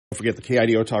Don't forget the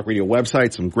KIDO Talk Radio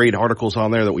website, some great articles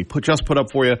on there that we put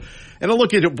up for you. And a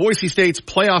look at Boise State's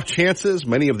playoff chances.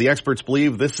 Many of the experts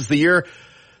believe this is the year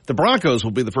the Broncos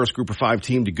will be the first Group of 5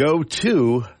 team to go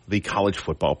to the college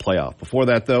football playoff. Before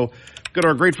that, though, go to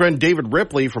our great friend David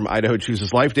Ripley from Idaho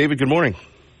Chooses Life. David, good morning.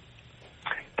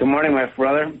 Good morning, my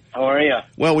brother. How are you?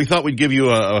 Well, we thought we'd give you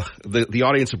the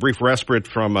audience a brief respite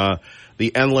from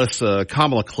the endless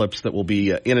Kamala clips that we'll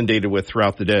be inundated with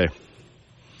throughout the day.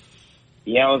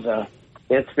 Yeah,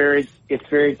 it's very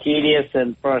tedious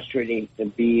and frustrating to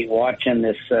be watching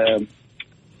this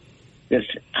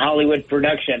Hollywood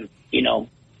production,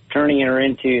 turning her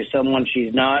into someone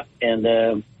she's not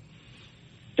and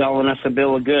selling us a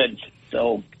bill of goods.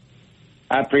 So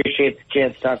I appreciate the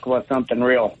chance to talk about something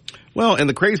real. Well, and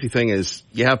the crazy thing is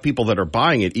you have people that are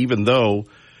buying it, even though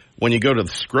when you go to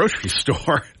the grocery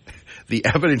store, the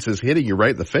evidence is hitting you right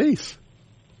in the face.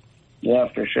 Yeah,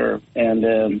 for sure.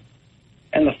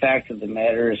 And the fact of the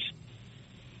matter is,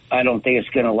 I don't think it's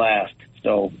going to last.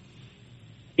 So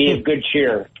be of good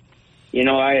cheer.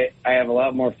 I have a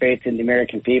lot more faith in the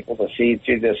American people to see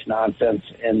through this nonsense,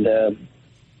 and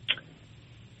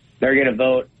they're going to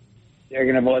vote. They're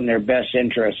going to vote in their best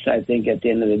interest, I think, at the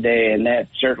end of the day, and that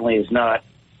certainly is not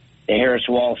the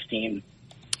Harris-Walz team.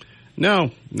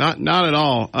 No, not at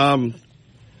all.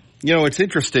 It's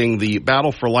interesting. The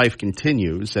battle for life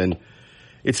continues, and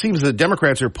it seems the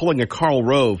Democrats are pulling a Karl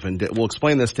Rove, and we'll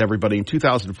explain this to everybody. In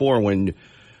 2004, when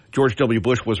George W.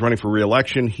 Bush was running for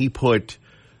re-election, he made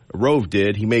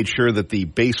sure that the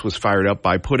base was fired up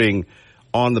by putting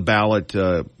on the ballot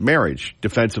marriage,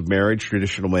 defensive marriage,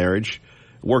 traditional marriage.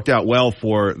 It worked out well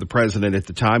for the president at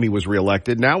the time he was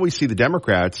reelected. Now we see the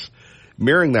Democrats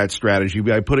mirroring that strategy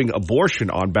by putting abortion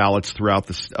on ballots throughout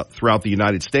the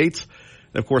United States.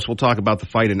 And of course, we'll talk about the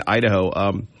fight in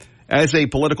Idaho. As a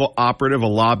political operative, a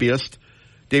lobbyist,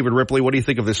 David Ripley, what do you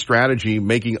think of this strategy,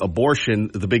 making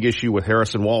abortion the big issue with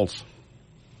Harris and Walz?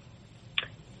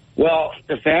 Well,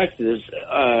 the fact is,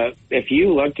 if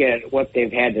you look at what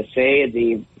they've had to say,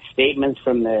 the statements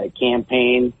from the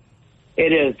campaign,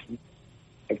 it is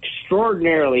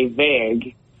extraordinarily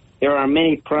vague. There are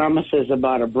many promises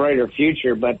about a brighter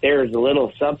future, but there is a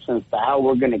little substance to how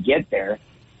we're going to get there,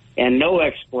 and no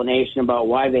explanation about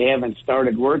why they haven't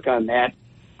started work on that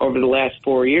over the last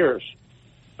 4 years.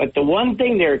 But the one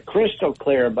thing they're crystal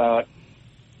clear about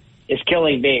is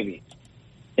killing babies.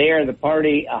 They are the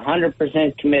party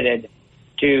 100% committed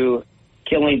to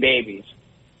killing babies.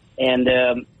 And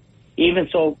even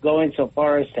so, going so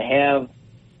far as to have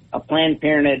a Planned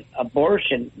Parenthood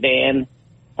abortion ban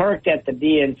parked at the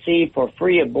DNC for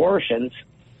free abortions.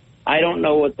 I don't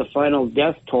know what the final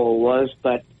death toll was,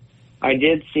 but I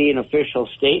did see an official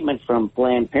statement from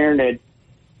Planned Parenthood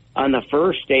on the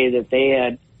first day that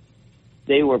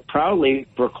they were proudly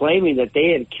proclaiming that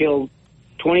they had killed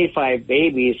 25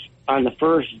 babies on the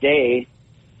first day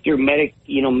through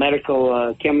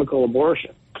medical chemical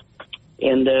abortion.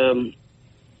 And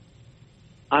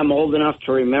I'm old enough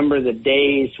to remember the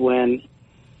days when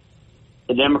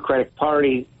the Democratic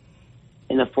Party,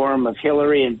 in the form of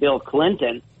Hillary and Bill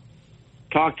Clinton,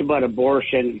 talked about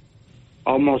abortion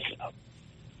almost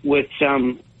with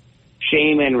some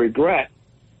shame and regret.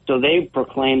 So they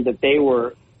proclaimed that they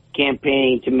were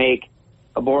campaigning to make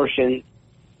abortion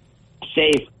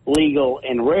safe, legal,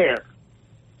 and rare.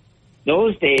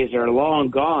 Those days are long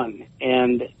gone,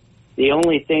 and the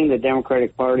only thing the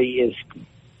Democratic Party is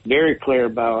very clear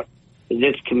about is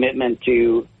its commitment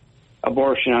to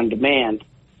abortion on demand.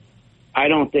 I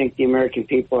don't think the American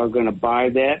people are going to buy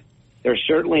that. They're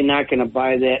certainly not going to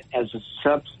buy that as a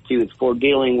substitute for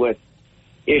dealing with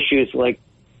issues like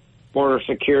border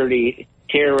security,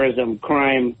 terrorism,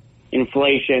 crime,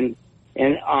 inflation,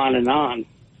 and on and on.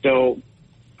 So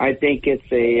I think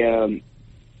it's a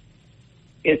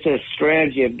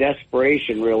strategy of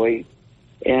desperation, really.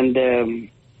 And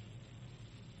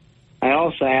I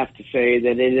also have to say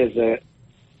that it is a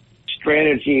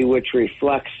strategy which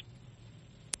reflects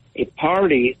a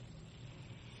party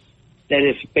that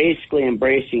is basically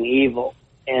embracing evil.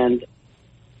 And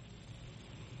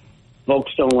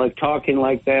folks don't like talking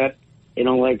like that. They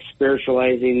don't like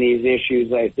spiritualizing these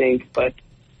issues, I think. But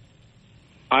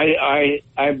I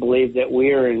believe that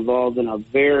we are involved in a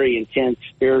very intense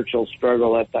spiritual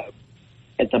struggle at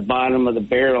the bottom of the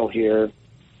barrel here.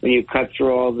 When you cut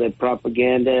through all the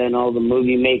propaganda and all the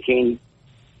movie making,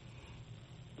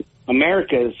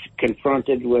 America is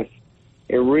confronted with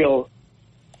a real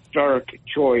stark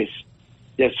choice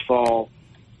this fall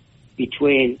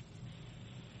between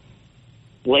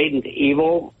blatant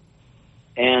evil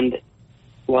and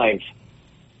life.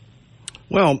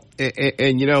 Well,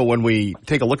 and when we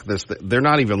take a look at this, they're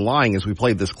not even lying as we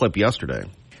played this clip yesterday.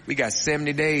 We got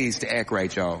 70 days to act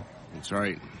right, y'all. That's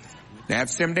right. Now,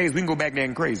 after 7 days, we can go back there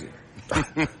and crazy.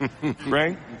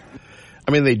 Right?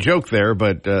 I mean, they joke there,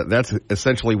 but that's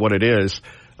essentially what it is.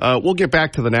 We'll get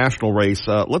back to the national race.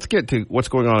 Let's get to what's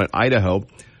going on in Idaho.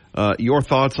 Your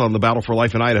thoughts on the battle for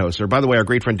life in Idaho, sir. By the way, our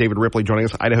great friend David Ripley joining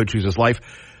us, Idaho Chooses Life,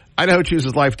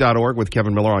 IdahoChoosesLife.org with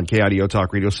Kevin Miller on KIDO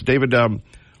Talk Radio. So, David,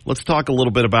 let's talk a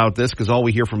little bit about this, because all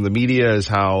we hear from the media is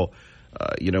how,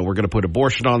 we're going to put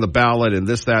abortion on the ballot and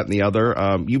this, that, and the other.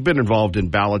 You've been involved in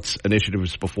ballots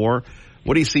initiatives before.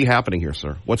 What do you see happening here,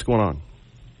 sir? What's going on?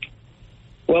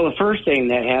 Well, the first thing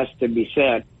that has to be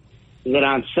said is that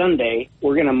on Sunday,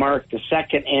 we're going to mark the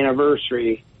second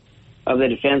anniversary of the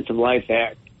Defense of Life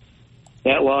Act.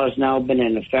 That law has now been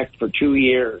in effect for 2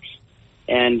 years,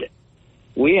 and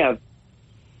we have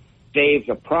saved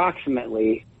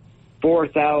approximately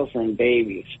 4,000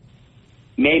 babies,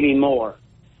 maybe more.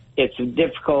 It's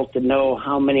difficult to know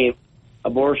how many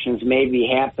abortions may be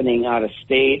happening out of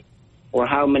state or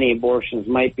how many abortions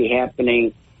might be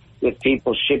happening with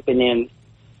people shipping in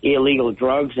illegal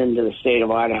drugs into the state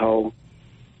of Idaho.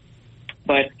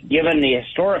 But given the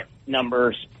historic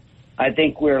numbers, I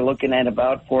think we're looking at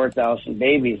about 4,000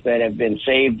 babies that have been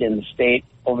saved in the state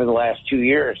over the last 2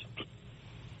 years.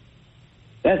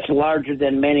 That's larger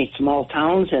than many small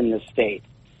towns in the state.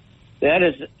 That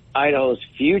is Idaho's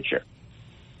future.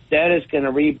 That is going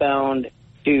to rebound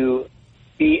to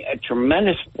be a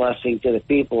tremendous blessing to the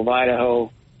people of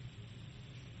Idaho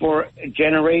for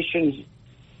generations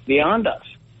beyond us.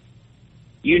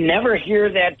 You never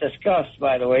hear that discussed,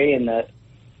 by the way,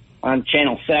 on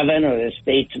Channel 7 or the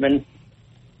Statesman,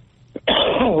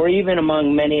 or even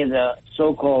among many of the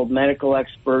so-called medical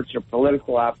experts or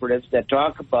political operatives that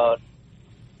talk about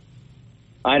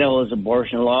Idaho's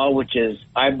abortion law, which is,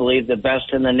 I believe, the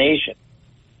best in the nation.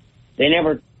 They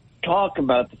never talk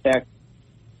about the fact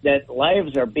that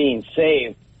lives are being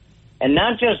saved, and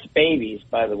not just babies,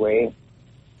 by the way.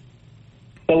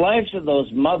 The lives of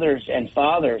those mothers and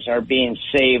fathers are being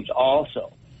saved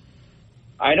also.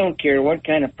 I don't care what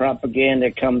kind of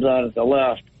propaganda comes out of the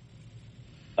left.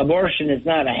 Abortion is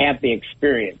not a happy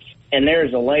experience, and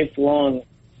there's a lifelong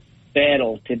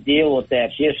battle to deal with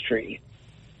that history.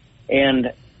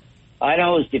 And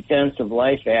Idaho's Defense of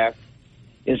Life Act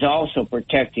is also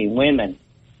protecting women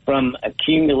from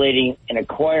accumulating and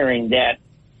acquiring that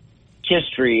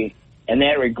history and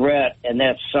that regret and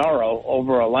that sorrow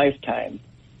over a lifetime.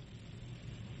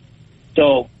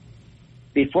 So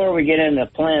before we get into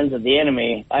the plans of the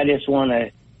enemy, I just want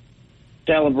to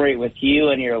celebrate with you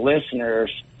and your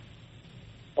listeners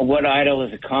what Idaho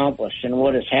has accomplished and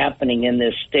what is happening in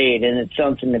this state. And it's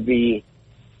something to be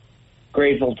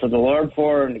grateful to the Lord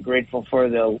for, and grateful for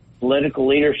the political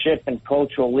leadership and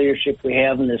cultural leadership we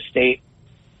have in this state.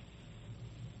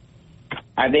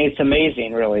 I think it's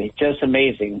amazing, really, just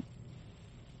amazing.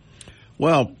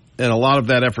 Well, and a lot of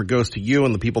that effort goes to you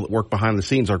and the people that work behind the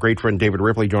scenes. Our great friend David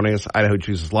Ripley joining us, Idaho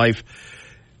Chooses Life.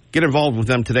 Get involved with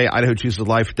them today,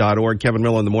 IdahoChoosesLife.org. Kevin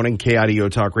Miller in the morning, KIDO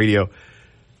Talk Radio.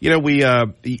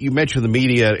 You mentioned the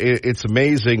media. It's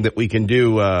amazing that we can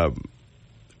do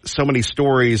so many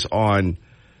stories on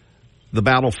the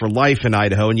battle for life in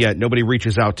Idaho, and yet nobody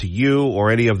reaches out to you or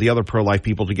any of the other pro-life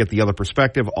people to get the other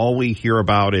perspective. All we hear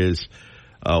about is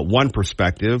one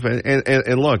perspective.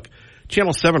 And look,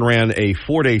 Channel 7 ran a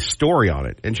 4-day story on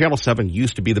it, and Channel 7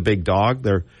 used to be the big dog.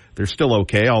 They're still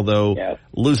okay, although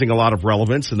losing a lot of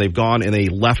relevance, and they've gone in a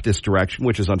leftist direction,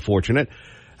 which is unfortunate.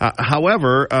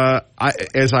 However,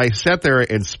 as I sat there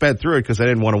and sped through it because I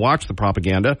didn't want to watch the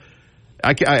propaganda,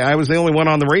 I was the only one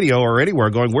on the radio or anywhere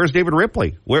going, "Where's David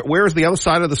Ripley? Where's the other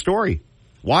side of the story?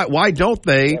 Why don't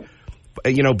they?"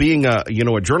 Being a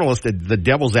journalist, the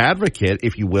devil's advocate,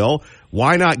 if you will,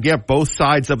 why not get both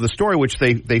sides of the story, which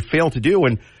they fail to do?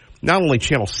 And not only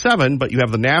Channel 7, but you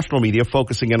have the national media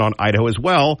focusing in on Idaho as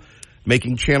well,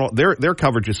 making their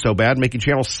coverage is so bad, making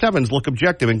Channel 7's look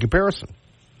objective in comparison.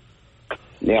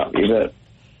 Yeah, you bet.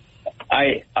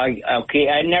 I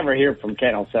never hear from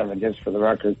Channel 7, just for the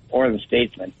record, or the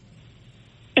Statesman.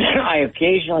 I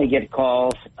occasionally get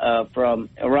calls from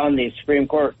around the Supreme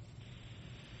Court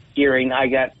hearing. I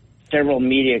got several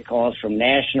media calls from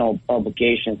national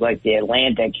publications like The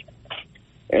Atlantic,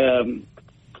 and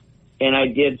I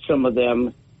did some of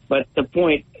them. But the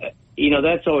point,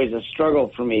 that's always a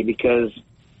struggle for me, because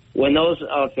when those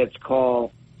outfits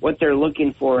call, what they're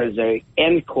looking for is a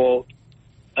end quote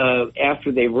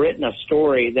after they've written a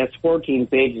story that's 14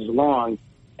 pages long,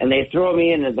 and they throw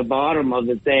me in at the bottom of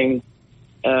the thing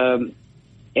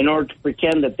in order to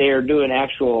pretend that they are doing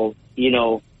actual,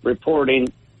 reporting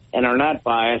and are not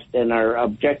biased and are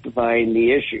objectifying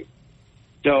the issue.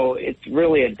 So it's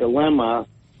really a dilemma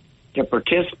to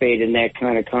participate in that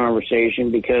kind of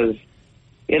conversation because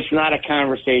it's not a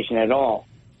conversation at all.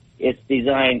 It's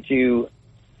designed to,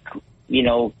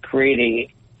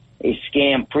 create a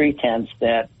scam pretense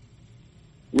that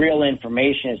real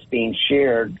information is being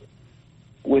shared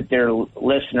with their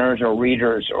listeners or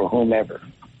readers or whomever.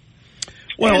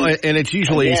 Well, and it's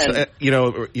usually,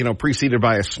 again, preceded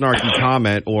by a snarky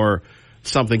comment or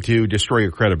something to destroy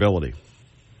your credibility.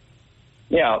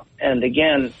 Yeah, and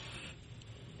again,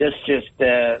 this just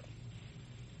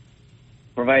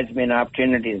provides me an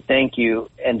opportunity to thank you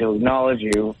and to acknowledge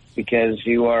you because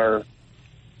you are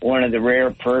one of the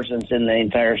rare persons in the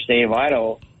entire state of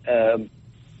Idaho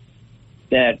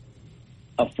that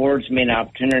affords me an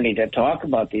opportunity to talk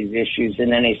about these issues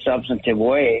in any substantive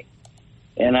way.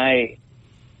 And I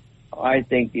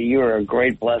think that you are a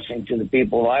great blessing to the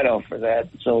people of Idaho for that.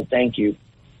 So thank you.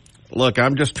 Look,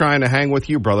 I'm just trying to hang with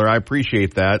you, brother. I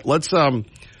appreciate that. Let's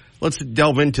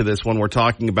delve into this when we're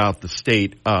talking about the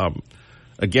state.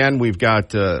 Again, we've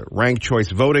got ranked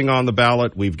choice voting on the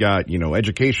ballot. We've got,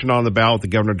 education on the ballot. The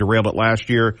governor derailed it last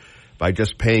year by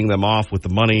just paying them off with the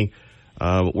money.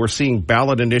 We're seeing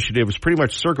ballot initiatives pretty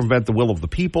much circumvent the will of the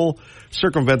people,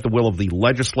 circumvent the will of the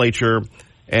legislature.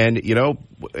 And, you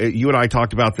and I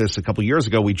talked about this a couple of years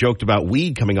ago. We joked about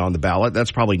weed coming on the ballot.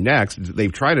 That's probably next.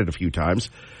 They've tried it a few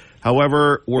times.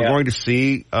 However, we're going to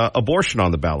see abortion on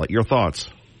the ballot. Your thoughts?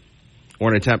 Or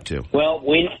an attempt to? Well,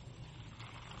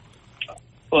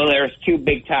 there's two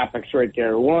big topics right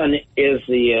there. One is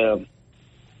we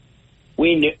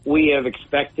have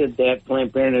expected that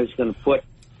Planned Parenthood is going to put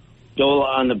DOLA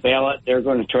on the ballot. They're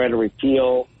going to try to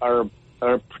repeal our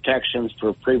protections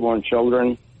for preborn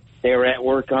children. They're at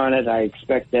work on it. I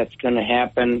expect that's going to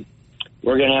happen.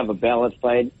 We're going to have a ballot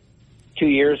fight 2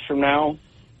 years from now,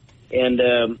 and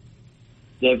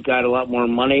they've got a lot more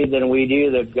money than we do.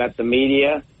 They've got the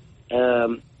media,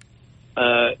 and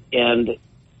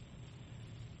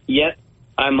yet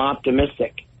I'm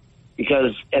optimistic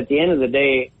because at the end of the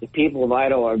day, the people of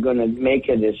Idaho are going to make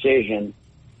a decision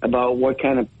about what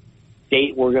kind of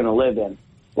state we're going to live in,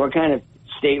 what kind of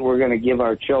state we're going to give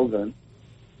our children.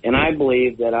 And I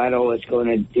believe that Idaho is going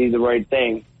to do the right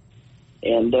thing.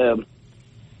 And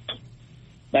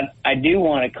but I do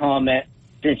want to comment,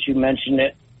 since you mentioned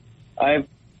it,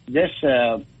 this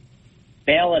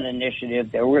ballot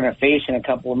initiative that we're going to face in a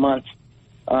couple of months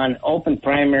on open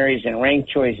primaries and ranked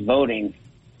choice voting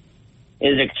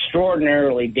is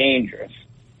extraordinarily dangerous.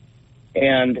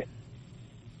 And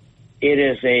it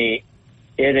is a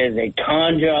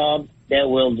con job that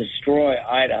will destroy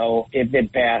Idaho if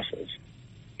it passes.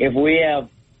 If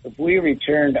we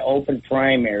return to open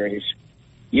primaries,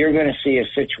 you're going to see a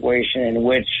situation in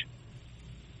which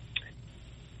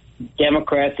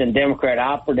Democrats and Democrat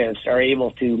operatives are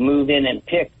able to move in and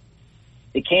pick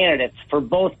the candidates for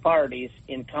both parties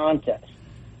in contest.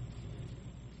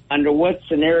 Under what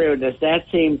scenario does that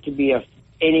seem to be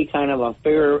any kind of a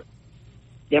fair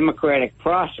democratic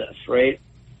process, right?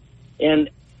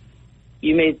 And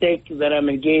you may think that I'm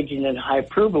engaging in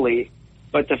hyperbole,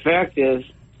 but the fact is,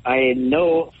 I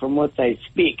know from what I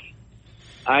speak.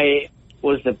 I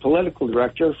was the political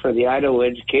director for the Idaho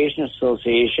Education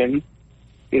Association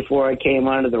before I came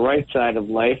onto the right side of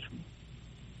life.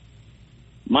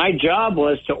 My job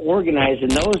was to organize. In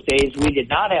those days, we did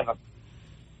not have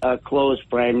a closed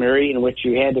primary in which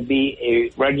you had to be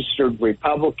a registered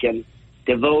Republican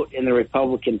to vote in the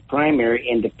Republican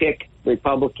primary and to pick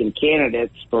Republican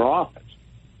candidates for office.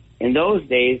 In those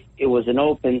days, it was an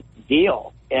open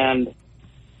deal, and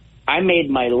I made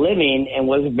my living and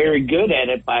was very good at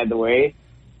it, by the way,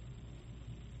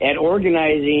 at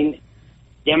organizing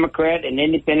Democrat and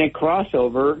independent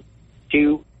crossover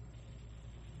to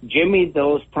jimmy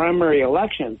those primary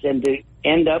elections and to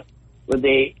end up with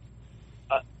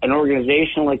an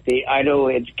organization like the Idaho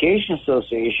Education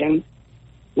Association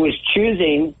who is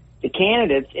choosing the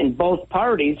candidates in both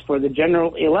parties for the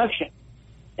general election.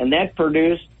 And that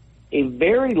produced a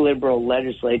very liberal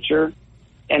legislature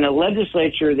and a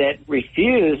legislature that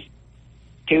refused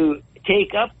to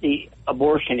take up the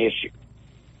abortion issue.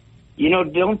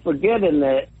 Don't forget, in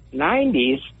the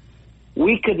 90s,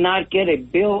 we could not get a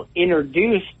bill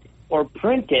introduced or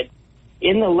printed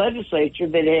in the legislature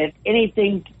that had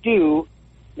anything to do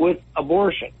with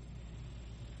abortion.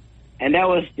 And that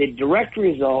was the direct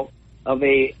result of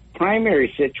a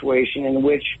primary situation in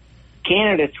which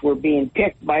candidates were being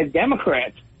picked by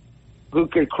Democrats who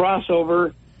could cross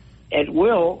over at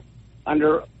will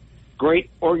under great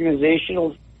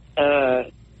organizational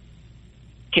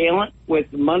talent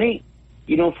with money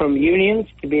from unions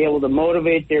to be able to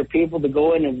motivate their people to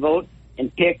go in and vote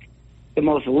and pick the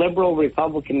most liberal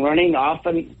Republican running,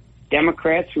 often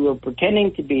Democrats who are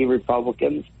pretending to be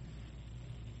Republicans.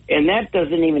 And that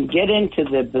doesn't even get into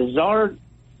the bizarre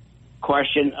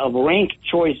question of ranked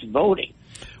choice voting.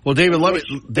 Well, David,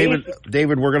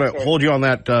 David, we're going to hold you on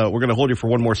that. We're going to hold you for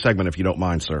one more segment, if you don't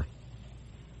mind, sir.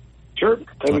 Sure,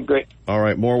 that'd be great. All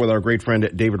right, more with our great friend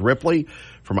David Ripley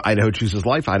from Idaho Chooses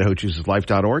Life,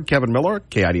 idahochooseslife.org. Kevin Miller,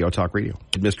 KIDO Talk Radio.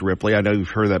 Mr. Ripley, I know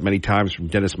you've heard that many times from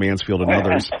Dennis Mansfield and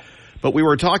others, but we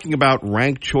were talking about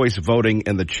ranked choice voting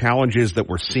and the challenges that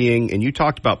we're seeing, and you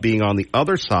talked about being on the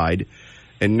other side,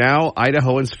 and now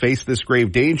Idahoans face this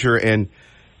grave danger, and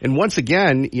once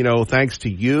again, thanks to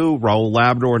you, Raul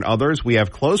Labrador, and others, we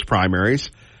have close primaries.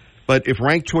 But if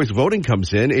ranked choice voting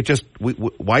comes in,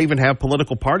 why even have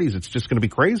political parties? It's just going to be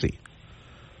crazy.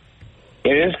 It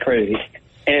is crazy.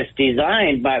 And it's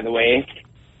designed, by the way,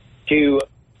 to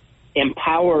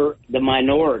empower the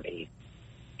minority.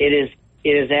 It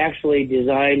is actually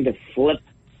designed to flip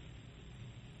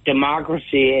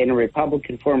democracy and a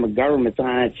Republican form of government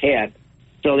on its head,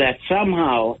 so that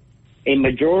somehow a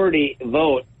majority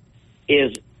vote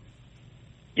is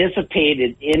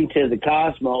dissipated into the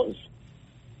cosmos,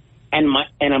 and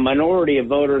a minority of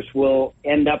voters will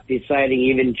end up deciding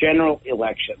even general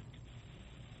elections.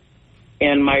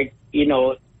 And I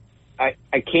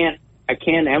can't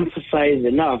emphasize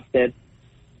enough that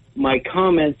my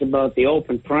comments about the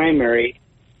open primary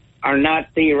are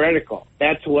not theoretical.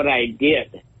 That's what I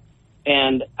did,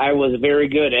 and I was very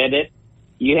good at it.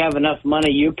 You have enough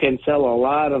money, you can sell a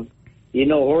lot of,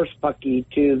 horse pucky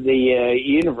to the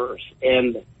universe,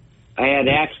 and I had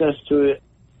access to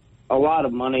a lot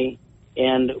of money,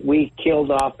 and we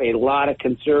killed off a lot of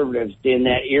conservatives in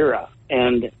that era.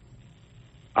 And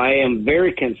I am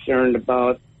very concerned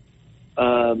about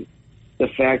the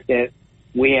fact that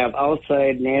we have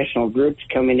outside national groups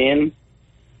coming in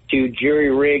to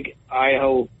jury-rig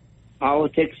Idaho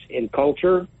politics and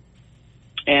culture.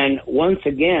 And once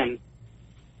again,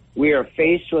 we are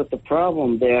faced with the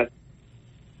problem that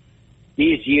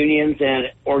these unions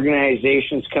and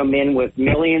organizations come in with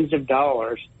millions of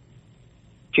dollars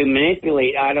to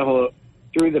manipulate Idaho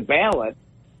through the ballot,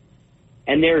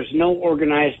 and there's no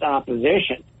organized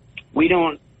opposition. We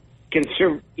don't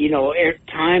conserve,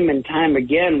 time and time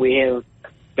again we have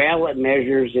ballot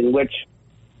measures in which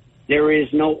there is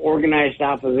no organized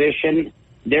opposition.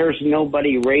 There's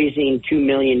nobody raising $2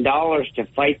 million to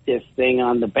fight this thing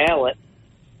on the ballot.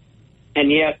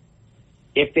 And yet,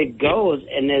 if it goes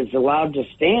and is allowed to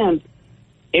stand,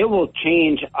 it will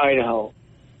change Idaho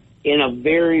in a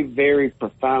very, very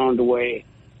profound way.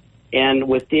 And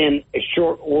within a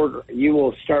short order, you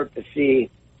will start to see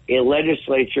a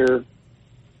legislature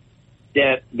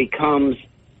that becomes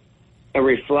a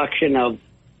reflection of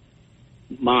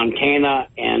Montana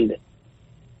and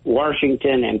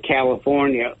Washington and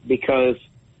California because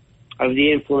of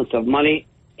the influence of money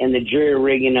and the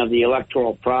jury-rigging of the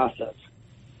electoral process.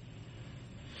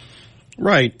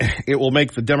 Right. It will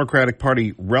make the Democratic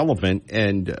Party relevant,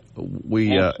 and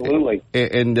we absolutely.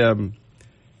 And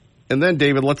then,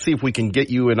 David, let's see if we can get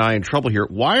you and I in trouble here.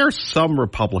 Why are some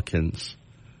Republicans,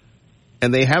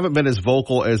 and they haven't been as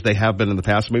vocal as they have been in the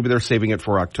past, maybe they're saving it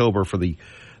for October for the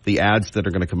ads that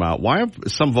are going to come out. Why have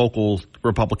some vocal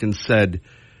Republicans said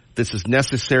this is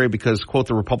necessary because, quote,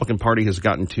 the Republican Party has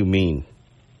gotten too mean?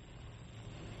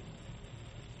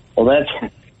 Well, that's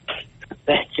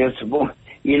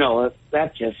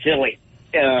just silly.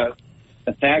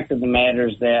 The fact of the matter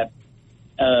is that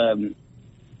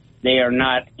they are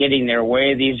not getting their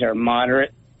way. These are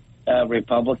moderate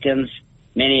Republicans,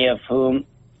 many of whom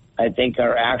I think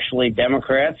are actually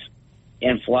Democrats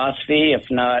in philosophy, if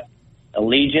not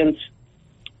allegiance.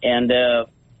 And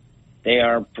they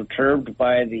are perturbed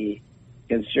by the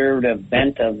conservative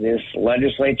bent of this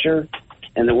legislature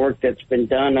and the work that's been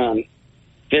done on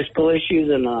fiscal issues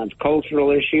and on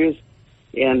cultural issues.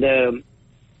 And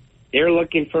they're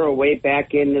looking for a way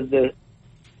back into the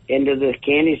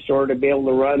candy store to be able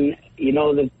to run,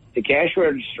 the cash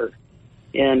register.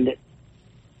 And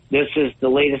this is the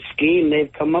latest scheme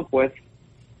they've come up with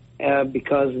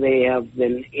because they have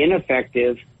been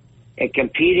ineffective at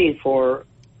competing for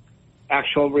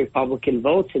actual Republican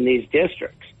votes in these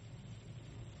districts.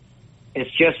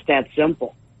 It's just that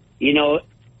simple. The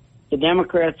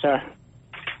Democrats are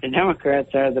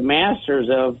the masters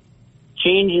of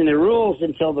changing the rules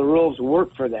until the rules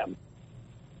work for them.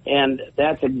 And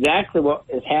that's exactly what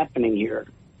is happening here.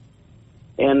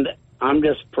 And I'm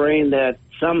just praying that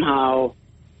somehow,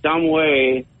 some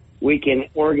way, we can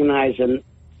organize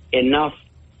enough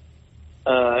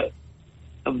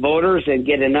voters and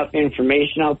get enough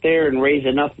information out there and raise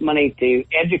enough money to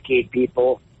educate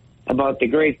people about the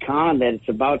great con that's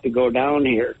about to go down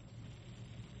here.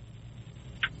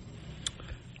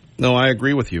 No, I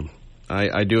agree with you.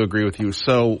 I do agree with you.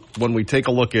 So when we take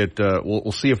a look at,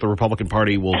 we'll see if the Republican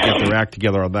Party will get their act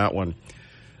together on that one.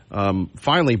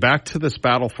 Finally, back to this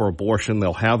battle for abortion.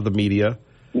 They'll have the media.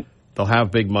 They'll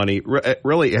have big money.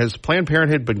 Really, has Planned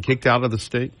Parenthood been kicked out of the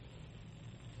state?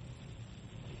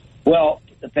 Well,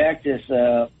 the fact is,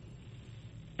 for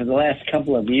the last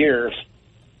couple of years,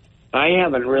 I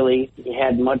haven't really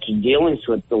had much dealings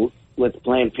with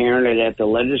Planned Parenthood at the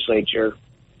legislature.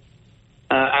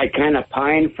 I kind of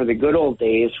pine for the good old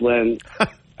days when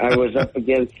I was up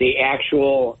against the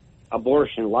actual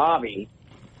abortion lobby.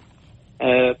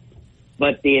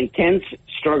 But the intense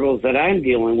struggles that I'm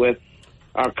dealing with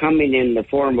are coming in the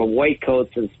form of white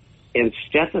coats and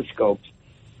stethoscopes,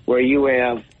 where you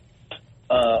have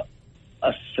a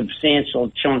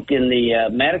substantial chunk in the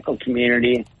medical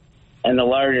community and the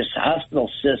largest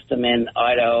hospital system in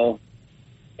Idaho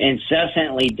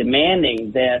incessantly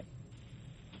demanding that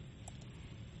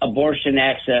abortion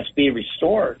access be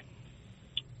restored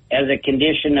as a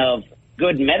condition of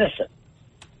good medicine.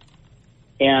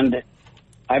 And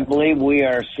I believe we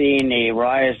are seeing a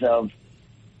rise of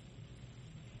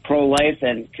pro-life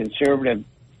and conservative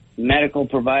medical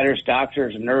providers,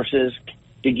 doctors, and nurses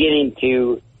beginning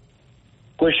to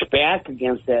push back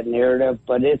against that narrative,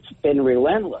 but it's been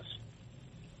relentless.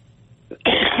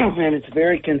 And it's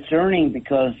very concerning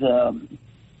because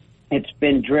it's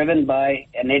been driven by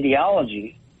an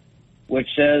ideology which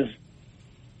says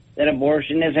that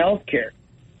abortion is health care.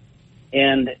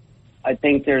 And I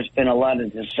think there's been a lot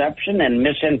of deception and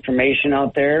misinformation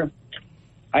out there.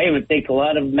 I even think a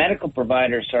lot of medical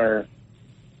providers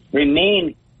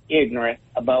remain ignorant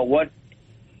about what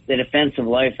the Defense of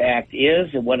Life Act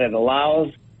is and what it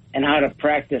allows and how to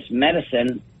practice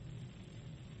medicine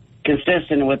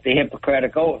consistent with the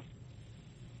Hippocratic Oath.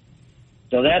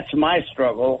 So that's my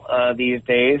struggle these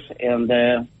days, and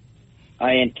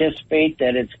I anticipate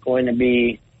that it's going to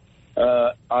be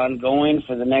ongoing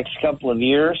for the next couple of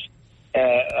years.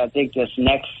 I think this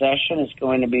next session is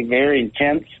going to be very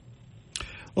intense.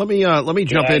 Let me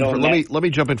jump in. Let me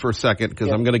jump in for a second because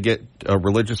I'm going to get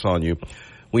religious on you.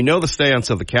 We know the stance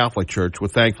of the Catholic Church,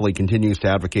 which thankfully continues to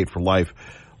advocate for life.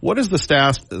 What is the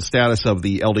status of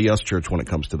the LDS Church when it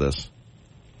comes to this?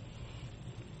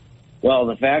 Well,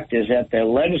 the fact is that the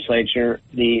legislature,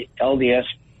 the LDS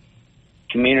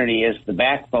community is the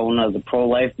backbone of the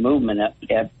pro-life movement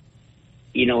at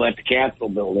the Capitol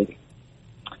building.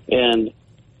 And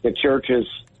the church's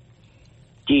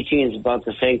teachings about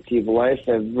the sanctity of life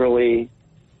have really,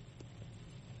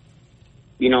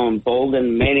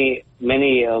 emboldened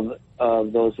many of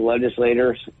those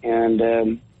legislators,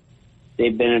 and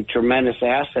they've been a tremendous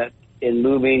asset in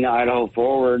moving Idaho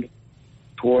forward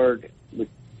toward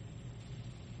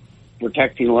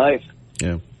protecting life.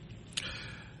 Yeah.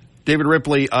 David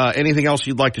Ripley, anything else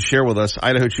you'd like to share with us?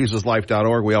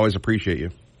 IdahoChoosesLife.org. We always appreciate you.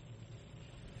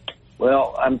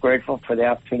 Well, I'm grateful for the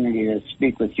opportunity to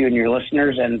speak with you and your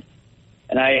listeners, and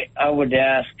I would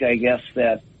ask, I guess,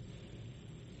 that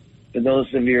for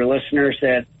those of your listeners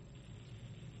that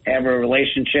have a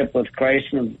relationship with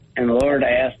Christ and the Lord,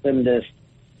 I ask them to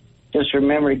just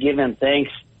remember to give Him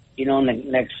thanks, in the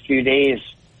next few days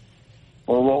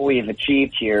for what we've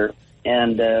achieved here.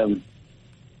 And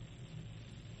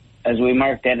as we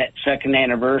mark that second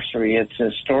anniversary, it's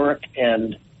historic,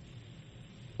 and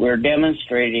we're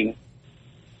demonstrating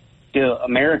to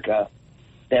America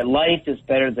that life is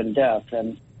better than death,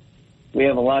 and we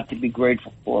have a lot to be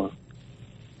grateful for.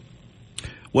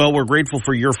 Well, we're grateful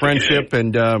for your friendship,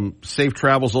 and safe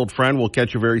travels, old friend. We'll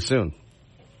catch you very soon.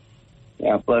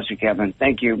 Yeah, bless you, Kevin.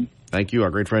 Thank you. Thank you. Our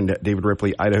great friend, David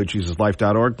Ripley,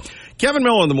 IdahoChoosesLife.org. Kevin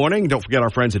Miller in the morning. Don't forget our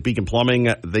friends at Beacon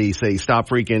Plumbing. They say stop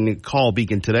freaking, call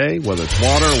Beacon today, whether it's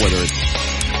water, whether it's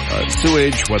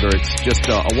sewage, whether it's just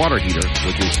a water heater,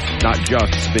 which is not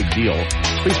just a big deal.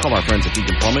 Please call our friends at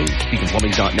Beacon Plumbing,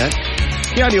 beaconplumbing.net.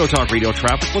 KIDO Talk Radio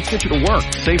traffic. Let's get you to work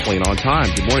safely and on time.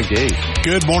 Good morning, Dave.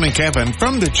 Good morning, Kevin.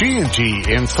 From the G&G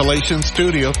Installation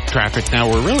Studio. Traffic now,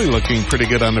 we're really looking pretty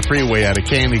good on the freeway out of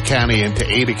Candy County into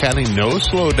Ada County. No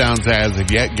slowdowns as of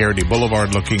yet. Garrity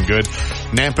Boulevard looking good.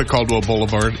 Nampa Caldwell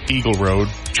Boulevard, Eagle Road,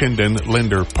 Chinden,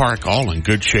 Linder Park, all in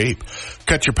good shape.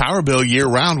 Cut your power bill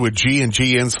year-round with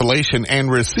G&G Insulation and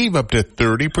receive up to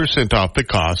 30% off the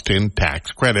cost in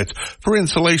tax credits for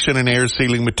insulation and air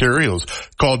sealing materials.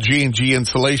 Call G&G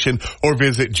Insulation or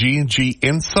visit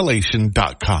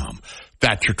gndinsulation.com.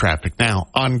 That's your traffic now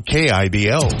on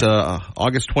KIDO.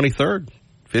 August 23rd,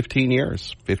 15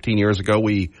 years. 15 years ago,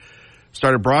 we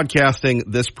started broadcasting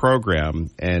this program,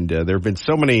 and there have been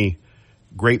so many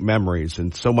great memories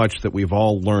and so much that we've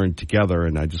all learned together,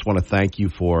 and I just want to thank you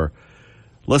for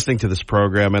listening to this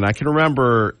program. And I can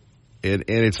remember, and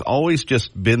it's always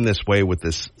just been this way with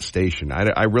this station.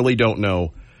 I really don't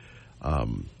know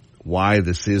why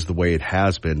this is the way it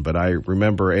has been, but I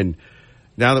remember, and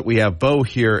now that we have Bo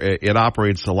here, it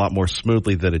operates a lot more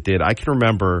smoothly than it did. I can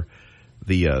remember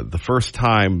the first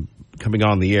time coming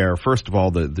on the air. First of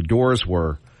all, the doors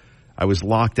I was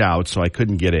locked out, so I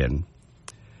couldn't get in.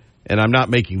 And I'm not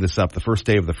making this up. The first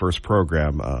day of the first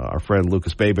program, our friend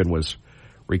Lucas Babin was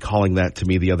recalling that to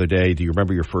me the other day. Do you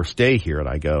remember your first day here? And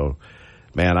I go,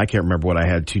 man, I can't remember what I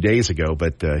had 2 days ago,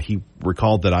 but he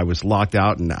recalled that I was locked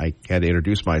out and I had to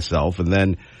introduce myself. And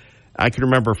then I can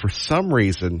remember for some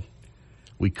reason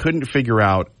we couldn't figure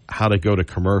out how to go to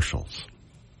commercials.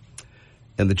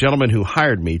 And the gentleman who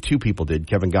hired me, two people did,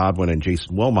 Kevin Godwin and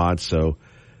Jason Wilmot. So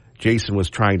Jason was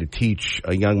trying to teach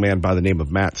a young man by the name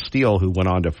of Matt Steele, who went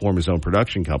on to form his own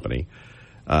production company,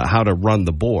 how to run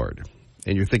the board.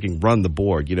 And you're thinking, run the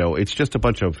board. You know, it's just a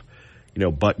bunch of,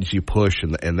 buttons you push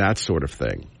and that sort of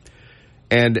thing.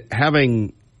 And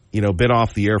having, been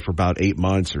off the air for about 8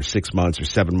 months or 6 months or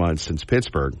 7 months since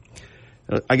Pittsburgh,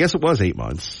 I guess it was 8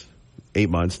 months.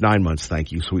 9 months.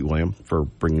 Thank you, Sweet William, for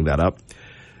bringing that up.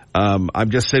 I'm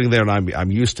just sitting there and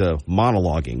I'm used to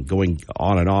monologuing, going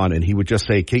on, and he would just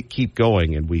say, keep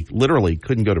going. And we literally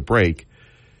couldn't go to break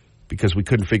because we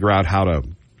couldn't figure out how to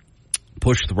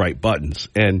push the right buttons.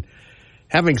 And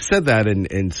having said that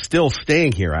and still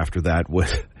staying here after that,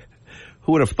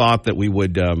 who would have thought that we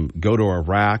would go to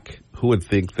Iraq? Who would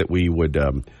think that we would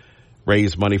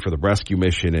raise money for the rescue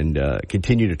mission and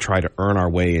continue to try to earn our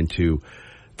way into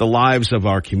the lives of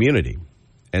our community?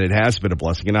 And it has been a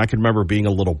blessing. And I can remember being a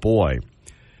little boy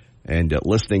and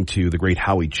listening to the great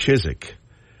Howie Chiswick,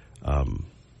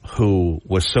 who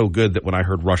was so good that when I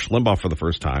heard Rush Limbaugh for the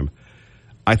first time,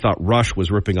 I thought Rush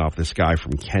was ripping off this guy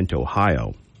from Kent,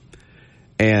 Ohio.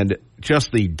 And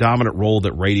just the dominant role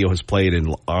that radio has played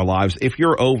in our lives. If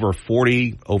you're over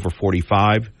 40, over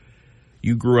 45,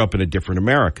 you grew up in a different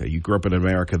America. You grew up in an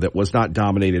America that was not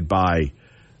dominated by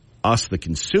us, the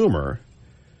consumer.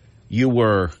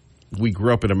 We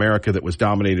grew up in America that was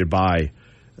dominated by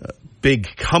big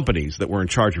companies that were in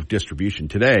charge of distribution.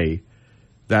 Today,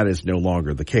 that is no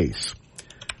longer the case.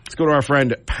 Let's go to our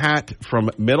friend Pat from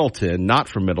Middleton, not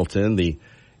from Middleton, the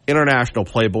international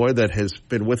playboy that has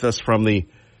been with us from the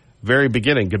very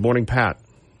beginning. Good morning, Pat.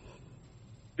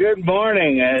 Good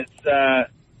morning. I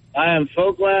am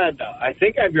so glad. I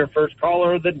think I'm your first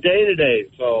caller of the day today,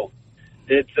 so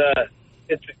it's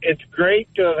great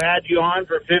to have had you on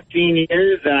for 15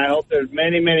 years, and I hope there's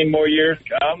many, many more years to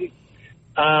come.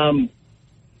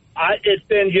 It's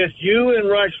been just you and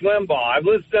Rush Limbaugh. I've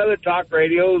listened to other talk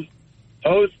radio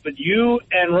hosts, but you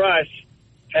and Rush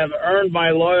have earned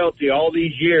my loyalty all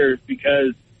these years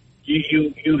because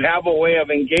you have a way of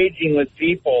engaging with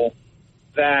people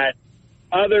that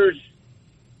others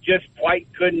just quite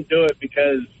couldn't do it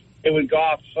because it would go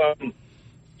off some,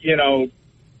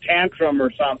 tantrum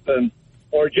or something,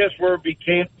 or just where it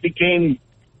became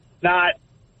not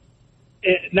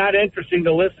interesting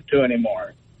to listen to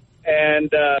anymore.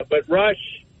 And but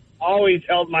Rush always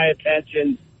held my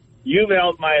attention. You've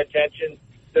held my attention.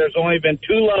 There's only been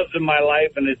two loves in my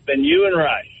life, and it's been you and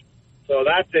Rush. So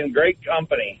that's in great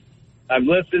company. I've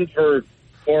listened for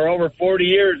over 40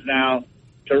 years now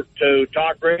to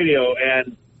talk radio,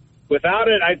 and without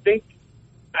it, I think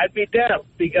I'd be deaf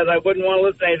because I wouldn't want to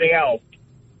listen to anything else.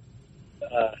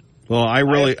 Well, I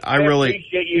really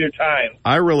appreciate your time.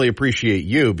 I really appreciate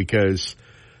you because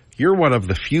you're one of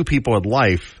the few people in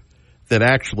life that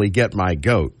actually get my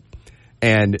goat.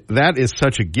 And that is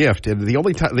such a gift. And the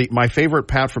only time, my favorite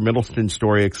Pat from Middleton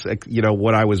story,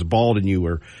 when I was bald and you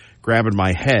were grabbing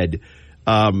my head,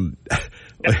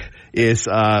 is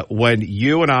when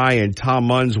you and I and Tom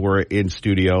Munns were in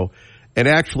studio, and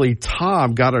actually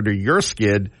Tom got under your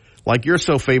skin, like you're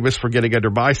so famous for getting under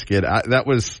my skin. That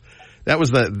was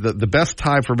the best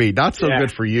time for me. Not so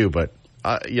good for you, but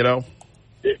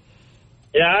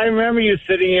Yeah, I remember you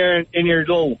sitting here in your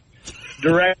little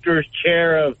director's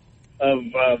chair of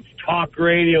talk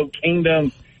radio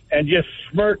kingdom and just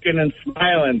smirking and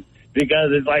smiling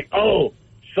because it's like, oh,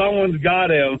 someone's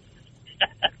got him.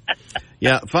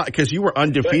 Yeah, because you were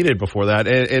undefeated before that.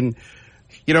 And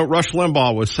Rush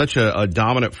Limbaugh was such a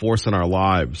dominant force in our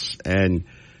lives. And,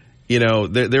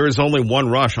 there is only one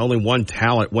Rush, only one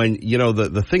talent. When,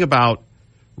 the thing about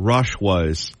Rush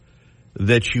was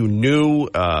that you knew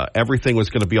everything was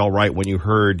going to be all right when you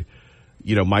heard,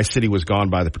 My City Was Gone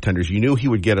by the Pretenders. You knew he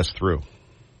would get us through.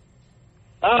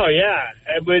 Oh, yeah.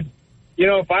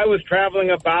 if I was traveling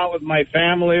about with my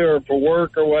family or for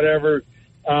work or whatever,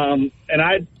 and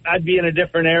I'd be in a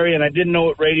different area and I didn't know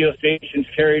what radio stations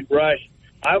carried Rush,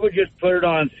 I would just put it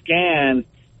on scan,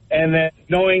 and then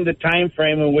knowing the time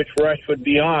frame in which Rush would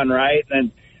be on, right?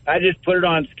 And I just put it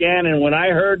on scan, and when I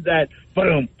heard that,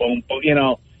 boom, boom,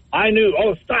 boom, I knew,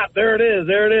 oh, stop, there it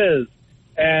is.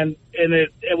 And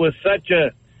it was such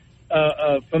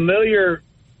a familiar,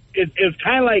 it was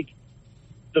kind of like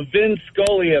the Vin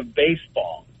Scully of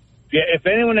baseball. If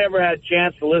anyone ever had a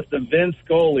chance to listen to Vin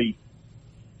Scully,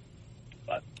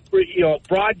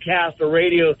 broadcast a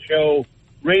radio show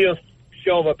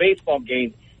of a baseball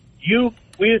game,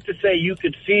 we used to say you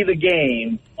could see the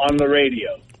game on the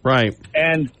radio. Right.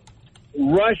 And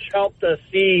Rush helped us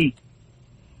see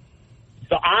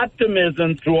the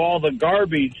optimism through all the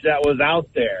garbage that was out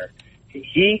there.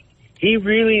 He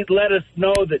really let us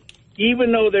know that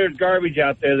even though there's garbage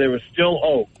out there, there was still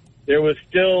hope. There was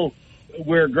still,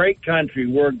 we're a great country,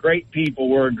 we're great people,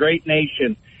 we're a great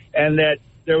nation, and that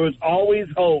there was always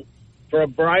hope for a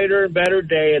brighter and better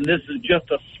day, and this is just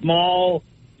a small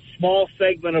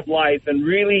segment of life. And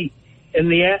really, in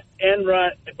the end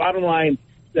run, bottom line,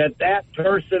 that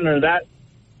person or that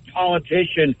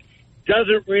politician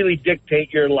doesn't really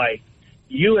dictate your life.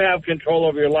 You have control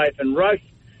over your life. And Rush,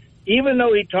 even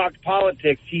though he talked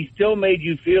politics, he still made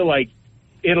you feel like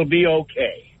it'll be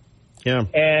okay. Yeah.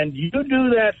 And you do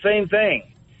that same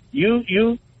thing. You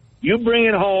bring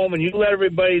it home and you let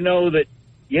everybody know that,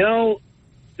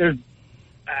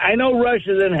 I know Rush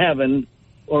is in heaven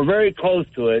or very close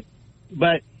to it,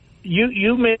 but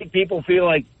you make people feel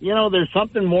like, there's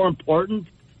something more important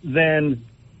than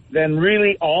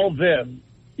really all this,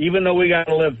 even though we got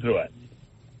to live through it.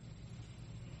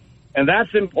 And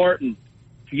that's important,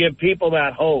 to give people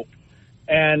that hope.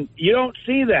 And you don't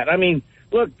see that. I mean,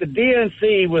 look, the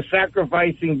DNC was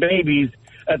sacrificing babies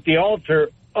at the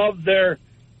altar of their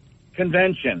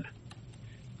convention.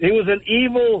 It was an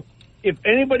evil. If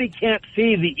anybody can't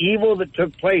see the evil that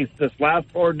took place this last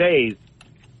 4 days,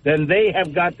 then they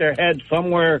have got their head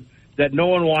somewhere that no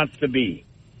one wants to be.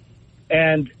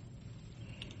 And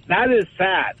that is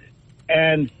sad.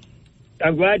 And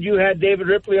I'm glad you had David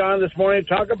Ripley on this morning to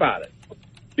talk about it,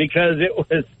 because it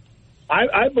was,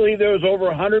 I believe there was over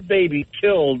 100 babies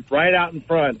killed right out in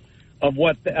front of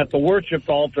at the worship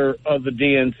altar of the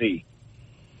DNC.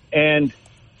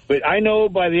 But I know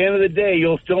by the end of the day,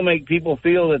 you'll still make people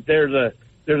feel that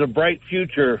there's a bright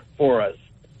future for us.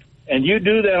 And you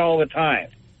do that all the time.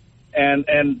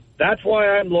 And that's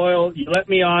why I'm loyal. You let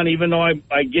me on, even though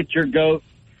I get your goat.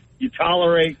 You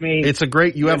tolerate me. It's a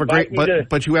great, you have a great,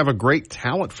 but you have a great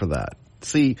talent for that.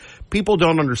 See, people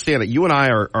don't understand it. You and I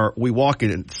we walk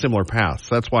in similar paths.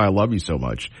 That's why I love you so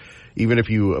much. Even if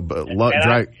you I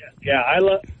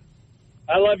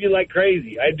love you like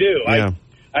crazy. I do. Yeah.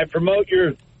 I promote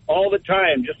you all the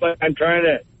time, just like I'm trying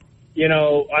to,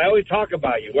 I always talk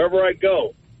about you wherever I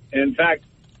go. And in fact,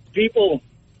 people,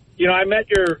 I met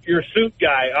your suit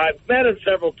guy. I've met him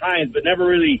several times, but never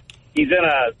really. He's in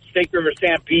a Snake River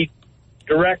Stampede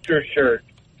director shirt.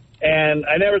 And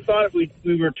I never thought we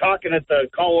were talking at the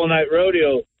Caldwell Night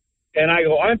Rodeo. And I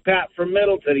go, I'm Pat from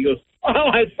Middleton. He goes, oh,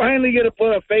 I finally get to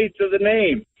put a face to the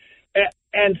name.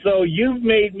 And so you've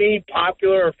made me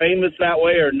popular or famous that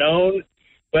way or known.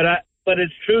 But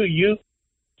it's true. You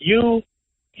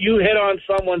hit on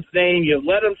someone's name. You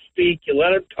let them speak. You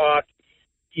let them talk.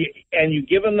 And you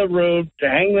give them the room to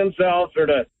hang themselves or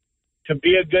to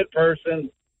be a good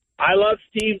person. I love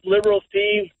Steve, Liberal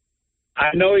Steve.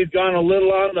 I know he's gone a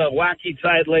little on the wacky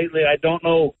side lately. I don't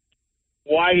know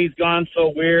why he's gone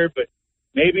so weird, but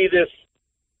maybe this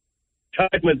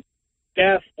time with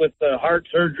death, with the heart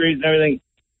surgeries and everything,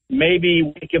 maybe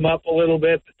wake him up a little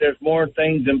bit, that there's more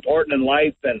things important in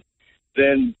life than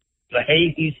the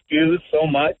hate he spews so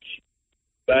much.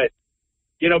 But,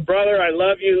 brother, I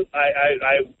love you.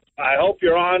 I hope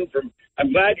you're on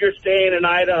I'm glad you're staying in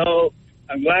Idaho.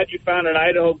 I'm glad you found an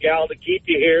Idaho gal to keep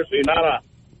you here so you're not a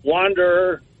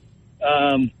wanderer.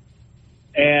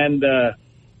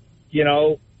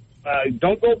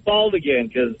 Don't go bald again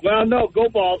go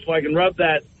bald so I can rub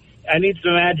that. I need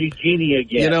some Magic Genie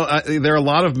again. There are a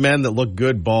lot of men that look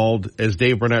good bald. As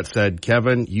Dave Burnett said,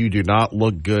 Kevin, you do not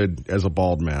look good as a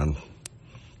bald man.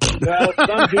 Well,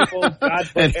 some people God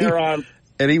put hair on.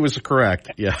 And he was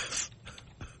correct, yes.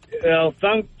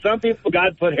 Some people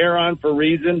God put hair on for a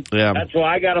reason. Yeah. That's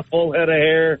why I got a full head of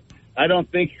hair. I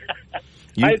don't think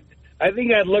I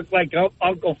think I'd look like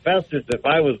Uncle Festus if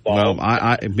I was bald. No,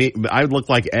 I'd look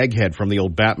like Egghead from the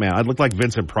old Batman. I'd look like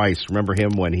Vincent Price. Remember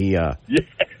him when he?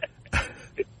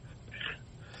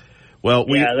 Well,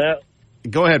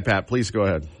 go ahead, Pat. Please go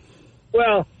ahead.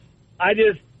 Well, I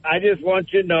just want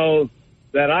you to know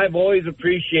that I've always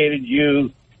appreciated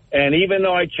you, and even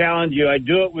though I challenge you, I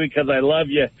do it because I love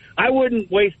you. I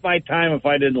wouldn't waste my time if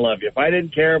I didn't love you, if I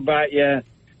didn't care about you,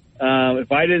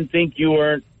 if I didn't think you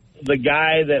weren't the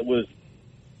guy that was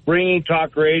bringing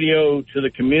talk radio to the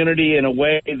community in a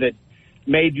way that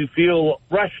made you feel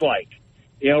Rush-like.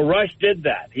 You know, Rush did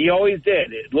that. He always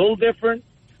did. A little different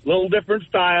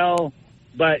style,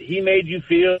 but he made you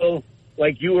feel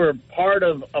like you were part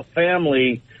of a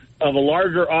family of a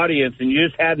larger audience, and you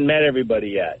just hadn't met everybody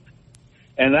yet.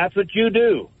 And that's what you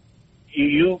do.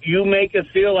 You make us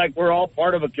feel like we're all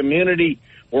part of a community.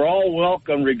 We're all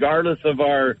welcome, regardless of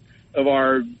our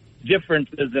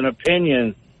differences and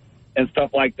opinions and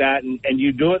stuff like that. And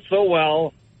you do it so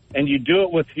well, and you do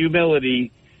it with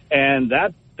humility, and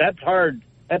that's hard.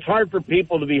 That's hard for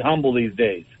people to be humble these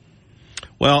days.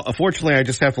 Well, unfortunately, I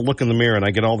just have to look in the mirror, and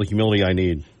I get all the humility I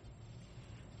need.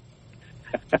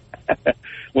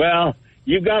 Well,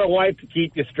 you've got a wife to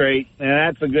keep you straight, and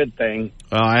that's a good thing.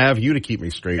 I have you to keep me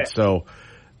straight. So,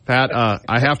 Pat,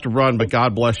 I have to run, but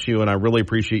God bless you, and I really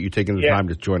appreciate you taking the time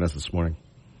to join us this morning.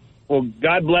 Well,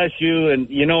 God bless you, and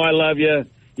you know I love you,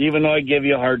 even though I give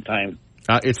you a hard time.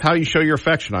 It's how you show your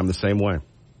affection. I'm the same way.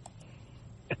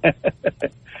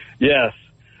 Yes.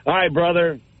 All right,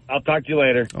 brother. I'll talk to you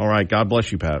later. All right. God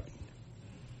bless you, Pat.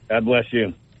 God bless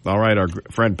you. All right. Our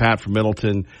friend Pat from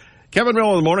Middleton. Kevin Miller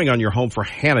in the morning on your home for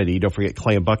Hannity. Don't forget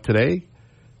Clay and Buck today.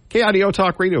 KIDO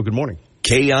Talk Radio. Good morning.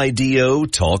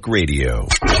 KIDO Talk Radio.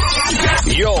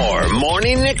 Your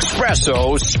morning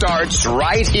espresso starts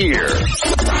right here.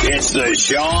 It's the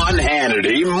Sean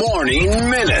Hannity Morning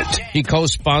Minute. He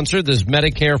co-sponsored this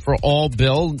Medicare for All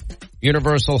bill,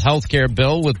 universal health care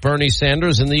bill with Bernie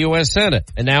Sanders in the U.S.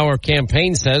 Senate. And now her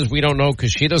campaign says we don't know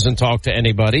because she doesn't talk to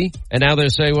anybody. And now they're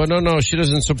saying, well, no, she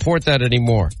doesn't support that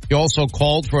anymore. He also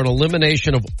called for an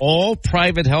elimination of all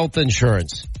private health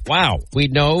insurance. Wow. We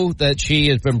know that she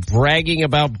has been bragging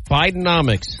about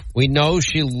Bidenomics. We know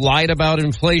she lied about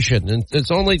inflation, and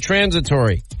it's only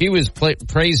transitory. He was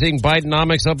praising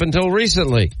Bidenomics up until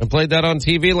recently. I played that on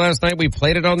TV last night. We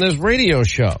played it on this radio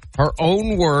show. Her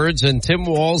own words and Tim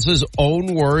Walz's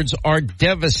own words are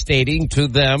devastating to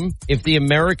them if the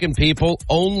American people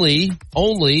only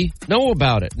know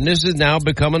about it. And this is now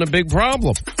becoming a big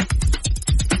problem.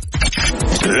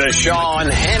 The Sean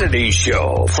Hannity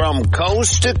Show from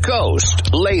coast to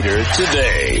coast later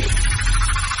today.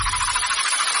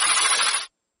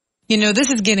 You know, this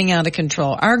is getting out of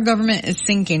control. Our government is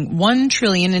sinking $1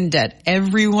 trillion in debt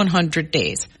every 100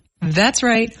 days. That's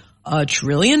right, $1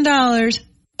 trillion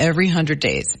every 100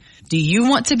 days. Do you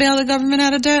want to bail the government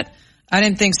out of debt? I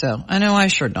didn't think so. I know I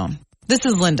sure don't. This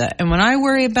is Linda, and when I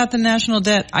worry about the national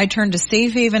debt, I turn to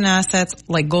safe haven assets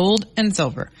like gold and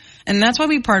silver. And that's why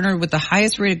we partnered with the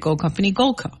highest rated gold company,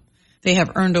 Goldco. They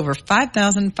have earned over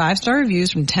 5,000 five-star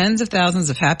reviews from tens of thousands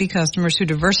of happy customers who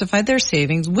diversified their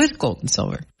savings with gold and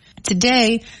silver.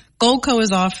 Today, Goldco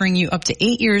is offering you up to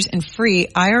 8 years in free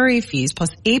IRA fees plus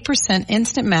 8%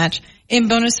 instant match in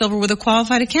bonus silver with a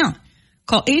qualified account.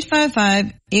 Call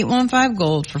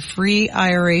 855-815-GOLD for free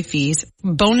IRA fees,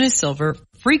 bonus silver,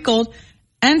 free gold,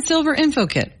 and silver info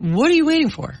kit. What are you waiting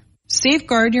for?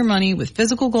 Safeguard your money with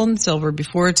physical gold and silver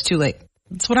before it's too late.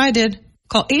 That's what I did.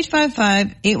 Call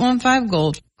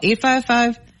 855-815-GOLD,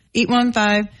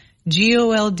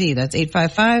 855-815-GOLD. That's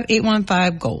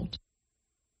 855-815-GOLD.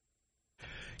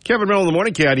 Kevin Miller in the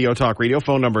morning, KIDO Talk Radio.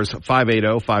 Phone number is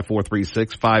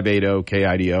 580-5436,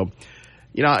 580-KIDO.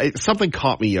 You know, something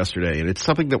caught me yesterday, and it's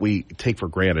something that we take for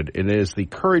granted, and it is the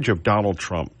courage of Donald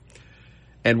Trump.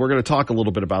 And we're going to talk a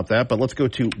little bit about that, but let's go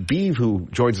to Beeve, who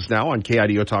joins us now on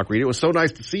KIDO Talk Radio. It was so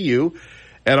nice to see you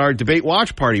at our debate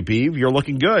watch party, Beeve. You're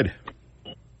looking good.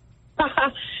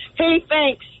 Hey,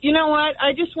 thanks. You know what?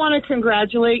 I just want to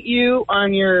congratulate you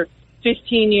on your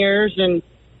 15 years. And,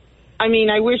 I mean,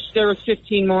 I wish there was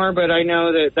 15 more, but I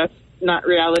know that that's not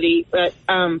reality. But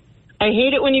I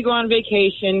hate it when you go on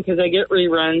vacation because I get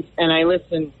reruns and I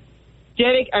listen.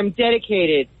 I'm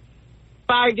dedicated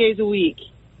 5 days a week.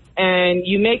 And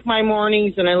you make my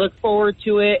mornings, and I look forward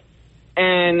to it.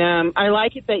 And I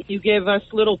like it that you give us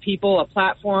little people a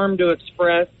platform to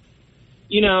express,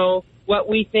 you know, what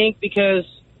we think, because,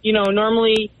 you know,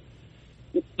 normally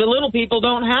the little people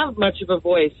don't have much of a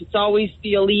voice. It's always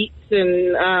the elites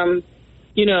and,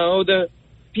 you know, the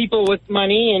people with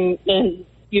money and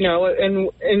you know, and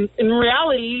in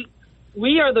reality,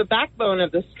 we are the backbone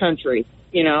of this country,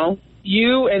 you know,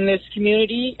 you and this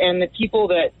community and the people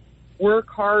that work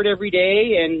hard every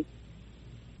day. And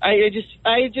I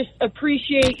just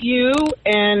appreciate you.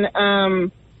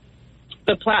 And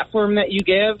the platform that you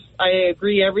give. I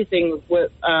agree everything with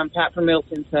what Pat from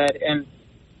Milton said. And,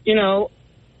 you know,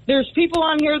 there's people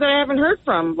on here that I haven't heard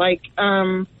from, like,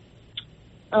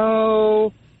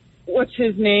 what's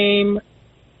his name?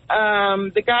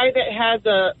 The guy that had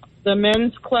the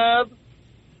men's club,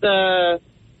 not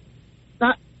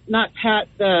Pat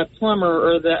the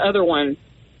plumber or the other one.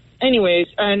 Anyways,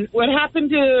 and what happened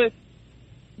to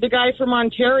the guy from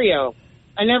Ontario?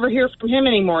 I never hear from him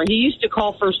anymore. He used to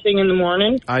call first thing in the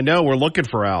morning. I know. We're looking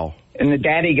for Al. And the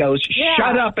daddy goes,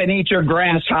 shut up and eat your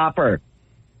grasshopper.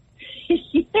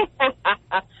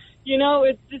 Yeah. You know,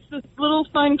 it's just this little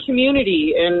fun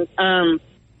community, and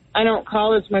I don't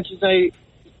call as much as I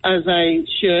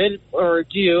should or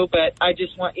do, but I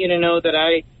just want you to know that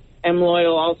I am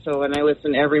loyal also, and I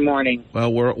listen every morning.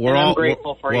 Well, I'm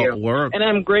grateful for you, and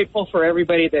I'm grateful for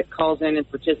everybody that calls in and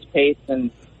participates.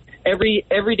 And every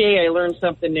day I learn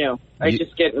something new. I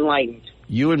just get enlightened.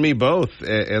 You and me both,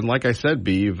 and like I said,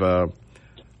 Beav,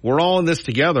 we're all in this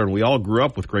together, and we all grew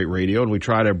up with great radio, and we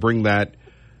try to bring that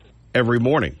every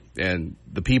morning. And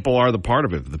the people are the part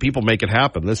of it. The people make it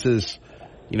happen. This is,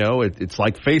 you know, it's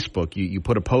like Facebook. You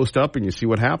put a post up and you see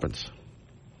what happens.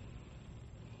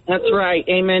 That's right.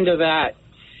 Amen to that.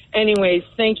 Anyways,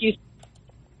 thank you.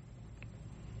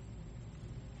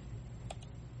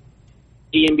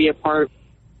 And be a part.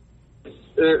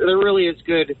 There really is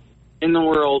good in the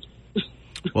world.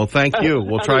 Well, thank you.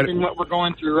 We'll try to what we're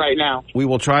going through right now. We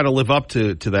will try to live up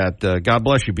to that. God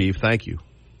bless you, Beav. Thank you.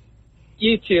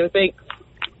 You too. Thanks.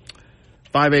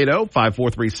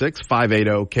 580-5436,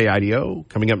 580-KIDO.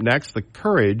 Coming up next, the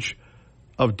courage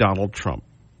of Donald Trump.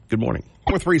 Good morning.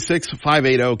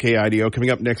 436-580-KIDO. Coming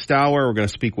up next hour, we're going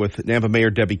to speak with Nampa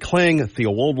Mayor Debbie Kling.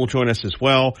 Theo Wold will join us as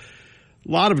well.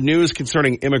 A lot of news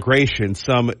concerning immigration,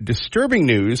 some disturbing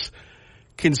news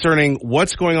concerning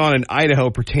what's going on in Idaho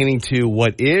pertaining to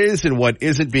what is and what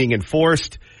isn't being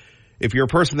enforced. If you're a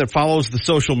person that follows the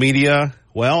social media,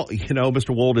 well, you know,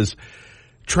 Mr. Wold is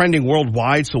trending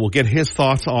worldwide, so we'll get his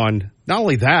thoughts on not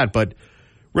only that, but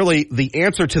really the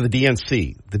answer to the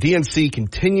DNC. The DNC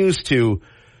continues to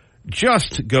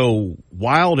just go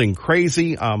wild and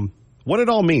crazy. What it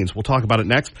all means, we'll talk about it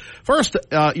next. First,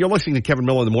 you're listening to Kevin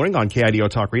Miller in the Morning on KIDO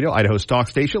Talk Radio, Idaho's talk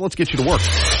station. Let's get you to work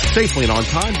safely and on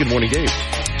time. Good morning, Dave.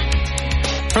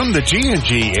 From the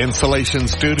G&G Insulation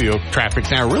Studio,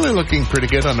 traffic now really looking pretty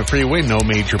good on the freeway. No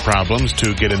major problems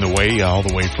to get in the way, all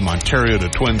the way from Ontario to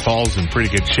Twin Falls in pretty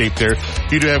good shape there.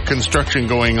 You do have construction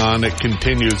going on. It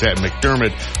continues at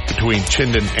McDermott between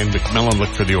Chinden and McMillan. Look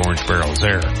for the orange barrels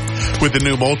there. With the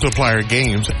new multiplier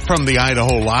games from the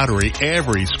Idaho Lottery,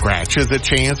 every scratch is a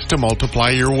chance to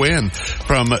multiply your win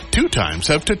from 2 times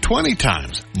up to 20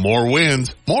 times. More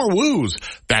wins, more woos.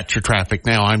 That's your traffic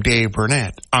now. I'm Dave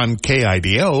Burnett on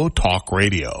KIDO Talk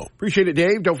Radio. Appreciate it,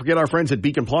 Dave. Don't forget our friends at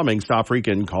Beacon Plumbing. Stop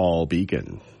freaking, call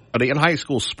Beacon. In high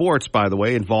school sports, by the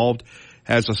way, involved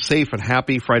has a safe and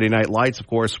happy Friday Night Lights. Of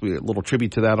course, a little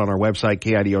tribute to that on our website,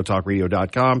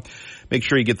 KIDOTalkRadio.com. Make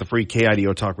sure you get the free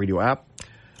KIDO Talk Radio app.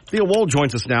 Theo Wold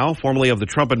joins us now, formerly of the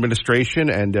Trump administration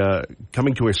and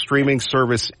coming to a streaming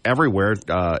service everywhere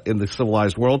in the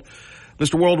civilized world.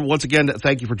 Mr. Wold, once again,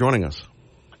 thank you for joining us.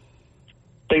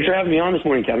 Thanks for having me on this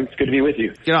morning, Kevin. It's good to be with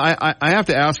you. You know, I have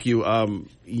to ask you,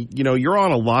 you know, you're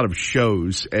on a lot of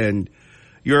shows, and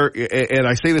and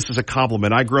I say this as a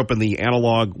compliment. I grew up in the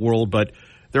analog world, but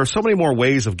there are so many more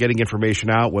ways of getting information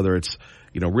out, whether it's,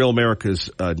 you know, Real America's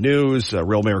News,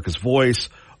 Real America's Voice,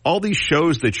 all these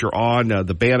shows that you're on,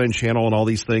 the Bannon channel and all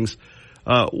these things.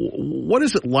 What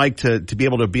is it like to be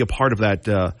able to be a part of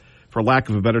that, for lack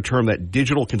of a better term, that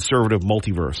digital conservative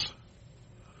multiverse?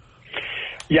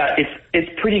 Yeah, it's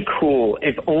pretty cool.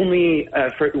 If only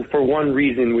for one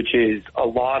reason, which is a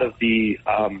lot of the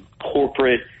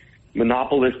corporate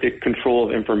monopolistic control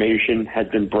of information has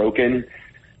been broken.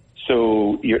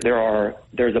 So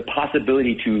there's a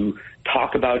possibility to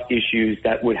talk about issues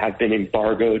that would have been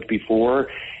embargoed before,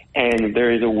 and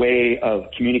there is a way of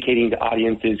communicating to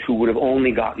audiences who would have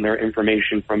only gotten their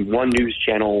information from one news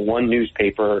channel, one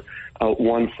newspaper,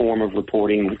 one form of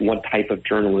reporting, one type of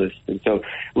journalist. And so,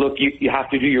 look, you have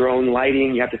to do your own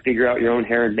lighting. You have to figure out your own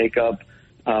hair and makeup.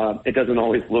 It doesn't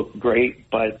always look great,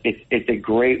 but it's a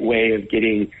great way of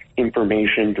getting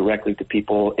information directly to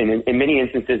people, and in many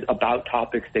instances about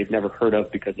topics they've never heard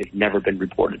of because they've never been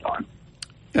reported on.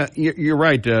 You're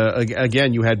right.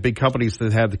 Again, you had big companies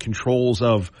that had the controls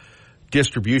of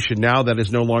distribution. Now that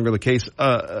is no longer the case.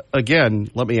 Again,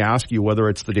 let me ask you, whether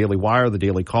it's the Daily Wire, the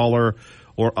Daily Caller,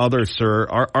 or others, sir,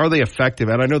 are they effective?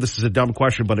 And I know this is a dumb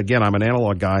question, but again, I'm an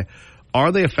analog guy.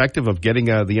 Are they effective of getting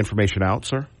the information out,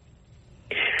 sir?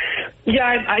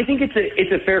 Yeah, I think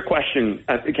it's a fair question,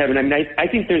 Kevin. I mean, I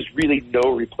think there's really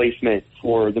no replacement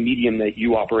for the medium that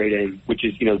you operate in, which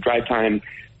is, drive time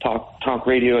talk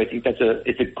radio. I think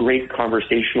it's a great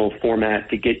conversational format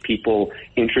to get people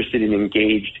interested and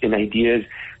engaged in ideas.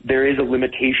 There is a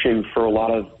limitation for a lot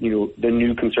of, the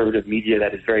new conservative media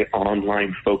that is very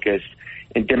online focused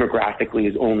and demographically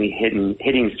is only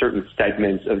hitting certain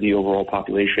segments of the overall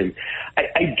population.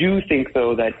 I do think,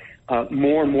 though, that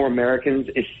more and more Americans,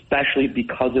 especially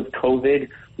because of COVID,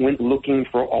 went looking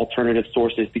for alternative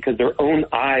sources because their own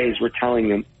eyes were telling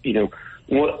them,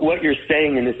 what you're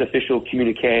saying in this official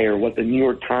communique or what the New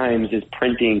York Times is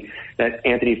printing that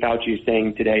Anthony Fauci is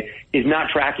saying today is not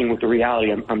tracking with the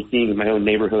reality I'm seeing in my own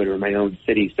neighborhood or my own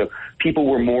city. So people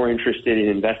were more interested in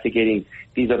investigating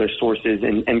these other sources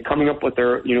and coming up with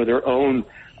their own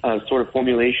sort of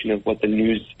formulation of what the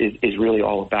news is really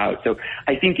all about. So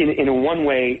I think in a one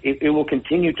way, it will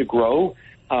continue to grow.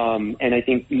 And I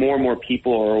think more and more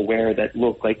people are aware that,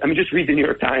 just read the New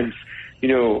York Times,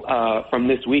 from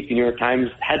this week. The New York Times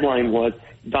headline was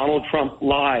Donald Trump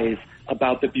lies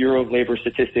about the Bureau of Labor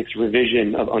Statistics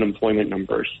revision of unemployment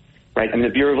numbers. Right. I mean, the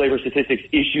Bureau of Labor Statistics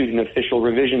issued an official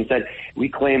revision, said we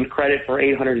claimed credit for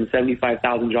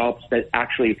 875,000 jobs that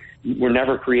actually were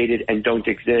never created and don't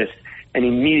exist. And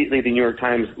immediately the New York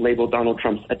Times labeled Donald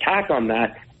Trump's attack on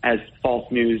that as false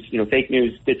news, fake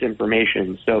news,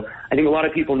 disinformation. So I think a lot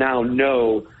of people now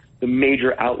know the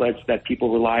major outlets that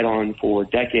people relied on for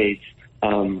decades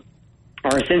are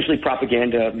essentially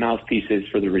propaganda mouthpieces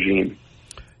for the regime.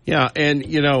 Yeah, and,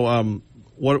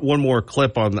 one more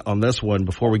clip on this one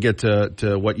before we get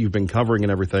to what you've been covering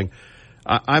and everything.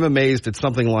 I'm amazed at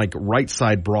something like right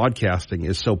side broadcasting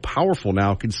is so powerful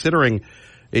now, considering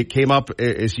it came up,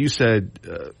 as you said,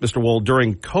 Mr. Wold,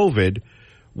 during COVID,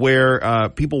 where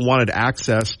people wanted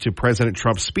access to President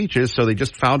Trump's speeches, so they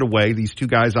just found a way, these two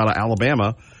guys out of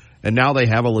Alabama, and now they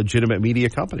have a legitimate media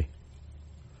company.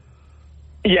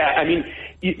 Yeah, I mean,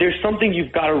 there's something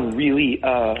you've got to really,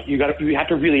 you have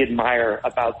to really admire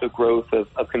about the growth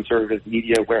of conservative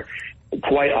media, where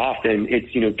quite often it's,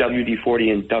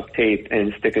 WD-40 and duct tape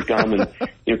and a stick of gum,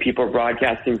 and people are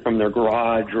broadcasting from their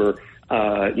garage or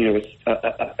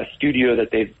a studio that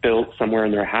they've built somewhere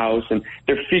in their house, and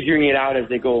they're figuring it out as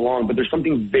they go along. But there's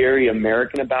something very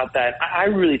American about that. I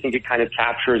really think it kind of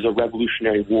captures a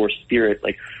Revolutionary War spirit.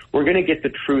 Like, we're going to get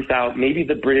the truth out. Maybe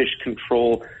the British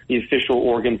control the official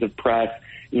organs of press.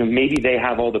 Maybe they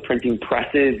have all the printing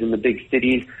presses in the big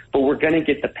cities, but we're going to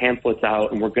get the pamphlets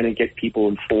out and we're going to get people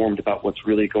informed about what's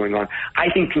really going on. I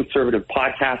think conservative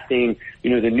podcasting, the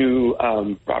new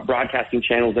broadcasting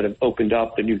channels that have opened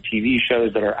up, the new TV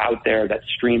shows that are out there that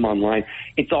stream online,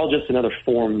 it's all just another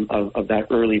form of that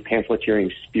early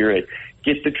pamphleteering spirit.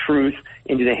 Get the truth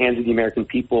into the hands of the American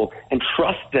people and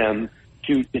trust them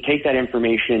to take that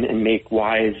information and make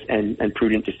wise and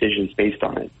prudent decisions based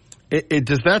on it.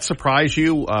 Does that surprise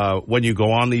you when you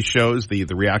go on these shows, the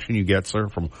reaction you get, sir,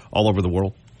 from all over the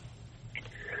world?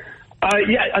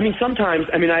 Yeah, I mean, sometimes,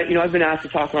 I've been asked to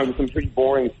talk about some pretty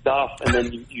boring stuff, and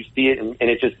then you see it and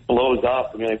it just blows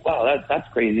up, and you're like, wow,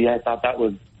 that's crazy. I thought that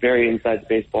was very inside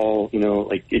baseball.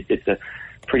 It's a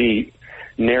pretty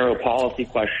narrow policy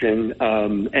question.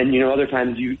 And other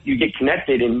times you get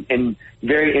connected in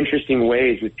very interesting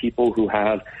ways with people who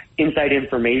have inside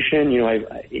information.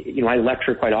 I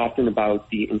lecture quite often about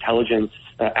the intelligence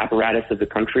apparatus of the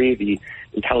country, the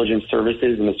intelligence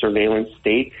services and the surveillance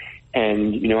state.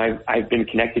 And, I've been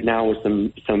connected now with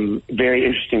some very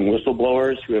interesting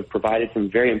whistleblowers who have provided some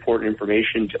very important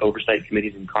information to oversight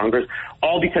committees in Congress,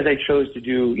 all because I chose to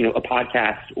do, a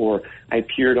podcast, or I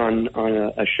appeared on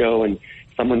a show and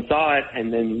someone saw it,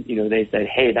 and then, they said,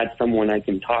 hey, that's someone I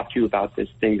can talk to about this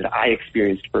thing that I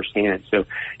experienced firsthand. So,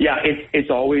 yeah, it's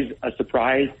always a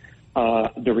surprise,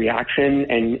 the reaction,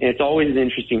 and it's always an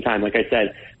interesting time. Like I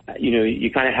said,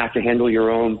 you kind of have to handle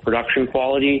your own production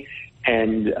quality.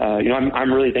 And,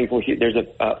 I'm really thankful. There's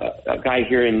a guy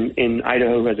here in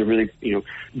Idaho who has a really,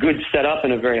 good setup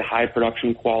and a very high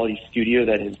production quality studio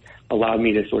that has allowed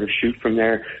me to sort of shoot from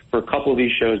there for a couple of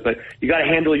these shows. But you got to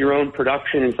handle your own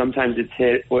production, and sometimes it's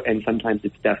hit and sometimes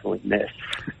it's definitely missed.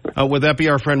 Would that be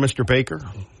our friend, Mr. Baker?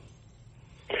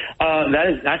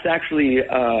 That's actually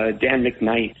Dan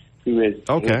McKnight, who's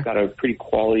got a pretty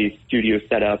quality studio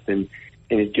set up and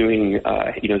is doing,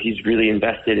 he's really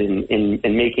invested in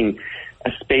making a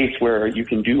space where you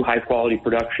can do high quality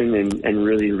production and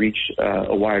really reach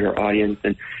a wider audience.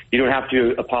 And you don't have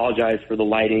to apologize for the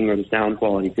lighting or the sound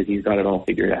quality because he's got it all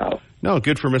figured out. No,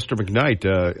 good for Mr.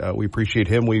 McKnight. We appreciate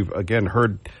him. We've, again,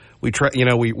 heard, we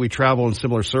travel in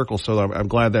similar circles, so I'm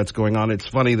glad that's going on. It's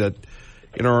funny that,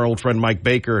 our old friend Mike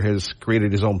Baker has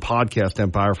created his own podcast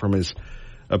empire from his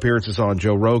appearances on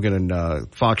Joe Rogan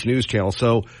and Fox News Channel.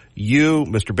 So you,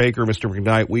 Mr. Baker, Mr.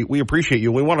 McKnight, we appreciate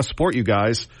you. We want to support you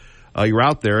guys. You're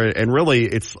out there, and really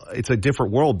it's a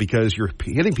different world because you're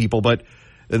hitting people, but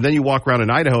then you walk around in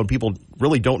Idaho and people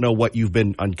really don't know what you've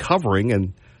been uncovering,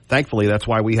 and thankfully that's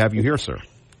why we have you here, sir.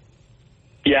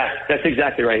 Yeah, that's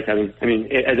exactly right. I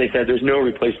mean, as I said, there's no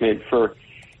replacement for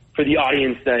the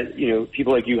audience that,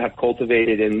 people like you have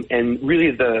cultivated and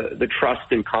really the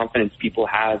trust and confidence people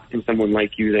have in someone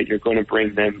like you that you're going to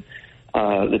bring them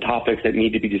the topics that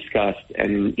need to be discussed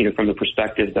and, from the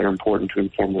perspectives that are important to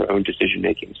inform their own decision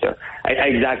making. So I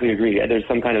exactly agree. There's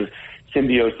some kind of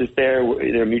symbiosis there.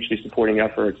 They're mutually supporting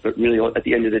efforts, but really at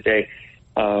the end of the day,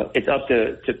 it's up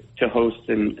to hosts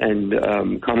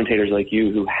and commentators like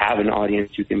you who have an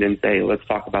audience who can then say, let's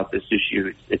talk about this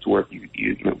issue. It's worth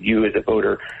you as a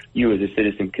voter, you as a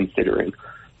citizen considering.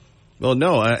 Well,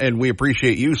 no, and we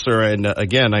appreciate you, sir. And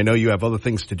again, I know you have other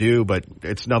things to do, but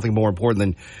it's nothing more important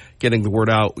than getting the word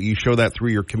out. You show that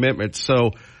through your commitment.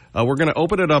 So we're going to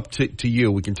open it up to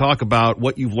you. We can talk about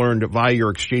what you've learned via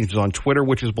your exchanges on Twitter,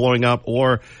 which is blowing up,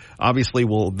 or obviously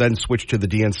we'll then switch to the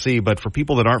DNC. But for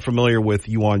people that aren't familiar with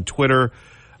you on Twitter,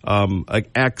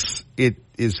 X, it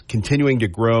is continuing to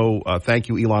grow. Thank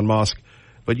you, Elon Musk.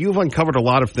 But you've uncovered a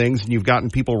lot of things, and you've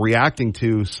gotten people reacting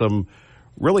to some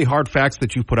really hard facts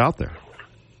that you put out there.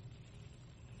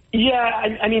 Yeah,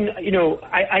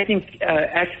 I think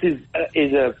X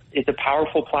is a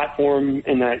powerful platform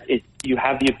in that you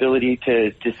have the ability to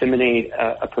disseminate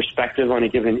a perspective on a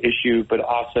given issue, but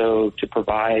also to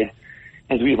provide,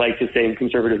 as we like to say in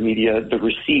conservative media, the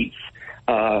receipts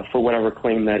for whatever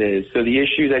claim that is. So the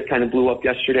issue that kind of blew up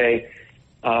yesterday,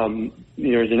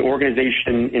 there's an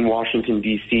organization in Washington,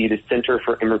 D.C., the Center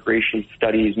for Immigration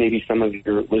Studies. Maybe some of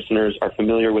your listeners are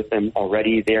familiar with them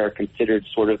already. They are considered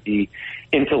sort of the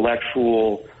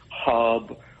intellectual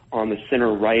hub on the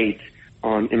center right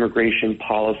on immigration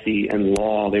policy and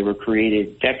law. They were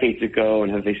created decades ago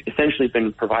and have essentially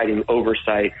been providing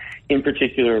oversight, in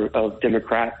particular of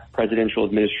Democrat presidential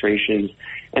administrations,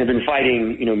 and have been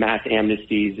fighting, mass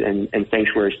amnesties and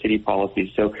sanctuary city policies.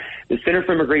 So the Center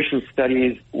for Immigration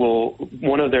Studies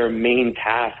one of their main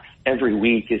tasks every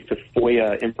week is to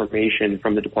FOIA information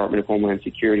from the Department of Homeland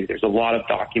Security. There's a lot of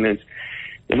documents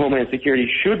that Homeland Security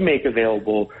should make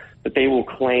available, but they will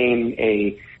claim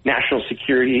a national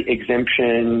security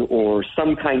exemption or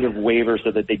some kind of waiver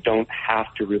so that they don't have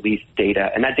to release data.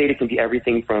 And that data can be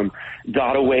everything from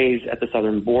gotaways at the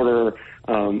southern border,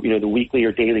 the weekly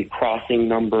or daily crossing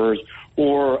numbers,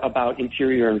 or about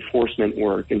interior enforcement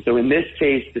work. And so in this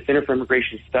case, the Center for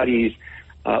Immigration Studies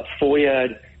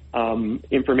FOIA'd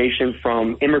information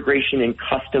from Immigration and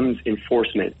Customs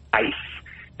Enforcement, ICE.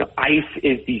 Now, ICE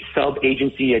is the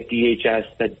sub-agency at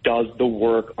DHS that does the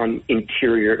work on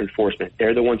interior enforcement.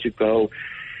 They're the ones who go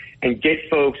and get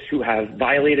folks who have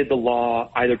violated the law,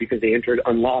 either because they entered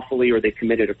unlawfully or they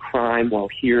committed a crime while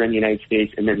here in the United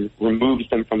States, and then removes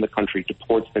them from the country,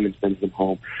 deports them, and sends them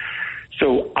home.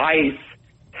 So ICE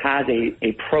has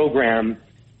a program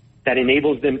that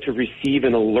enables them to receive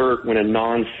an alert when a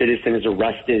non-citizen is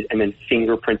arrested and then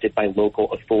fingerprinted by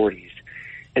local authorities.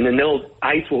 And then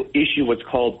ICE will issue what's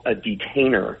called a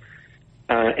detainer.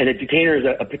 And a detainer is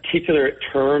a particular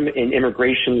term in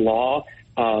immigration law.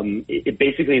 It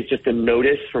basically is just a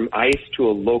notice from ICE to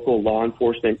a local law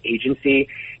enforcement agency.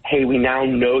 Hey, we now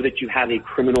know that you have a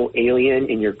criminal alien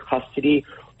in your custody.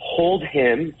 Hold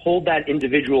that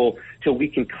individual till we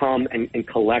can come and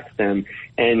collect them.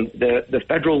 And the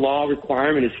federal law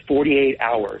requirement is 48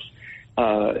 hours.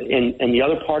 And the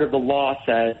other part of the law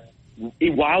says,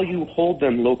 while you hold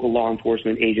them, local law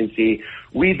enforcement agency,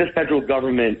 we, the federal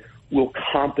government, will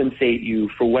compensate you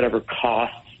for whatever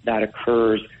costs that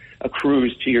accrues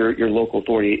to your local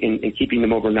authority in keeping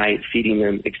them overnight, feeding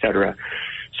them, et cetera.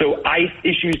 So ICE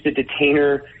issues the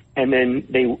detainer, and then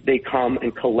they come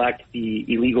and collect the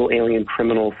illegal alien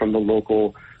criminal from the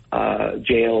local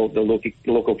jail, the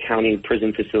local county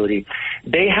prison facility.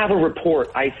 They have a report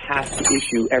ICE has to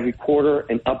issue every quarter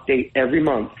and update every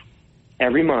month,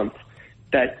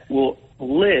 that will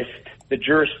list the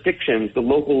jurisdictions, the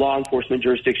local law enforcement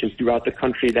jurisdictions throughout the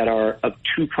country that are of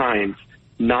two kinds,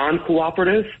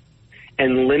 non-cooperative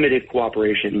and limited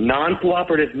cooperation.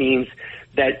 Non-cooperative means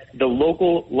that the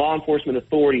local law enforcement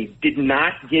authority did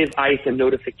not give ICE a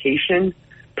notification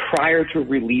prior to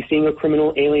releasing a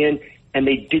criminal alien, and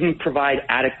they didn't provide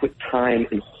adequate time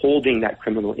in holding that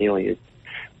criminal alien.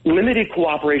 Limited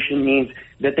cooperation means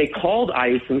that they called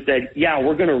ICE and said, yeah,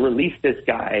 we're going to release this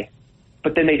guy,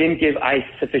 but then they didn't give ICE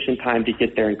sufficient time to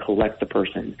get there and collect the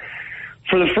person.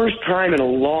 For the first time in a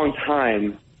long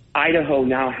time, Idaho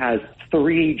now has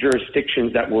 3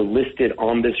 jurisdictions that were listed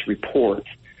on this report.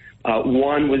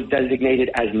 One was designated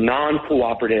as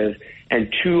non-cooperative,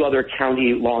 and 2 other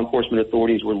county law enforcement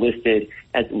authorities were listed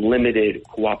as limited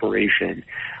cooperation.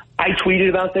 I tweeted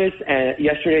about this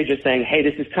yesterday just saying, hey,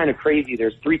 this is kind of crazy.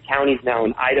 There's 3 counties now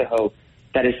in Idaho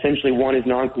that essentially one is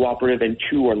non-cooperative and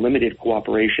 2 are limited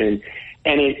cooperation.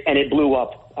 And it blew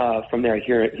up from there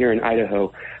here in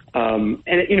Idaho. Look,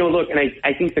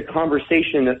 I think the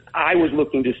conversation that I was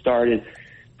looking to start is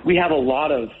we have a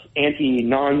lot of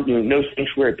no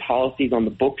sanctuary policies on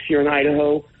the books here in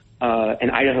Idaho. And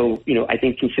Idaho, I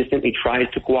think consistently tries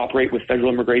to cooperate with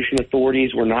federal immigration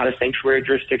authorities. We're not a sanctuary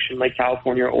jurisdiction like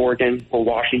California or Oregon or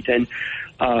Washington.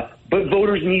 But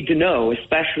voters need to know,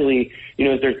 especially,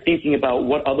 as they're thinking about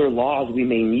what other laws we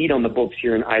may need on the books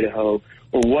here in Idaho,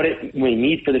 or what it may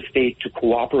need for the state to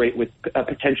cooperate with a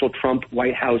potential Trump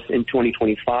White House in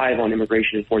 2025 on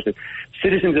immigration enforcement.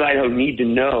 Citizens of Idaho need to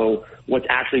know what's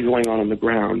actually going on the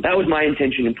ground. That was my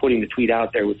intention in putting the tweet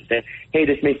out there, was to say, hey,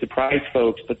 this may surprise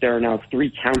folks, but there are now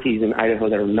 3 counties in Idaho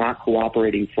that are not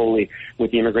cooperating fully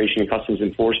with the Immigration and Customs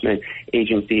Enforcement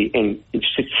Agency in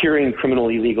securing criminal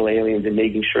illegal aliens and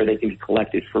making sure they can be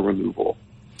collected for removal.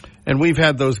 And we've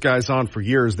had those guys on for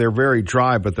years. They're very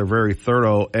dry, but they're very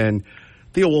thorough. And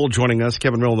Theo Wold joining us,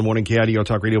 Kevin Mill in the morning, KIDO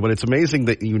Talk Radio. But it's amazing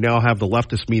that you now have the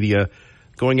leftist media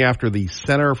going after the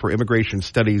Center for Immigration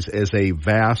Studies as a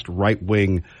vast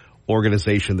right-wing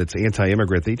organization that's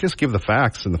anti-immigrant. They just give the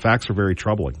facts, and the facts are very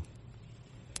troubling.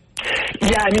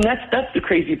 Yeah, that's the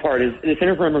crazy part is the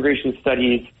Center for Immigration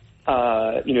Studies,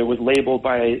 was labeled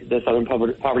by the Southern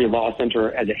Poverty Law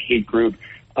Center as a hate group,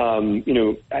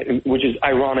 which is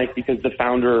ironic because the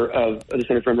founder of the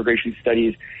Center for Immigration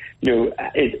Studies,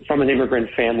 is from an immigrant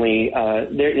family.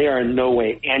 They are in no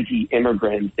way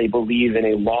anti-immigrant. They believe in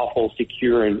a lawful,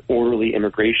 secure, and orderly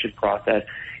immigration process.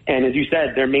 And as you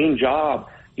said, their main job,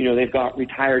 they've got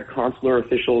retired consular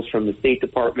officials from the State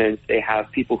Department. They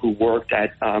have people who worked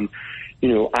at,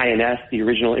 INS, the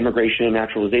original Immigration and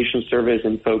Naturalization Service,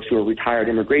 and folks who are retired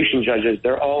immigration judges.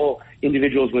 They're all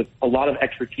individuals with a lot of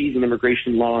expertise in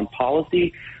immigration law and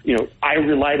policy. I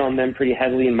relied on them pretty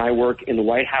heavily in my work in the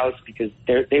White House because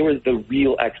they were the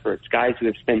real experts, guys who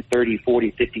have spent 30,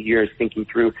 40, 50 years thinking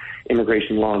through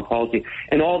immigration law and policy.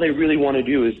 And all they really want to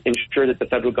do is ensure that the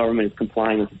federal government is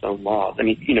complying with its own laws.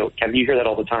 Kevin, you hear that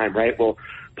all the time, right? Well,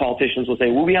 politicians will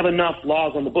say, well, we have enough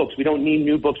laws on the books. We don't need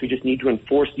new books. We just need to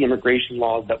enforce the immigration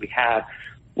laws that we have.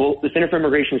 Well, the Center for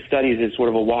Immigration Studies is sort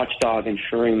of a watchdog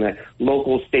ensuring that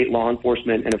local, state law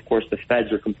enforcement and, of course, the feds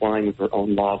are complying with their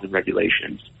own laws and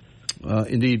regulations.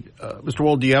 Indeed. Mr.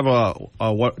 Wold, do you have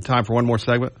time for one more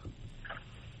segment?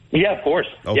 Yeah, of course.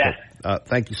 Okay. Yeah.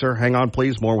 Thank you, sir. Hang on,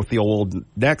 please. More with Theo Wold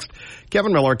next.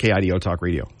 Kevin Miller, KIDO Talk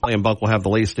Radio. Liam Buck will have the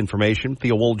latest information.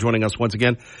 Theo Wold joining us once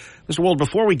again. Mr. Wold,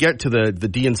 before we get to the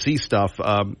DNC stuff,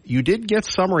 you did get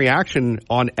some reaction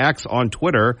on X on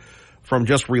Twitter from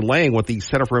just relaying what the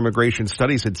Center for Immigration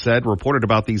Studies had said, reported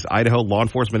about these Idaho law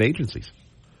enforcement agencies.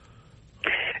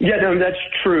 Yeah, no, that's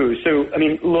true. So,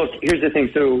 look, here's the thing.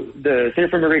 So the Center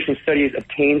for Immigration Studies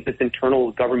obtains this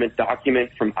internal government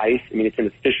document from ICE. It's an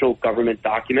official government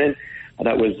document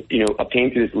that was,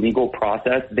 obtained through this legal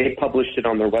process. They published it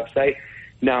on their website.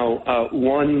 Now,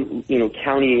 one,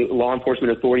 county law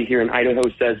enforcement authority here in Idaho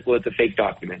says, well, it's a fake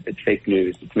document. It's fake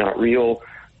news. It's not real.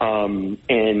 They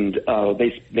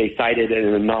cited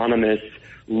an anonymous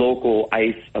local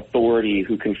ICE authority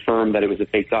who confirmed that it was a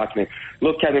fake document.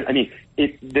 Look, Kevin,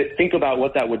 think about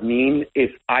what that would mean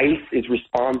if ICE is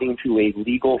responding to a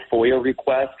legal FOIA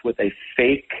request with a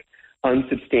fake,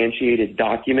 unsubstantiated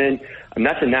document.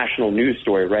 That's a national news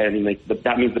story, right?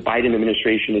 That means the Biden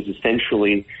administration is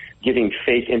essentially giving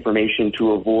fake information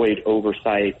to avoid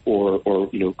oversight or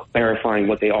clarifying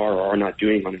what they are or are not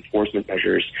doing on enforcement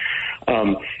measures.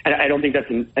 And I don't think that's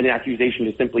an accusation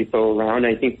to simply throw around.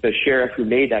 I think the sheriff who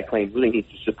made that claim really needs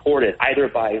to support it, either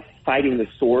by citing the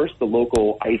source, the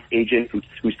local ICE agent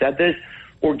who said this,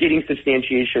 or getting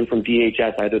substantiation from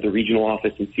DHS, either the regional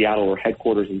office in Seattle or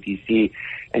headquarters in D.C.,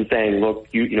 and saying, look,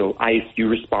 ICE, you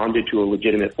responded to a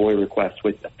legitimate FOIA request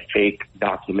with a fake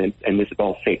document, and this is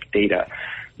all fake data.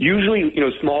 Usually,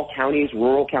 small counties,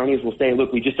 rural counties will say,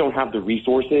 look, we just don't have the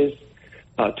resources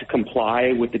to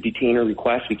comply with the detainer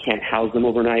request. We can't house them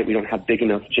overnight. We don't have big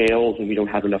enough jails, and we don't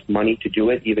have enough money to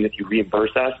do it, even if you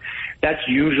reimburse us. That's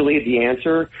usually the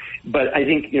answer. But I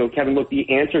think, Kevin, look, the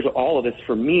answer to all of this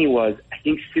for me was I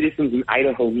think citizens in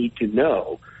Idaho need to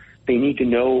know. They need to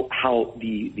know how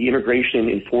the Immigration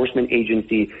Enforcement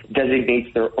Agency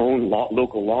designates their own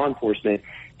local law enforcement.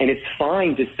 And it's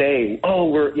fine to say, oh,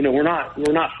 we're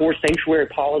not for sanctuary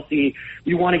policy.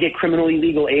 We want to get criminally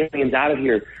illegal aliens out of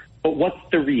here. But what's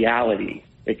the reality?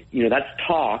 That's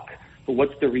talk, but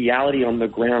what's the reality on the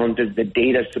ground? Does the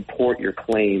data support your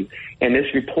claim? And this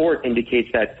report indicates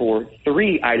that for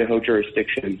 3 Idaho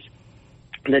jurisdictions,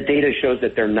 the data shows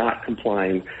that they're not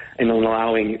complying and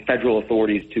allowing federal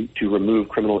authorities to remove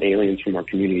criminal aliens from our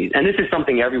communities. And this is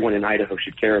something everyone in Idaho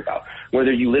should care about.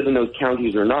 Whether you live in those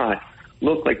counties or not,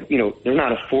 look like, there's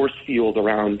not a force field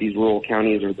around these rural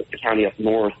counties or the county up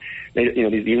north. These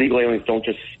illegal aliens don't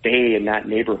just stay in that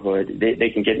neighborhood. They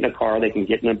can get in a car, they can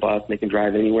get in a bus, they can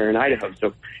drive anywhere in Idaho.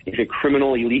 So if a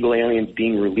criminal illegal alien is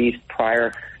being released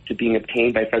prior to being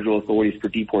obtained by federal authorities for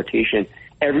deportation,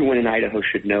 everyone in Idaho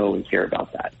should know and care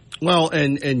about that. Well,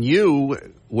 and you,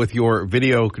 with your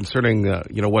video concerning,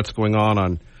 what's going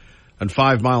on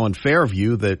 5 Mile and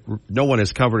Fairview that no one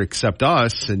has covered except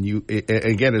us. And you,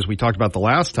 again, as we talked about the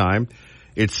last time,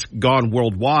 it's gone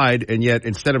worldwide. And yet,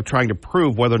 instead of trying to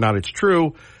prove whether or not it's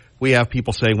true, we have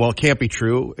people saying, well, it can't be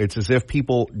true. It's as if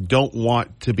people don't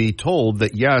want to be told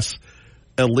that, yes,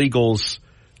 illegals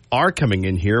are coming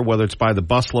in here, whether it's by the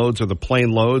bus loads or the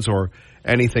plane loads or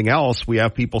anything else. We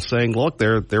have people saying, look,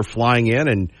 they're flying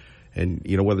in and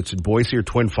whether it's in Boise or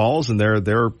Twin Falls, and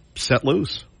they're set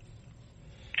loose.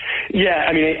 Yeah,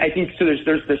 I think so.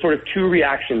 There's sort of 2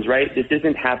 reactions, right? This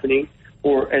isn't happening,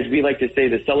 or as we like to say,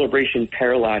 the celebration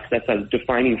parallax. That's a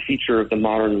defining feature of the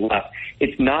modern left.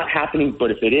 It's not happening,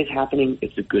 but if it is happening,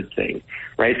 it's a good thing,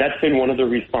 right? That's been one of the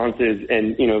responses,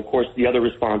 and of course, the other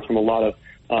response from a lot of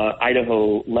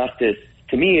Idaho leftists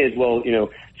to me is, well,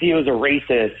 Theo's a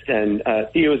racist, and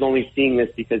Theo is only seeing this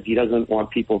because he doesn't want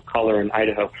people of color in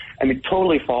Idaho.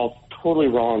 Totally false, totally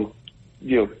wrong.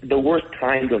 The worst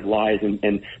kinds of lies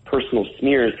and personal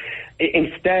smears.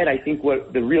 Instead, I think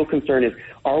what the real concern is,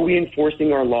 are we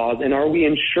enforcing our laws, and are we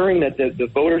ensuring that the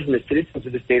voters and the citizens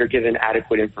of the state are given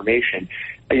adequate information?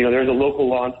 There's a local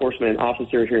law enforcement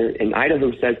officer here in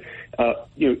Idaho who says,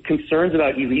 concerns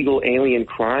about illegal alien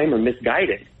crime are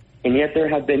misguided. And yet there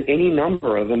have been any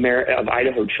number of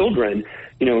Idaho children,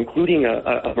 including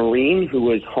a Marine who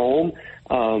was home,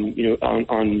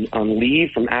 on leave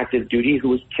from active duty, who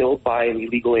was killed by an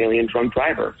illegal alien drunk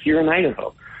driver here in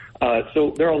Idaho.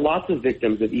 So there are lots of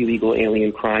victims of illegal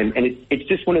alien crime, and it's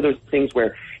just one of those things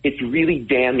where it's really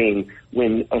damning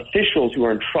when officials who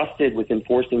are entrusted with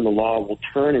enforcing the law will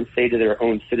turn and say to their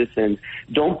own citizens,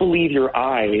 don't believe your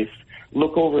eyes.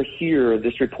 Look over here,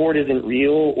 this report isn't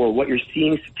real, or what you're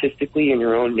seeing statistically in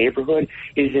your own neighborhood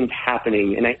isn't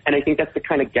happening. And I think that's the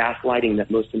kind of gaslighting that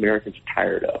most Americans are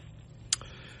tired of.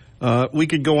 We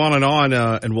could go on,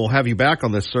 and we'll have you back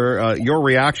on this, sir. Your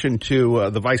reaction to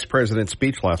the vice president's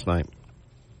speech last night?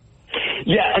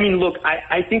 Yeah, look,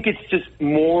 I think it's just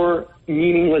more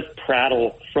meaningless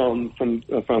prattle from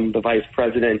the vice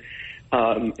president,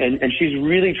 and she's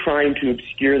really trying to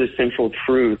obscure the central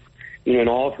truth. In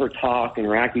all of her talk and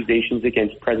her accusations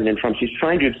against President Trump, she's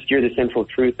trying to obscure the central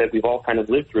truth that we've all kind of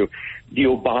lived through. The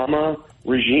Obama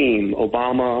regime,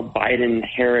 Obama, Biden,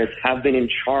 Harris, have been in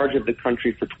charge of the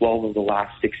country for 12 of the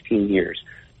last 16 years.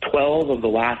 12 of the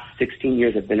last 16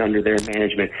 years have been under their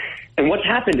management. And what's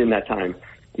happened in that time?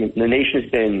 The nation has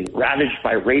been ravaged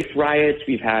by race riots.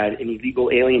 We've had an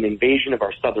illegal alien invasion of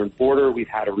our southern border. We've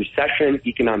had a recession,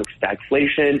 economic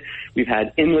stagflation. We've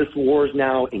had endless wars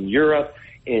now in Europe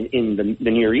and in the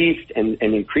Near East, and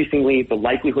increasingly the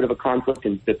likelihood of a conflict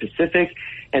in the Pacific.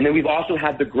 And then we've also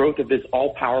had the growth of this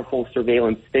all-powerful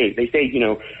surveillance state. They say,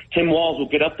 Tim Walz will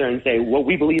get up there and say, what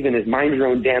we believe in is mind your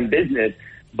own damn business,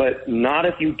 but not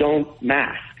if you don't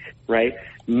mask, right?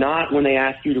 Not when they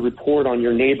ask you to report on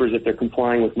your neighbors if they're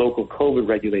complying with local COVID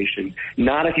regulations.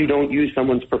 Not if you don't use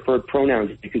someone's preferred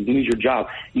pronouns, you could lose your job.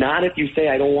 Not if you say,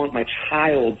 I don't want my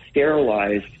child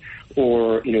sterilized,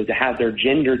 or, to have their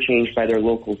gender changed by their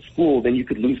local school, then you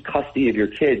could lose custody of your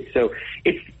kids. So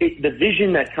the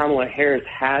vision that Kamala Harris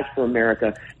has for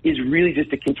America is really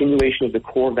just a continuation of the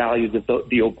core values of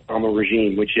the Obama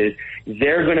regime, which is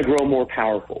they're going to grow more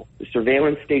powerful. The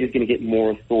surveillance state is going to get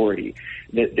more authority.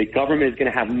 The government is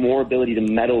going to have more ability to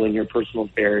meddle in your personal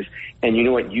affairs. And you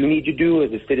know what you need to do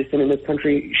as a citizen in this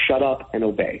country? Shut up and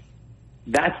obey.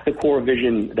 That's the core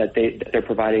vision that they're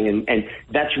providing, and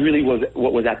that's really what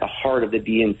was at the heart of the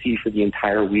DNC for the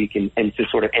entire week, and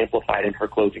just sort of amplified in her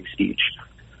closing speech.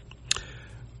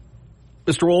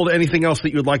 Mr. Wold, anything else that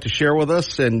you would like to share with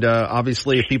us? And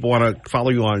obviously, if people want to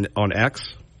follow you on X.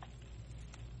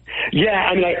 Yeah,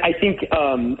 I think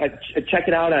check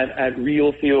it out at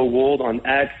Real Theo Wold on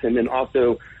X, and then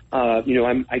also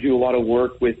I do a lot of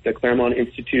work with the Claremont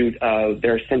Institute,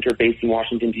 their center based in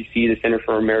Washington, D.C., the Center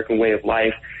for American Way of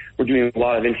Life. We're doing a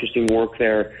lot of interesting work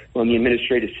there on the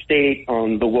administrative state,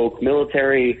 on the woke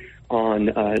military, on,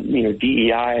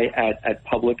 DEI at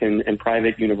public and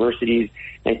private universities.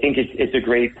 And I think it's a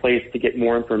great place to get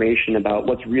more information about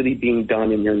what's really being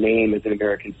done in your name as an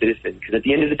American citizen. Because at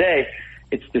the end of the day,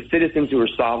 it's the citizens who are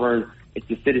sovereign. It's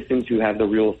the citizens who have the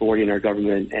real authority in our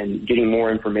government, and getting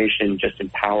more information just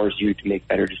empowers you to make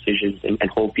better decisions and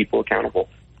hold people accountable.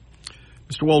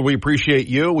 Mr. Wold, we appreciate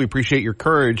you. We appreciate your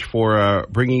courage for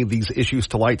bringing these issues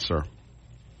to light, sir.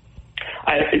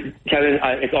 Kevin,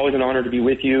 it's always an honor to be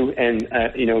with you, and,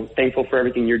 thankful for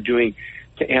everything you're doing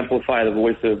to amplify the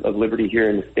voice of liberty here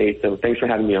in the state. So thanks for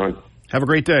having me on. Have a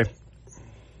great day.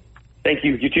 Thank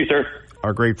you. You too, sir.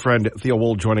 Our great friend Theo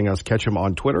Wold joining us. Catch him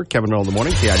on Twitter. Kevin Rowe in the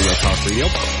morning, KIDO Talk Radio.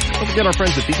 Don't forget our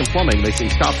friends at Beacon Plumbing. They say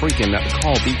stop freaking,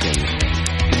 call Beacon.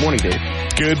 Good morning, Dave.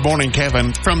 Good morning,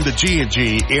 Kevin. From the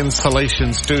G&G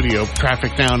Installation Studio.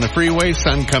 Traffic now on the freeway.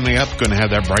 Sun coming up. Going to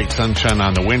have that bright sunshine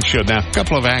on the windshield. Now, a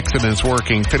couple of accidents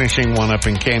working. Finishing one up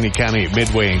in Candy County at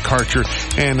Midway and Karcher.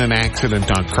 And an accident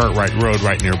on Cartwright Road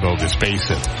right near Bogus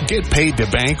Basin. Get paid to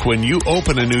bank when you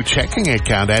open a new checking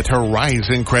account at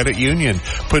Horizon Credit Union.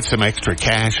 Put some extra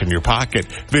cash in your pocket.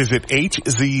 Visit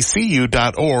hzcu.org/get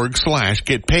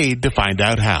paid to find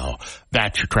out how.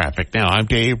 That's your traffic now. I'm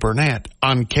Dave Burnett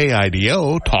on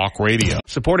KIDO Talk Radio.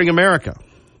 Supporting America.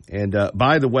 And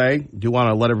by the way, do want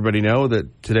to let everybody know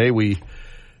that today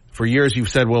for years you've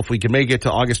said, well, if we can make it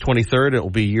to August 23rd, it will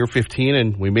be year 15.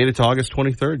 And we made it to August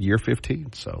 23rd, year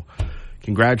 15. So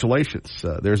congratulations.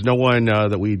 There's no one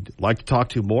that we'd like to talk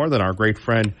to more than our great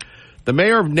friend, the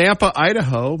mayor of Nampa,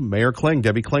 Idaho, Mayor Kling,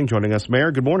 Debbie Kling joining us.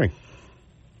 Mayor, good morning.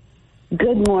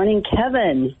 Good morning,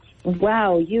 Kevin.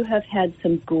 Wow, you have had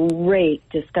some great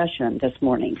discussion this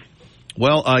morning.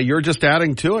 Well, you're just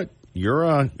adding to it. You're,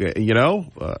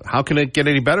 how can it get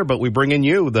any better? But we bring in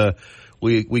you.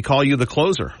 We call you the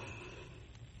closer.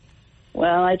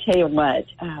 Well, I tell you what,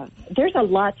 there's a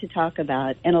lot to talk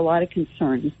about and a lot of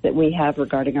concerns that we have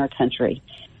regarding our country.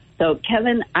 So,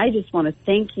 Kevin, I just want to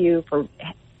thank you for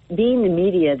being the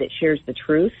media that shares the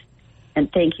truth. And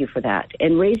thank you for that.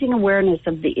 And raising awareness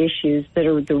of the issues that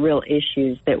are the real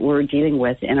issues that we're dealing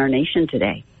with in our nation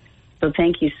today. So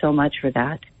thank you so much for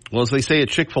that. Well, as they say at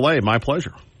Chick-fil-A, my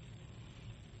pleasure.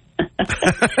 So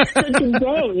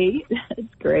today,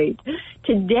 that's great.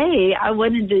 Today, I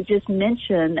wanted to just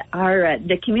mention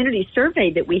the community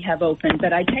survey that we have open.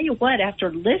 But I tell you what,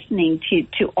 after listening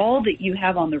to all that you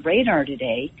have on the radar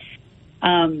today,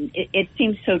 it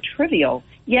seems so trivial.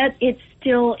 Yet it's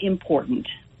still important,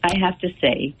 I have to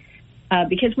say,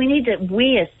 because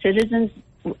we as citizens,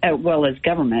 well, as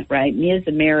government, right, me as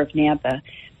the mayor of Nampa,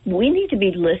 we need to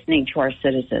be listening to our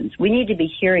citizens. We need to be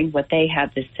hearing what they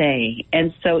have to say.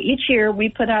 And so each year we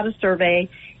put out a survey,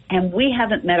 and we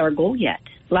haven't met our goal yet.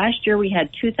 Last year we had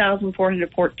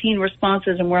 2,414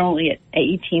 responses, and we're only at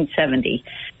 1,870.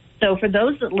 So for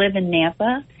those that live in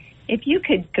Nampa, if you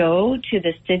could go to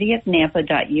the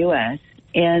cityofnampa.us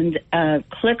and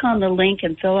click on the link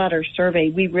and fill out our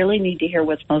survey, we really need to hear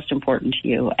what's most important to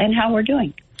you and how we're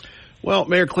doing. Well,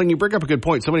 Mayor Kling, you bring up a good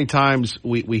point. So many times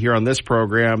we hear on this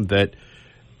program that,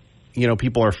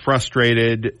 people are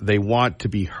frustrated. They want to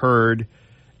be heard.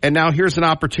 And now here's an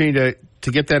opportunity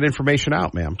to get that information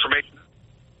out, ma'am.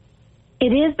 It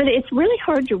is, but it's really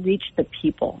hard to reach the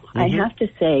people, I have to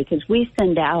say, because we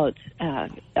send out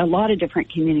a lot of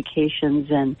different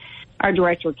communications, and our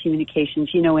director of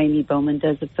communications, Amy Bowman,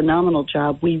 does a phenomenal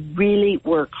job. We really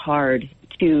work hard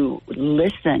to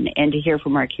listen and to hear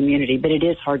from our community, but it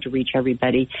is hard to reach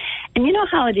everybody. And you know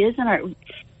how it is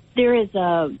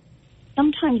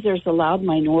sometimes there's a loud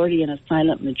minority and a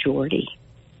silent majority.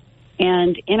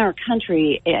 And in our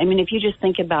country, if you just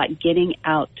think about getting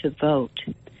out to vote,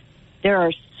 there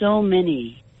are so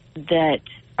many that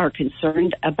are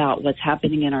concerned about what's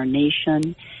happening in our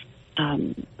nation,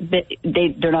 but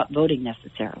they're not voting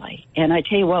necessarily. And I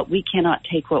tell you what, we cannot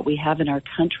take what we have in our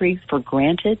country for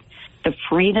granted. The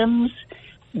freedoms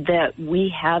that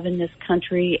we have in this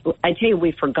country, I tell you,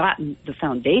 we've forgotten the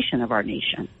foundation of our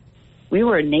nation. We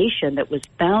were a nation that was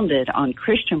founded on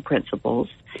Christian principles,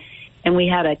 and we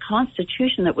had a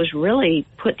constitution that was really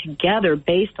put together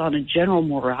based on a general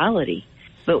morality.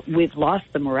 But we've lost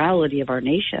the morality of our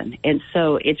nation. And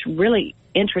so it's really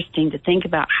interesting to think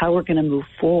about how we're going to move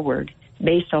forward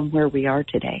based on where we are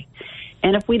today.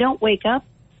 And if we don't wake up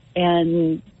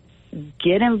and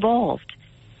get involved,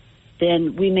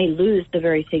 then we may lose the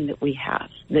very thing that we have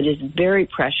that is very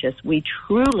precious. We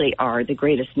truly are the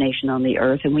greatest nation on the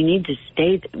earth, and we need to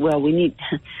stay, we need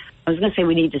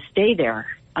to stay there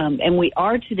And we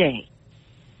are today,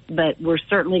 but we're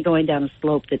certainly going down a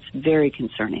slope that's very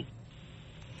concerning.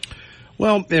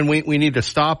 Well, and we need to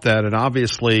stop that. And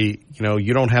obviously,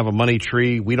 you don't have a money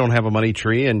tree. We don't have a money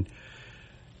tree. And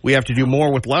we have to do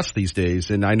more with less these days.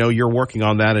 And I know you're working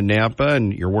on that in Nampa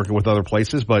and you're working with other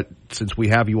places. But since we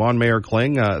have you on, Mayor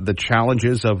Kling, the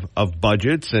challenges of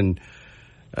budgets and,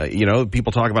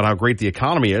 people talk about how great the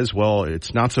economy is. Well,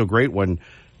 it's not so great when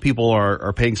people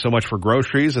are paying so much for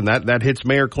groceries. And that hits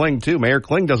Mayor Kling, too. Mayor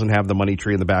Kling doesn't have the money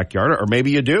tree in the backyard. Or maybe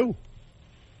you do.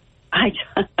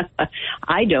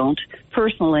 I don't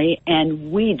personally,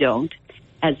 and we don't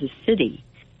as a city.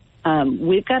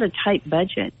 We've got a tight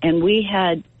budget, and we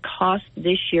had costs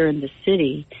this year in the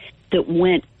city that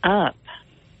went up.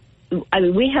 I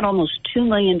mean, we had almost $2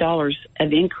 million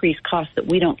of increased costs that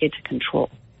we don't get to control.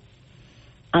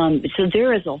 So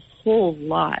there is a whole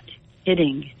lot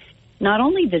hitting not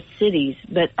only the cities,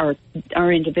 but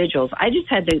our individuals. I just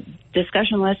had the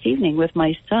discussion last evening with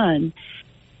my son,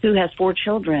 who has 4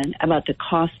 children, about the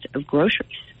cost of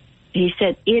groceries. He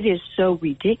said, it is so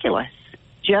ridiculous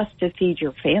just to feed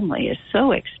your family is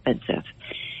so expensive.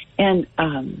 And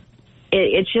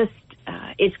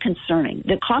it's concerning.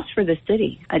 The cost for the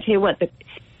city, I tell you what, the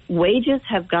wages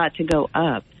have got to go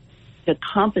up to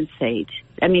compensate.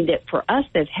 I mean, that for us,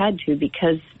 they've had to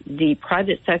because the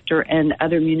private sector and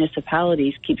other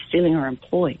municipalities keep stealing our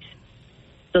employees.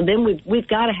 So then we've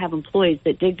got to have employees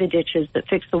that dig the ditches, that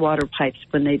fix the water pipes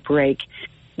when they break,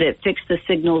 that fix the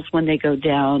signals when they go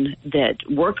down, that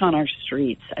work on our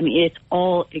streets. I mean, it's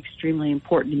all extremely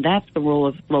important. And that's the role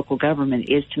of local government,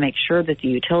 is to make sure that the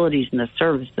utilities and the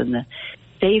service and the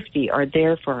safety are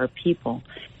there for our people.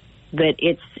 But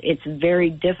it's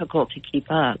very difficult to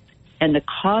keep up. And the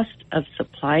cost of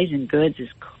supplies and goods is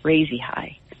crazy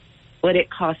high. What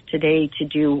it costs today to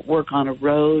do work on a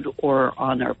road or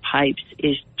on our pipes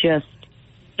is just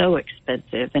so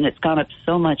expensive, and it's gone up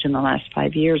so much in the last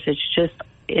 5 years.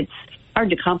 It's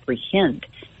hard to comprehend.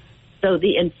 So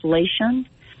the inflation,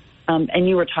 and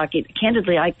you were talking,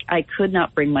 candidly, I could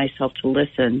not bring myself to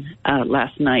listen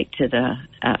last night to the,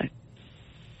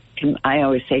 I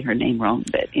always say her name wrong,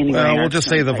 but anyway. Well, we'll just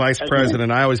say the vice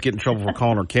president. I always get in trouble for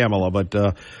calling her Kamala, but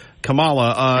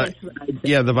Kamala,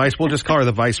 the vice. We'll just call her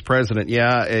the vice president.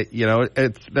 Yeah,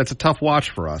 that's a tough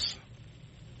watch for us.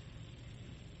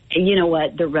 You know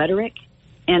what? The rhetoric,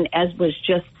 and as was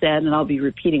just said, and I'll be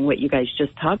repeating what you guys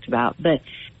just talked about, but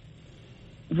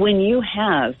when you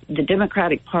have the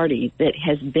Democratic Party that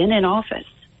has been in office,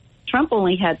 Trump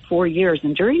only had 4 years,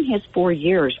 and during his 4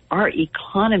 years, our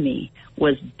economy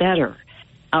was better.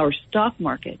 Our stock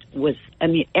market was,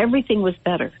 everything was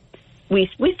better. We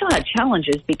still had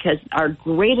challenges because our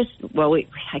greatest,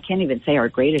 I can't even say our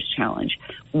greatest challenge.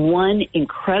 One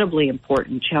incredibly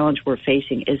important challenge we're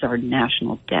facing is our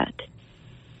national debt.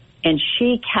 And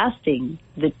she casting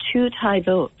the 2 tie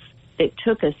votes that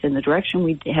took us in the direction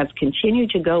we have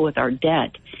continued to go with our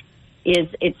debt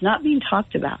it's not being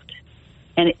talked about.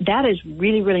 And that is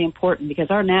really, really important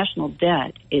because our national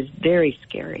debt is very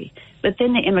scary. But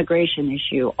then the immigration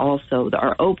issue also,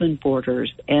 our open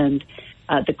borders and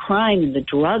the crime and the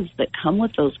drugs that come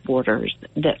with those borders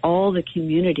that all the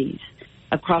communities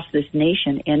across this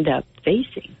nation end up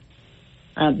facing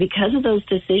because of those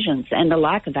decisions and the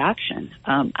lack of action,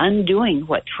 undoing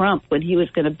what Trump, when he was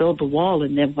going to build the wall,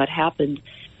 and then what happened,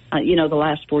 the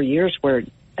last 4 years where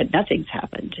nothing's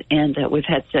happened. And we've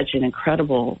had such an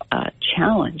incredible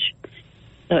challenge.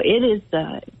 So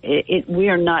we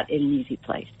are not in an easy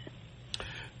place.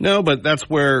 No, but that's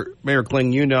where, Mayor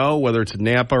Kling, whether it's in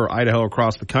Nampa or Idaho,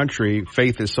 across the country,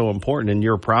 faith is so important, and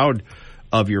you're proud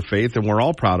of your faith, and we're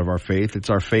all proud of our faith.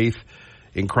 It's our faith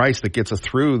in Christ that gets us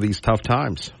through these tough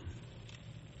times.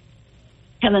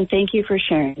 Kevin, thank you for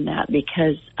sharing that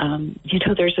because,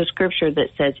 there's a scripture that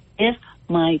says, if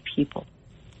my people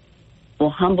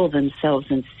will humble themselves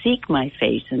and seek my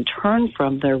face and turn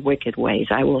from their wicked ways,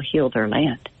 I will heal their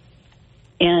land.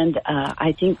 And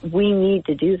I think we need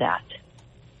to do that.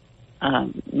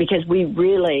 Because we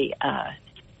really,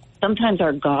 sometimes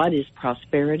our God is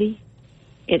prosperity.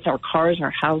 It's our cars,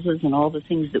 our houses, and all the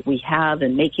things that we have,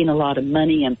 and making a lot of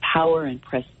money and power and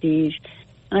prestige.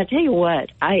 And I tell you what,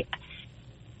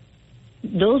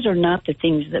 those are not the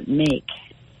things that make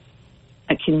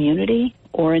a community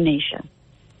or a nation.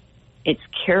 It's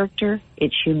character,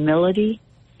 it's humility,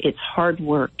 it's hard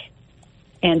work.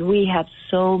 And we have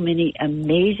so many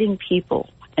amazing people,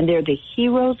 and they're the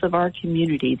heroes of our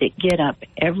community that get up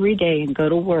every day and go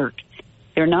to work.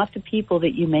 They're not the people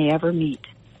that you may ever meet,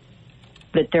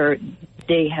 but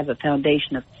they have a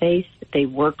foundation of faith. They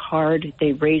work hard.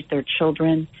 They raise their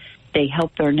children. They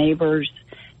help their neighbors.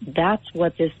 that's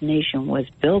what this nation was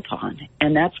built on,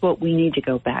 and that's what we need to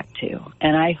go back to.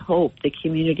 And I hope the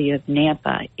community of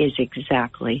Nampa is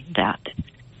exactly that.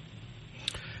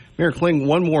 Mayor Kling,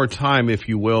 one more time, if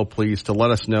you will, please, to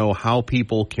let us know how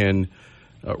people can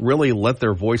really let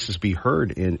their voices be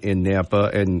heard in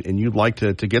Nampa, and you'd like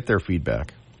to get their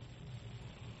feedback.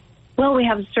 Well, we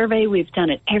have a survey. We've done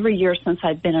it every year since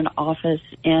I've been in office.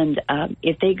 And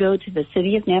if they go to the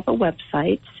City of Nampa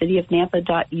website,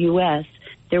 cityofnampa.us,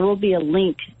 there will be a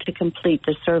link to complete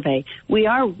the survey. We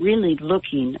are really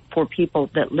looking for people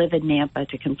that live in Nampa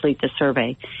to complete the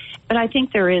survey. But I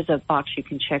think there is a box you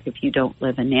can check if you don't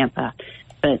live in Nampa.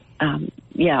 But,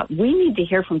 we need to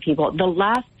hear from people. The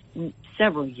last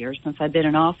several years since I've been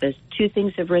in office, two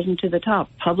things have risen to the top: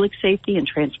 public safety and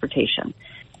transportation,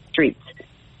 streets.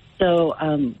 So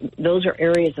those are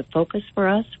areas of focus for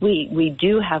us. We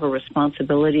do have a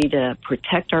responsibility to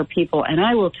protect our people. And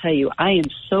I will tell you, I am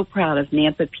so proud of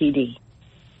Nampa PD.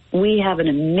 We have an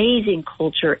amazing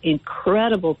culture,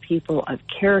 incredible people of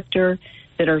character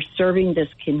that are serving this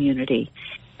community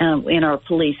in our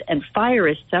police. And fire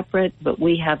is separate, but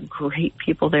we have great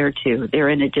people there, too. They're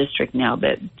in a district now.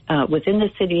 But within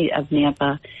the city of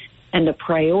Nampa, and the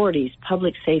priorities,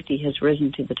 public safety has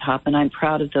risen to the top, and I'm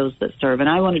proud of those that serve. And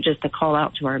I want to just call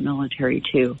out to our military,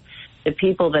 too, the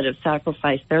people that have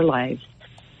sacrificed their lives,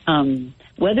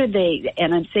 whether they,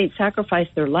 and I'm saying sacrifice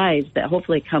their lives that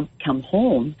hopefully come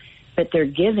home, but they're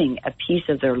giving a piece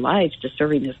of their lives to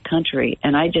serving this country.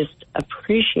 And I just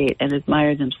appreciate and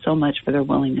admire them so much for their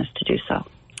willingness to do so.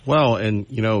 Well, and,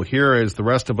 here as the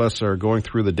rest of us are going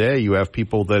through the day, you have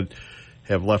people that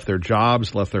have left their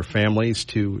jobs, left their families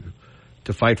to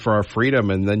fight for our freedom,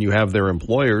 and then you have their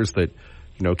employers that,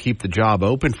 keep the job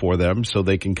open for them so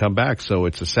they can come back. So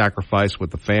it's a sacrifice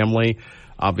with the family,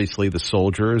 obviously the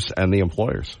soldiers, and the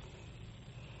employers.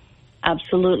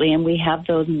 Absolutely, and we have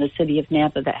those in the city of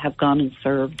Nampa that have gone and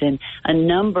served, and a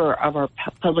number of our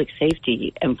public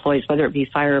safety employees, whether it be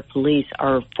fire or police,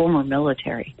 are former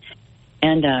military.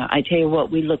 And I tell you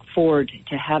what, we look forward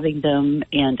to having them,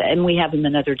 and we have them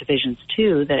in other divisions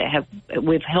too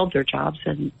we've held their jobs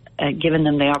and given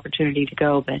them the opportunity to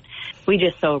go. But we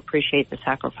just so appreciate the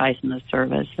sacrifice and the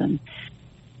service. And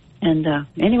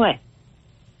anyway,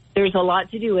 there's a lot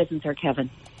to do, isn't there,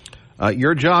 Kevin?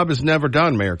 Your job is never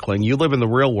done, Mayor Kling. You live in the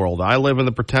real world. I live in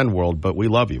the pretend world, but we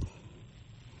love you.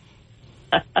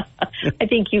 I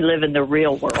think you live in the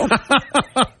real world.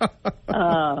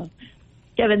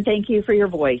 Kevin, thank you for your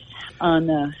voice on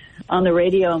the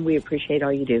radio, and we appreciate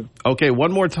all you do. Okay,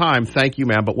 one more time. Thank you,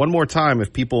 ma'am. But one more time,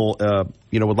 if people,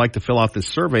 would like to fill out this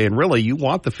survey, and really you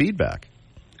want the feedback,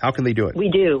 how can they do it? We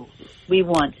do. We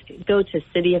want to go to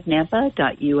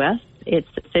cityofnampa.us. It's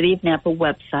the City of Nampa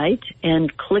website,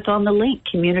 and click on the link,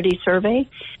 Community Survey.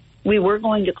 We were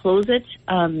going to close it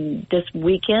this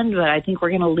weekend, but I think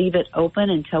we're going to leave it open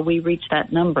until we reach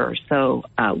that number. So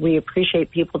we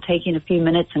appreciate people taking a few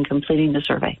minutes and completing the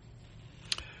survey.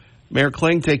 Mayor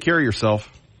Kling, take care of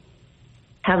yourself.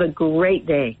 Have a great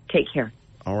day. Take care.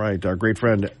 All right. Our great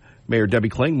friend, Mayor Debbie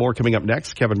Kling. More coming up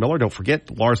next. Kevin Miller. Don't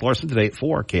forget, Lars Larson today at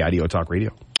 4, KIDO Talk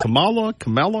Radio. Kamala.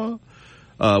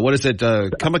 What is it?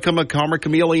 Karma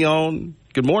Chameleon.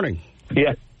 Good morning.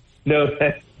 Yeah. No,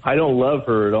 I don't love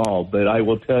her at all, but I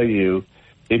will tell you,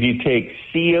 if you take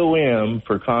COM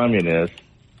for communist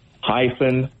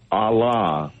hyphen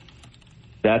Allah,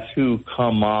 that's who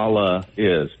Kamala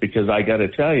is. Because I got to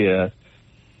tell you,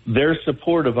 their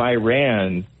support of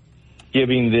Iran,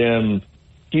 giving them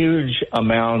huge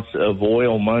amounts of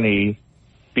oil money,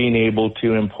 being able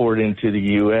to import into the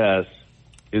U.S.,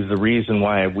 is the reason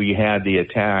why we had the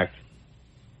attack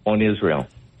on Israel.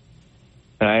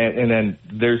 And then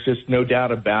there's just no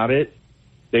doubt about it.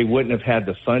 They wouldn't have had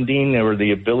the funding or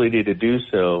the ability to do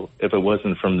so if it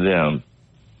wasn't from them.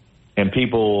 And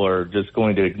people are just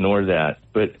going to ignore that.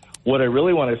 But what I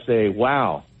really want to say,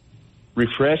 wow,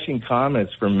 refreshing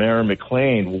comments from Mayor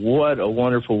McLean. What a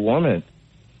wonderful woman.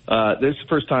 This is the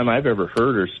first time I've ever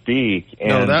heard her speak.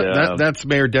 And, no, that's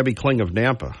Mayor Debbie Kling of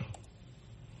Nampa.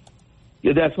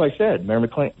 Yeah, that's what I said. Mayor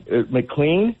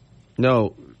McLean?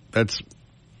 No, that's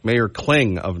Mayor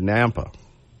Kling of Nampa.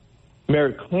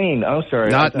 Mayor Kling. I'm sorry.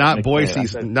 Not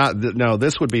Boise's.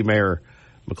 This would be Mayor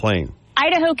McLean.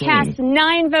 Idaho cast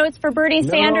 9 votes for Bernie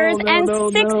Sanders and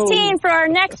 16 for our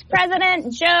next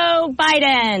president, Joe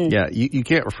Biden. Yeah, you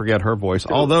can't forget her voice.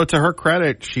 Although, to her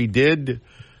credit, she did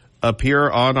appear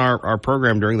on our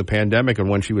program during the pandemic and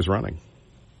when she was running.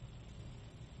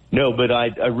 No, but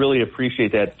I really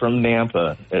appreciate that from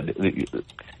Nampa.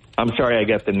 I'm sorry I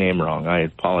got the name wrong. I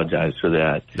apologize for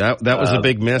that. That was a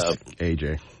big miss,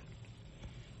 AJ.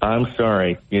 I'm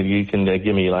sorry. You can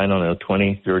give me,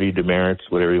 20, 30 demerits,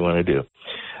 whatever you want to do.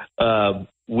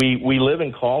 We live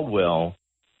in Caldwell,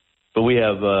 but we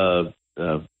have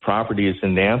properties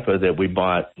in Nampa that we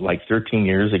bought like 13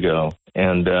 years ago.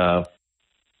 And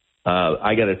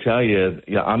I got to tell you,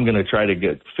 I'm going to try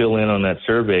to fill in on that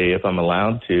survey if I'm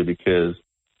allowed to, because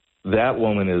that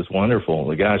woman is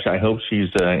wonderful. Gosh, I hope she's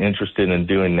interested in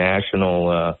doing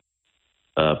national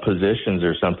positions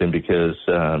or something, because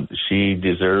she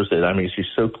deserves it. I mean, she's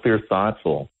so clear,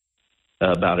 thoughtful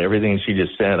about everything she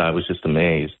just said. I was just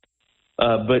amazed.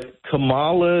 But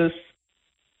Kamala's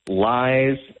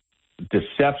lies,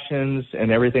 deceptions,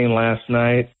 and everything last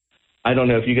night, I don't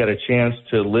know if you got a chance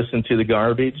to listen to the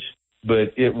garbage,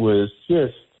 but I was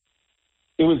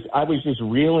just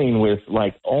reeling with,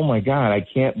 like, oh my God, I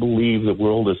can't believe the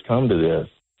world has come to this.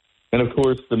 And of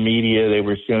course, the media, they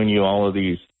were showing you all of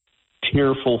these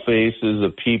tearful faces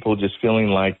of people just feeling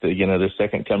like the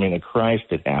second coming of Christ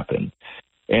had happened.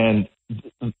 And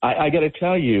I got to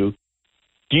tell you,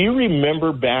 do you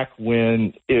remember back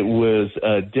when it was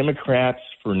Democrats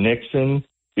for Nixon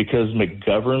because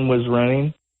McGovern was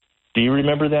running? Do you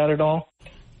remember that at all?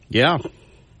 Yeah.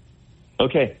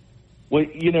 Okay. Well,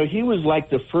 he was like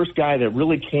the first guy that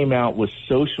really came out with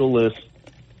socialist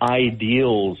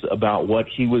ideals about what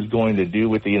he was going to do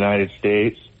with the United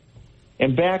States.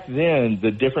 And back then,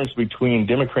 the difference between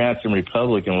Democrats and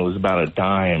Republicans was about a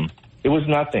dime. It was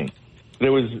nothing.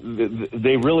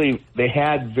 They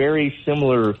had very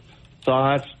similar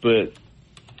thoughts, but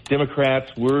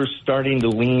Democrats were starting to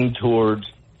lean towards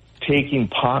taking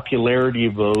popularity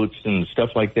votes and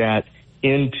stuff like that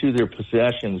into their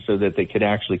possession so that they could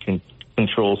actually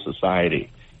control society.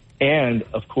 And,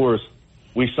 of course,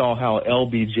 we saw how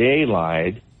LBJ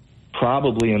lied,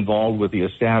 probably involved with the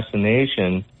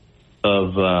assassination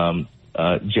of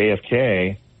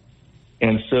JFK.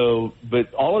 And so,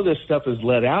 but all of this stuff is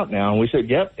let out now, and we said,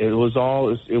 yep, it was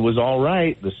all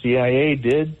right. The CIA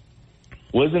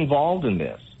was involved in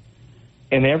this.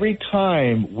 And every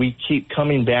time we keep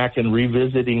coming back and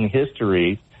revisiting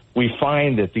history, we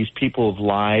find that these people have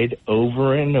lied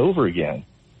over and over again.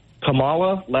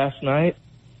 Kamala last night,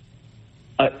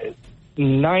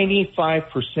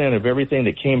 95% of everything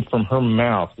that came from her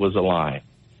mouth was a lie.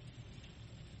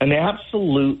 An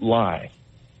absolute lie.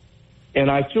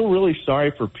 And I feel really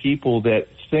sorry for people that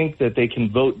think that they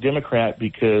can vote Democrat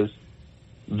because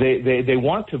they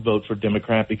want to vote for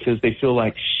Democrat because they feel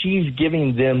like she's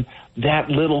giving them that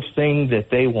little thing that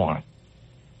they want,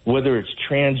 whether it's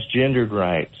transgendered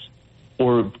rights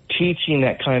or teaching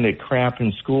that kind of crap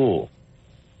in school.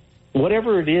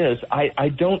 Whatever it is, I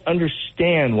don't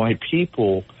understand why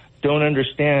people don't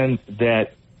understand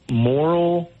that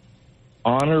moral,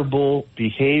 honorable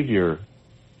behavior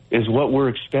is what we're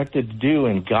expected to do,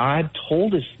 and God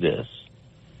told us this.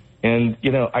 And,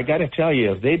 I got to tell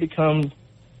you, if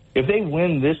they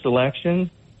win this election,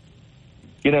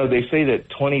 they say that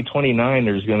 2029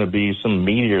 there's going to be some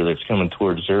meteor that's coming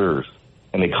towards Earth,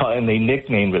 and they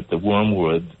nicknamed it the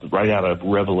wormwood right out of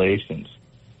Revelations.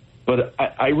 But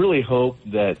I really hope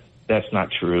that that's not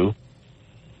true.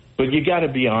 But you got to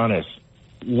be honest.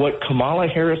 What Kamala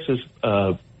Harris is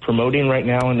promoting right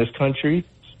now in this country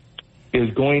is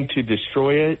going to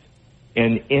destroy it.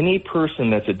 And any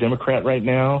person that's a Democrat right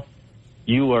now,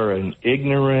 you are an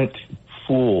ignorant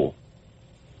fool.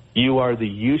 You are the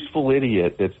useful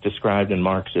idiot that's described in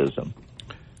Marxism.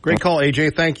 Great call,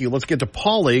 AJ. Thank you. Let's get to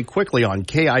Paulie quickly on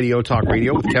KIDO Talk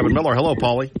Radio with Kevin Miller. Hello,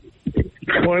 Paulie.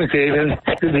 Good morning, David.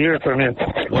 Good to hear from you.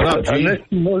 What up, G? I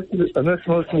missed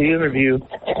most of the interview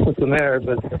with the mayor,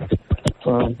 but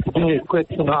give me a quick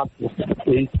synopsis,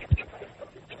 please.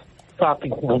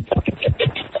 Talking point.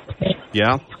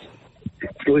 Yeah?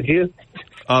 Would you?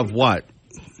 Of what?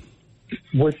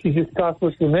 What you just talked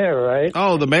with the mayor, right?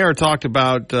 Oh, the mayor talked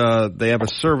about they have a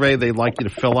survey they'd like you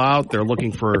to fill out. They're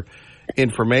looking for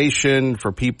information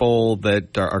for people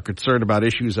that are concerned about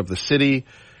issues of the city.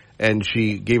 And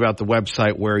she gave out the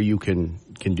website where you can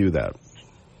do that.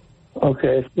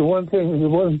 Okay. The one thing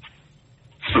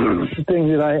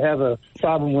that I have a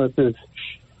problem with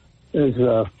is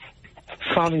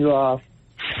Tommy Law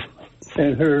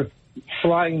and her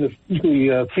flying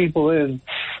the people in,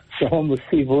 the homeless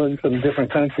people in from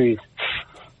different countries.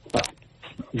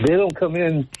 They don't come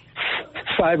in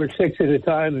 5 or 6 at a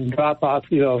time and drop off,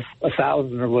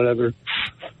 1,000 or whatever.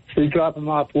 They drop them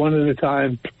off one at a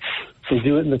time. They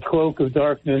do it in the cloak of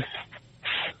darkness,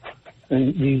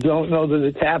 and you don't know that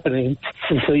it's happening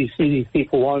until you see these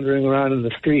people wandering around in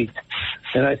the streets.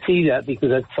 And I see that because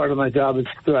that's part of my job is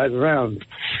to drive around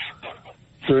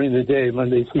during the day,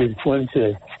 Monday through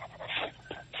Wednesday.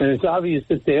 And it's obvious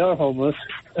that they are homeless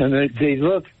and they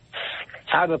look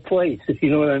out of place, if you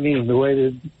know what I mean, the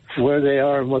way where they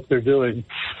are and what they're doing.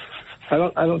 I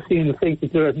don't seem to think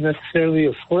that they're necessarily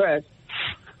a threat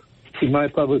to my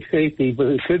public safety, but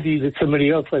it could be that somebody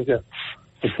else, like a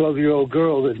 12-year-old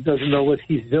girl that doesn't know what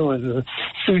she's doing,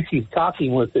 who she's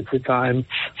talking with at the time,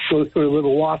 goes for a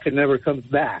little walk and never comes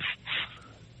back.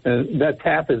 And that's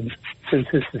happened since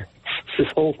this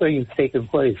whole thing has taken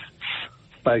place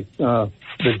by the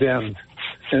Dems.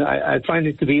 And I find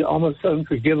it to be almost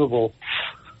unforgivable,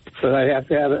 but I have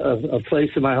to have a place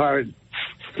in my heart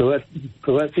to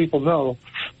let people know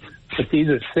that these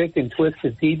are sick and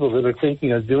twisted people that are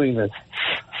thinking of doing this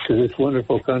to this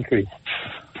wonderful country.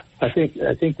 I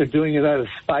think they're doing it out of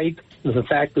spite of the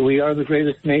fact that we are the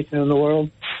greatest nation in the world,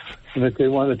 and that they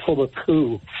want to pull a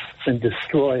coup and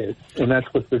destroy it, and that's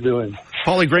what they're doing.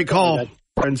 Paulie, great call.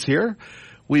 Friends here.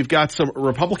 We've got some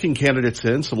Republican candidates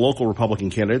in, some local Republican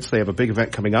candidates. They have a big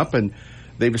event coming up, and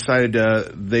they've decided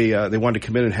they wanted to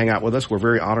come in and hang out with us. We're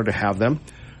very honored to have them.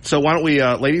 So why don't we,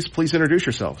 ladies, please introduce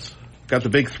yourselves. Got the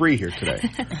big three here today.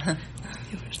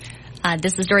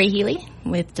 This is Dory Healy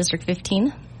with District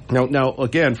 15. Now,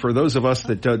 again, for those of us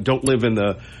that don't live in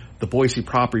the Boise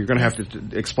proper, you're going to have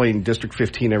to explain District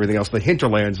 15 and everything else. The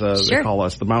hinterlands, Sure. They call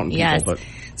us, the mountain Yes. people.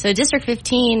 But So District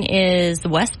 15 is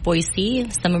West Boise,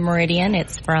 Summer Meridian.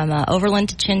 It's from Overland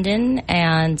to Chinden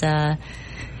and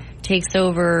takes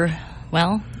over,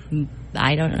 well,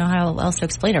 I don't know how else to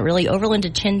explain it. Really, Overland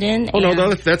to Chinden. Oh,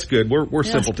 no, that's good. We're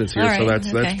simpletons here, All right.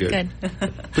 so that's Okay,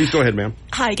 good. Please go ahead, ma'am.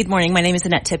 Hi, good morning. My name is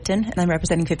Annette Tipton, and I'm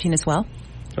representing 15 as well.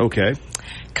 Okay.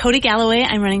 Cody Galloway.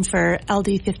 I'm running for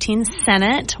LD15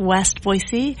 Senate, West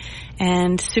Boise,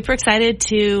 and super excited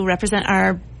to represent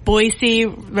our Boise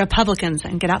Republicans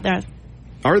and get out there.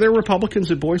 Are there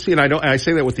Republicans in Boise? And I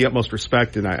say that with the utmost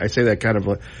respect, and I say that kind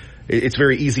of it's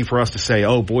very easy for us to say,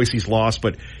 oh, Boise's lost,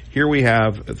 but here we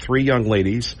have three young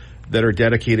ladies that are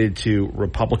dedicated to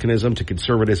republicanism, to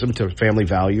conservatism, to family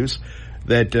values.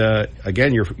 That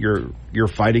again, you're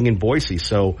fighting in Boise.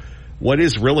 So, what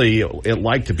is really it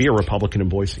like to be a Republican in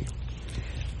Boise?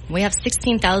 We have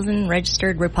 16,000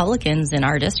 registered Republicans in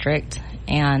our district,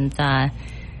 and I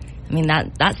mean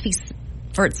that speaks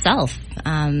for itself.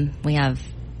 We have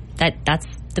that's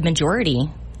the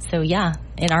majority. So yeah,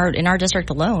 in our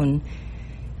district alone,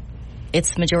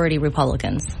 it's majority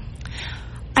Republicans.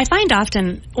 I find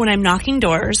often when I'm knocking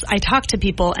doors, I talk to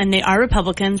people and they are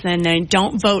Republicans and they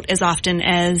don't vote as often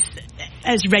as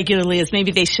regularly as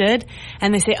maybe they should.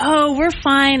 And they say, oh, we're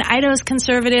fine. Idaho's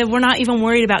conservative. We're not even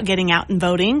worried about getting out and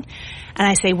voting. And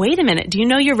I say, wait a minute. Do you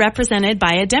know you're represented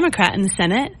by a Democrat in the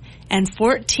Senate? And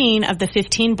 14 of the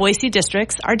 15 Boise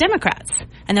districts are Democrats.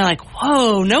 And they're like,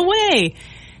 whoa, no way.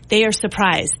 They are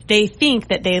surprised. They think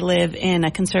that they live in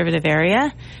a conservative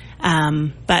area.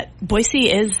 But Boise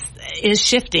is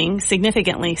shifting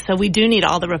significantly. So we do need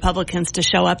all the Republicans to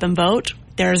show up and vote.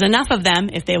 There's enough of them.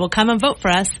 If they will come and vote for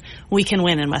us, we can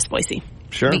win in West Boise.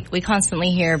 Sure. We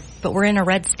constantly hear, but we're in a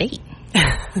red state.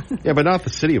 Yeah, but not the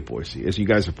city of Boise. As you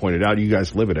guys have pointed out, you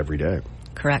guys live it every day.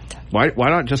 Correct. Why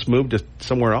not just move to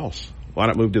somewhere else? Why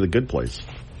not move to the good place?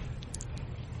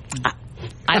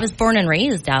 I was born and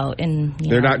raised out in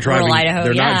not driving, rural Idaho.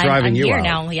 They're not driving I'm you here out.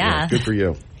 now. Yeah. Good for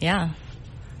you. Yeah.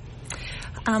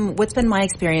 What's been my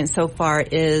experience so far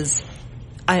is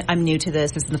I'm new to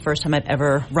this. This is the first time I've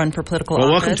ever run for political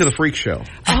office. Welcome to the Freak Show.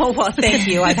 Oh, well, thank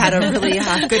you. I've had a really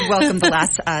good welcome the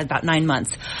last about 9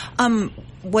 months.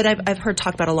 What I've heard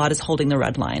talked about a lot is holding the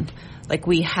red line. Like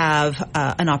we have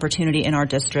an opportunity in our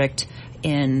district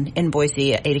in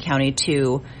Boise, Ada County,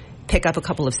 to pick up a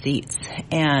couple of seats,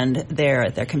 and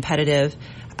they're competitive.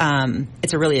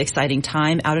 It's a really exciting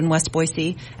time out in West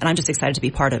Boise, and I'm just excited to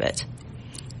be part of it.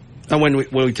 Now, when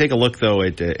we take a look, though,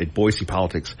 at Boise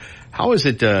politics, how is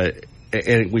it,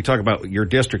 and we talk about your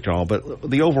district and all, but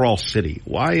the overall city,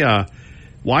 why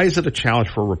is it a challenge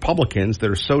for Republicans that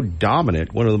are so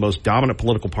dominant, one of the most dominant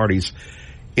political parties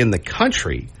in the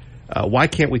country? Why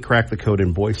can't we crack the code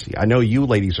in Boise? I know you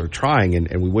ladies are trying,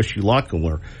 and we wish you luck,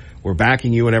 and we're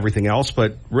backing you and everything else,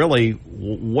 but really,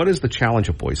 what is the challenge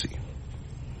of Boise?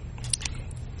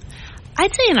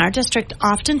 I'd say in our district,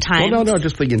 oftentimes. Well, no,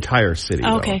 just the entire city.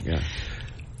 Okay. Yeah.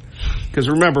 Because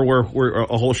remember, we're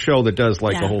a whole show that does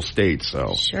the whole state.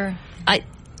 So sure,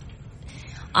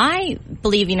 I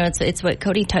believe it's what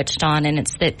Cody touched on, and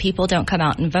it's that people don't come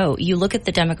out and vote. You look at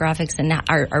the demographics and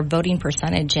our voting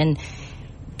percentage, and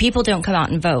people don't come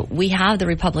out and vote. We have the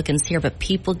Republicans here, but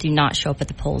people do not show up at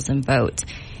the polls and vote.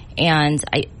 And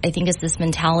I think it's this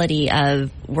mentality of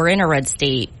we're in a red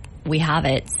state, we have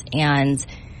it, and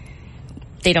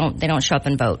they don't show up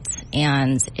and vote.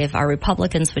 And if our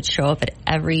Republicans would show up at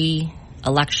every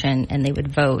election and they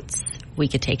would vote, we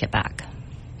could take it back.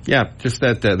 Yeah, just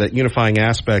that unifying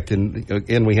aspect. And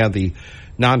again, we have the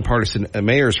nonpartisan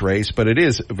mayor's race, but it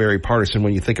is very partisan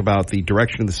when you think about the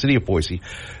direction of the city of Boise.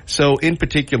 So in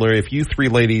particular, if you three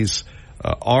ladies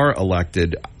are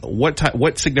elected, what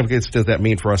significance does that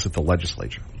mean for us at the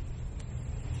legislature?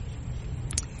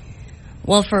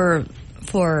 Well, for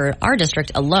our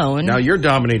district alone. Now you're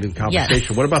dominating the conversation.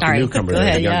 Yes. What about Sorry. the newcomer,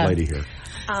 the young lady here?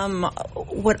 I'm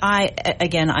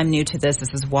new to this. This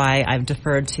is why I've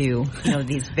deferred to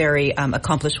these very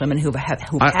accomplished women who have.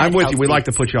 I'm with you. We like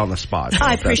to put you on the spot.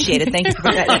 I appreciate it. Thank you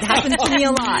for that. It happens to me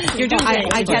a lot. You're doing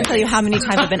great. I can't tell you how many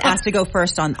times I've been asked to go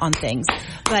first on things.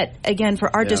 But again,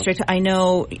 for our district, I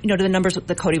know to the numbers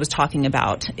that Cody was talking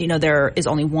about. There is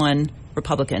only one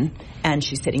Republican, and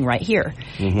she's sitting right here.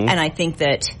 Mm-hmm. And I think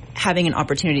that having an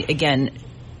opportunity, again,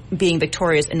 being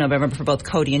victorious in November for both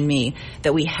Cody and me,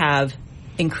 that we have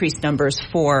increased numbers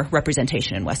for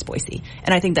representation in West Boise.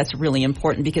 And I think that's really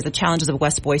important because the challenges of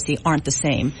West Boise aren't the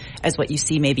same as what you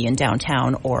see maybe in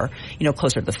downtown or,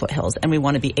 closer to the foothills. And we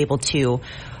want to be able to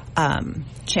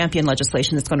champion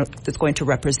legislation that's going to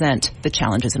represent the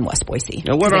challenges in West Boise.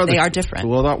 Now, what are they are different.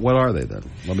 Well, what are they then?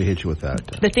 Let me hit you with that.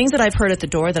 The things that I've heard at the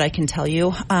door that I can tell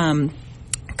you,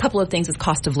 a couple of things is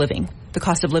cost of living. The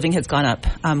cost of living has gone up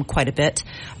quite a bit.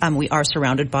 We are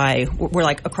surrounded by, we're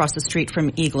like across the street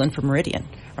from Eagle and from Meridian,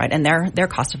 right? And their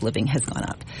cost of living has gone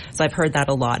up. So I've heard that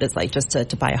a lot. It's like just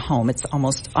to buy a home, it's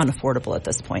almost unaffordable at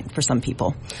this point for some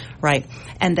people, right?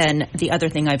 And then the other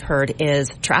thing I've heard is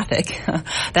traffic.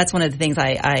 That's one of the things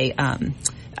I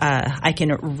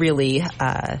can really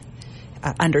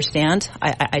understand.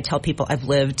 I tell people I've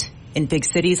lived in big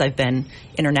cities. I've been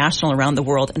international around the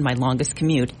world, and my longest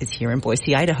commute is here in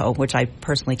Boise, Idaho, which I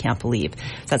personally can't believe.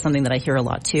 So that's something that I hear a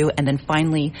lot too. And then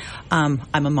finally, I'm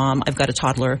a mom. I've got a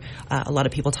toddler. A lot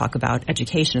of people talk about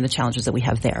education and the challenges that we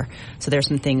have there. So there's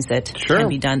some things that can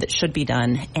be done, that should be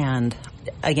done. And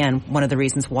again, one of the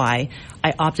reasons why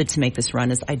I opted to make this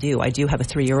run is I do have a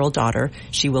 3-year-old daughter.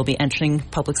 She will be entering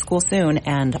public school soon,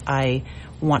 and I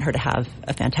want her to have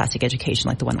a fantastic education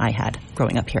like the one I had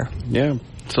growing up here. Yeah.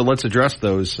 So let's address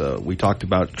those. We talked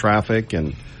about traffic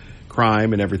and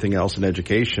crime and everything else in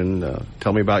education.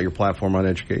 Tell me about your platform on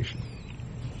education.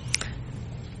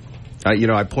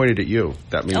 I pointed at you.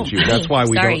 That means you. Me. That's why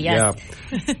we Sorry, don't.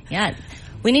 yes. Yeah.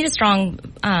 We need a strong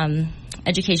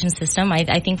education system.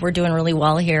 I think we're doing really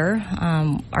well here.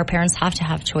 Our parents have to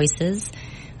have choices.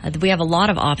 We have a lot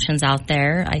of options out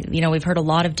there. We've heard a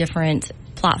lot of different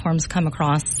platforms come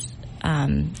across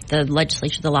the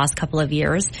legislature the last couple of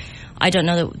years. I don't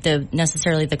know that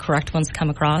necessarily the correct ones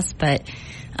come across, but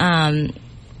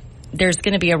there's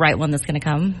going to be a right one that's going to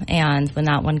come. And when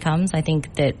that one comes, I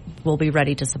think that we'll be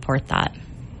ready to support that.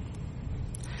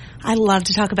 I love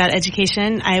to talk about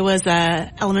education. I was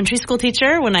a elementary school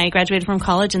teacher when I graduated from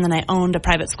college, and then I owned a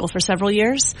private school for several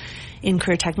years in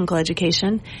career technical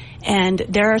education. And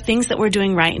there are things that we're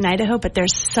doing right in Idaho, but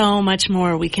there's so much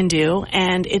more we can do.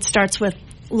 And it starts with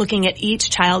looking at each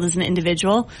child as an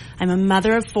individual. I'm a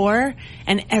mother of 4,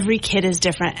 and every kid is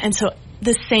different. And so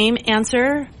the same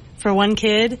answer for one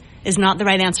kid is not the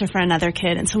right answer for another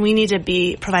kid. And so we need to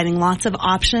be providing lots of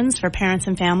options for parents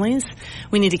and families.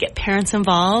 We need to get parents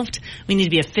involved. We need to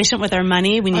be efficient with our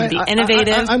money. We need to be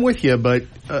innovative. I'm with you, but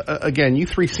again, you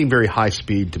three seem very high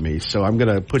speed to me, so I'm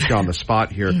going to put you on the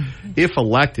spot here. If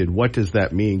elected, what does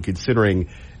that mean, considering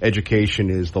education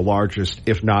is the largest,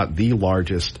 if not the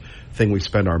largest, thing we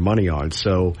spend our money on?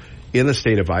 So in the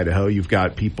state of Idaho, you've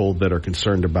got people that are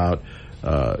concerned about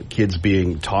kids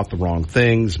being taught the wrong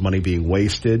things, money being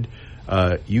wasted.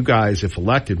 You guys, if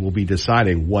elected, will be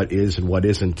deciding what is and what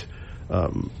isn't,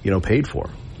 paid for.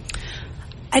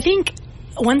 I think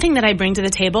one thing that I bring to the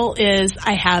table is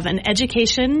I have an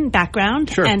education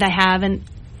background and I have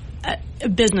a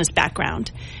business background.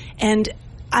 And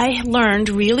I learned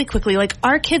really quickly, like,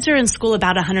 our kids are in school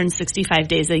about 165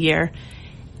 days a year,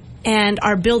 and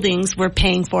our buildings we're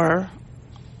paying for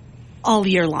all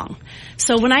year long.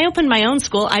 So when I opened my own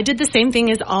school, I did the same thing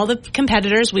as all the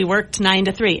competitors. We worked 9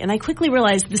 to 3. And I quickly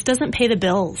realized this doesn't pay the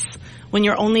bills when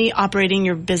you're only operating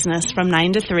your business from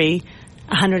 9 to 3,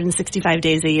 165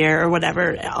 days a year or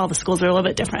whatever. All the schools are a little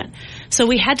bit different. So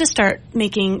we had to start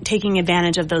taking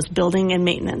advantage of those building and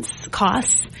maintenance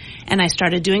costs. And I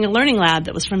started doing a learning lab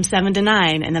that was from 7 to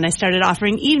 9. And then I started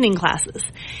offering evening classes.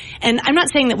 And I'm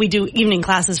not saying that we do evening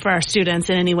classes for our students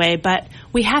in any way, but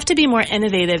we have to be more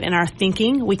innovative in our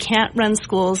thinking. We can't run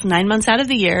schools 9 months out of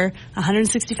the year,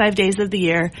 165 days of the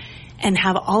year, and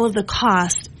have all of the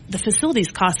costs, the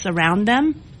facilities costs around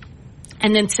them,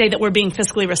 and then say that we're being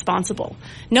fiscally responsible.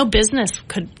 No business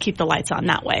could keep the lights on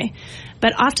that way.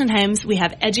 But oftentimes we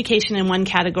have education in one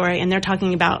category, and they're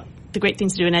talking about the great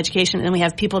things to do in education, and we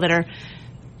have people that are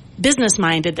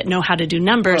business-minded that know how to do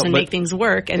numbers and make things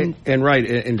work. And right,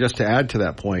 and just to add to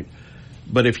that point,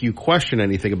 but if you question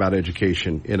anything about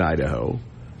education in Idaho,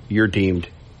 you're deemed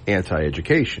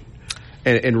anti-education.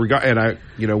 And I,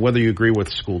 whether you agree with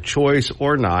school choice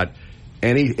or not,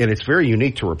 and it's very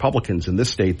unique to Republicans in this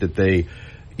state that they,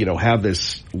 have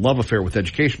this love affair with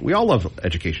education. We all love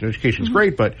education. Education is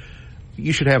great, but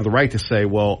you should have the right to say,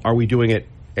 well, are we doing it,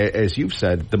 as you've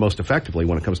said, the most effectively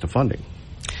when it comes to funding?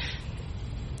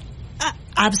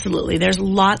 Absolutely. There's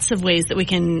lots of ways that we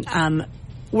can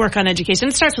work on education.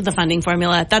 It starts with the funding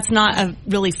formula. That's not a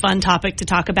really fun topic to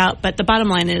talk about, but the bottom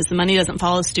line is the money doesn't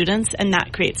follow students, and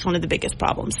that creates one of the biggest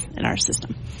problems in our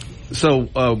system. So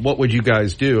what would you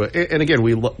guys do? And again,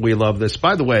 we love this.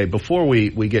 By the way, before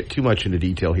we get too much into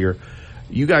detail here,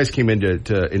 you guys came in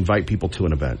to invite people to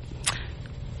an event.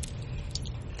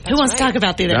 Who wants to talk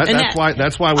about the event?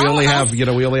 That's why we only have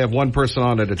one person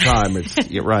on at a time.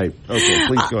 You're right. Okay,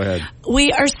 please go ahead.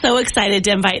 We are so excited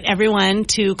to invite everyone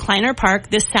to Kleiner Park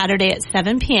this Saturday at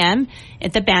 7 p.m.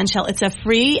 at the band shell. It's a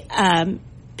free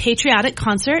patriotic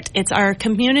concert. It's our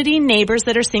community neighbors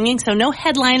that are singing, so no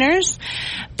headliners,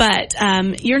 but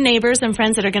your neighbors and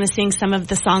friends that are going to sing some of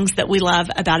the songs that we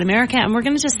love about America, and we're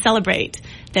going to just celebrate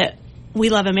that we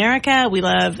love America, we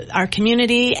love our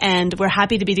community, and we're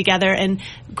happy to be together and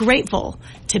grateful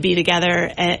to be together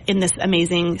in this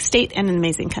amazing state and an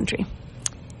amazing country.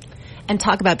 And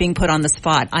talk about being put on the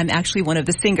spot. I'm actually one of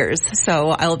the singers, so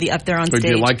I'll be up there on stage.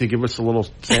 Would you like to give us a little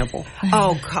sample?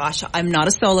 Oh, gosh. I'm not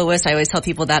a soloist. I always tell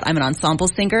people that I'm an ensemble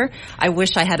singer. I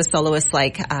wish I had a soloist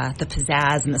like the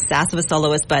pizzazz and the sass of a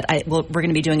soloist, but we're going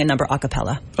to be doing a number a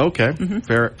cappella. Okay.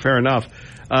 Fair enough.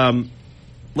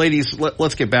 Ladies,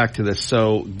 let's get back to this.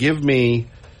 So give me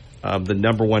the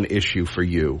number one issue for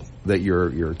you that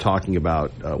you're talking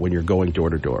about when you're going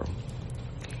door to door.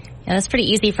 Yeah, that's pretty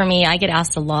easy for me. I get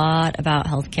asked a lot about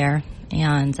healthcare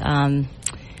and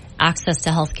access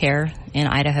to healthcare in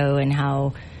Idaho and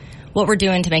what we're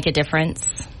doing to make a difference.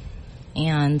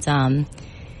 And, I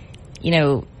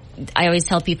always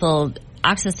tell people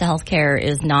access to healthcare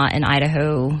is not in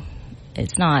Idaho.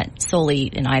 It's not solely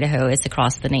in Idaho. It's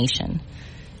across the nation.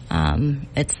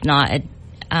 It's not,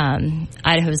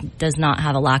 Idaho does not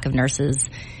have a lack of nurses.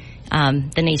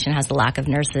 The nation has a lack of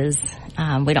nurses.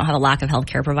 We don't have a lack of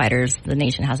healthcare providers. The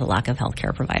nation has a lack of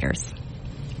healthcare providers.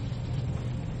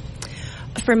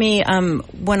 For me,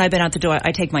 when I've been out the door,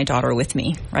 I take my daughter with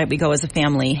me, right? We go as a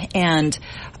family. And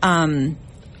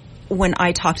when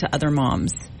I talk to other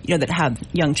moms, that have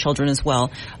young children as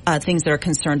well, things they're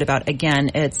concerned about,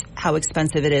 again, it's how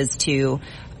expensive it is to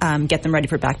get them ready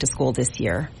for back to school this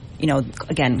year.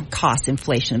 Again, cost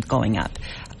inflation going up.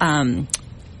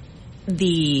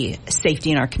 The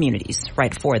safety in our communities,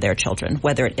 right, for their children,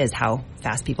 whether it is how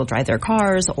fast people drive their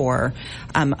cars or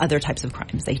other types of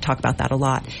crimes. They talk about that a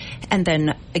lot. And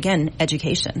then, again,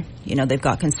 education. They've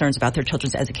got concerns about their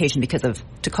children's education because of,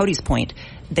 to Cody's point,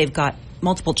 they've got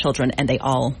multiple children and they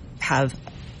all have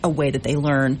a way that they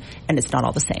learn, and it's not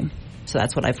all the same. So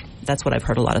that's what I've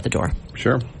heard a lot at the door.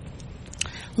 Sure.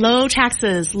 Low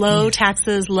taxes, low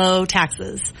taxes, low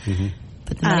taxes. Mm-hmm.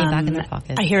 Put the money back in their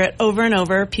pocket. I hear it over and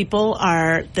over.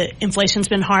 The inflation's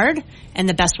been hard, and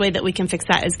the best way that we can fix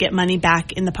that is get money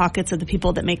back in the pockets of the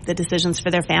people that make the decisions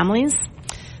for their families.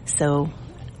 So,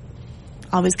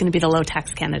 always going to be the low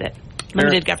tax candidate.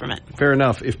 Limited government. Fair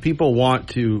enough. If people want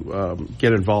to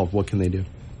get involved, what can they do?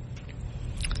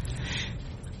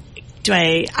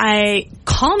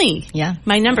 Call me. Yeah.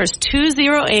 My number is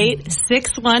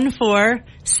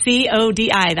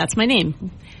 208-614-CODI. That's my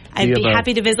name. I'd be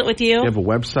happy to visit with you. Do you have a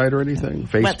website or anything?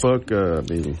 Facebook?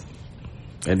 Maybe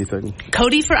anything?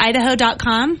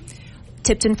 CodyForIdaho.com.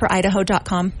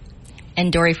 TiptonForIdaho.com.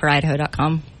 And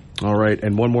DoryForIdaho.com. All right.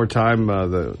 And one more time,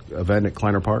 the event at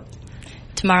Kleiner Park?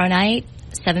 Tomorrow night,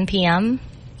 7 p.m.,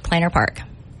 Kleiner Park.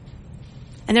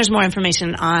 And there's more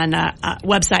information on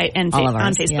website and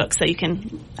on Facebook, yep. So you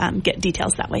can get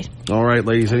details that way. All right,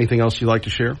 ladies. Anything else you'd like to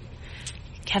share?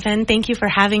 Kevin, thank you for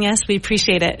having us. We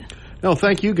appreciate it. No,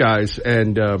 thank you guys.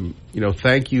 And,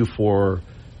 thank you for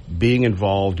being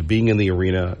involved, being in the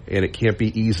arena. And it can't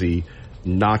be easy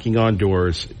knocking on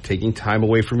doors, taking time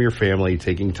away from your family,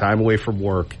 taking time away from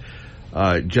work,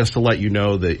 just to let you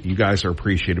know that you guys are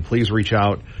appreciated. Please reach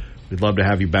out. We'd love to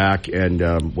have you back, and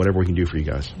whatever we can do for you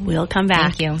guys. We'll come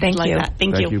back. Thank you. Thank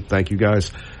you. Thank you,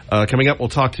 guys. Coming up, we'll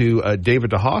talk to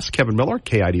David DeHaas, Kevin Miller,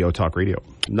 KIDO Talk Radio.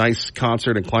 Nice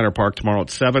concert in Kleiner Park tomorrow at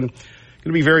 7.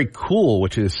 to be very cool,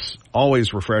 which is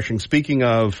always refreshing. Speaking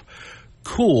of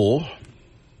cool.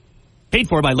 Paid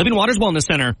for by Living Waters Wellness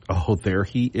Center. Oh, there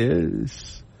he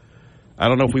is. I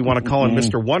don't know if we want to call him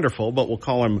Mr. Wonderful, but we'll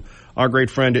call him our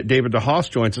great friend David DeHaas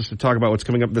joins us to talk about what's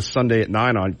coming up this Sunday at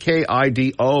 9 on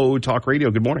KIDO Talk Radio.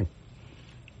 Good morning.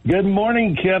 Good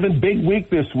morning, Kevin. Big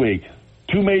week this week.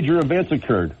 2 major events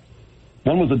occurred.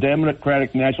 One was the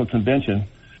Democratic National Convention,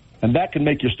 and that can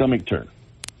make your stomach turn.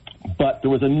 But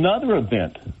there was another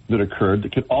event that occurred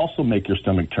that could also make your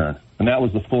stomach turn, and that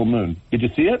was the full moon. Did you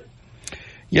see it?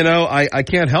 You know, I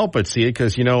can't help but see it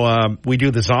because, you know, we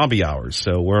do the zombie hours.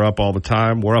 So we're up all the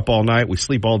time. We're up all night. We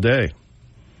sleep all day.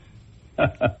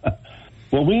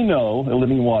 Well, we know at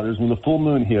Living Waters when the full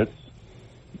moon hits,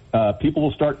 people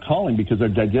will start calling because their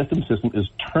digestive system is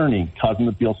turning, causing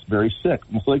them to feel very sick.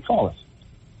 And so they call us.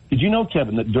 Did you know,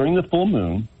 Kevin, that during the full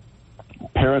moon,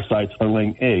 parasites are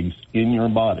laying eggs in your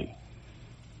body?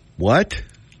 What?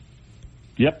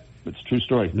 Yep, it's a true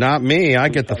story. Not me. I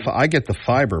get the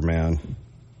fiber, man.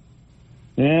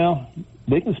 Yeah,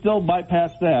 they can still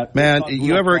bypass that. Man,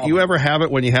 you ever have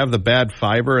it when you have the bad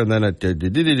fiber and then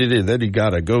then you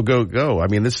gotta go. I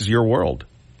mean, this is your world.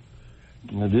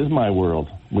 It is my world.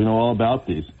 We know all about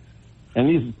these. And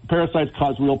these parasites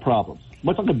cause real problems.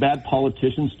 Much like a bad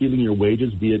politician stealing your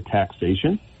wages via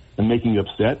taxation and making you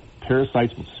upset,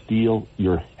 parasites will steal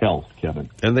your health, Kevin.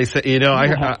 And they say, you know,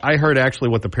 I heard actually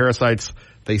what the parasites,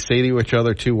 they say to each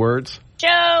other 2 words.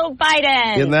 Joe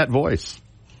Biden. In that voice.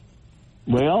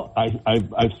 Well, I've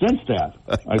sensed that.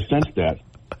 I've sensed that.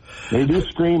 They do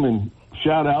scream and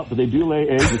shout out, but they do lay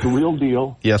eggs. It's a real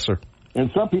deal. Yes, sir. And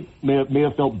some people may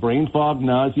have felt brain fog,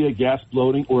 nausea, gas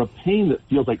bloating, or a pain that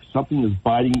feels like something is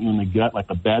biting you in the gut, like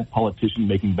a bad politician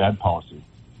making bad policy.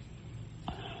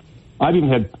 I've even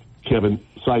had, Kevin,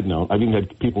 side note, I've even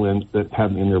had people that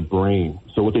have it in their brain.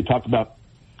 So what they talked about,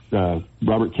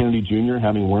 Robert Kennedy Jr.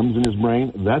 having worms in his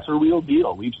brain, that's a real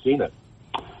deal. We've seen it.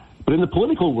 But in the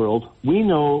political world, we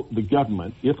know the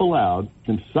government, if allowed,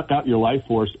 can suck out your life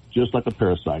force just like a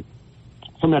parasite.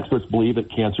 Some experts believe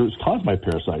that cancer is caused by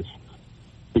parasites.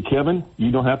 But Kevin,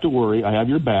 you don't have to worry. I have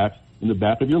your back in the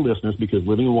back of your listeners because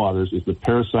Living Waters is the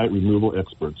parasite removal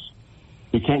experts.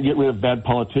 We can't get rid of bad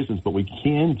politicians, but we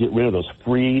can get rid of those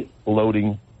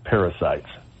free-loading parasites.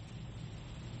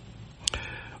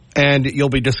 And you'll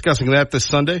be discussing that this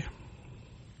Sunday?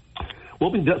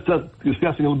 We'll be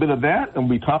discussing a little bit of that, and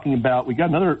we'll be talking about, we got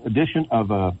another edition of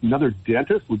another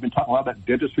dentist. We've been talking a lot about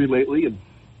dentistry lately,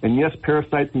 and yes,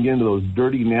 parasites can get into those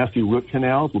dirty, nasty root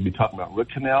canals. We'll be talking about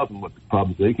root canals and what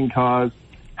problems they can cause,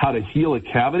 how to heal a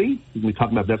cavity. We'll be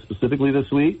talking about that specifically this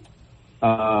week.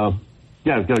 I've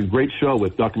got a great show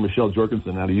with Dr. Michelle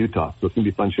Jorgensen out of Utah, so it's going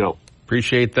to be a fun show.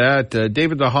 Appreciate that.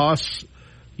 David DeHaas,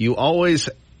 you always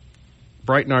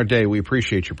brighten our day. We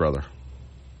appreciate you, brother.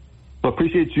 Well,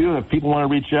 appreciate you. And if people want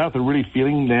to reach out, they're really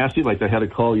feeling nasty. Like I had a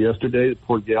call yesterday. The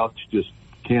poor gal, she just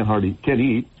can't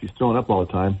eat. She's throwing up all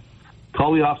the time.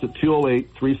 Call the office at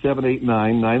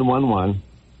 208-3789-911,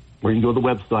 or you can go to the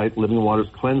website,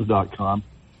 livingwaterscleanse.com.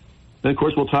 And, of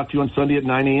course, we'll talk to you on Sunday at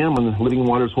 9 a.m. on the Living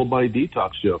Waters Whole Body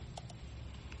Detox Show.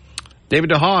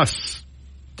 David DeHaas,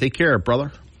 take care,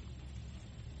 brother.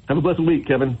 Have a blessed week,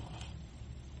 Kevin.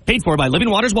 Paid for by Living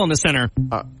Waters Wellness Center.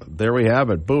 There we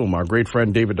have it. Boom. Our great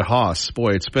friend David DeHaas.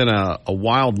 Boy, it's been a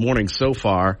wild morning so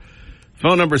far.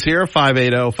 Phone number's here,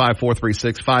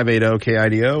 580-5436,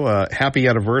 580-KIDO. Happy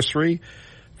anniversary.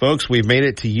 Folks, we've made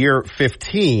it to year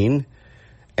 15.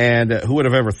 And who would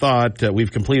have ever thought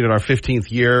we've completed our 15th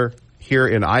year here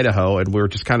in Idaho. And we're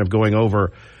just kind of going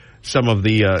over some of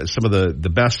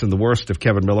the best and the worst of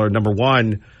Kevin Miller. Number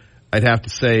one, I'd have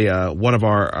to say one of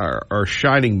our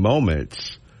shining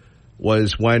moments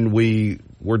was when we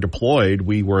were deployed.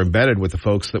 We were embedded with the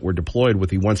folks that were deployed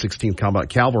with the 116th Combat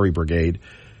Cavalry Brigade.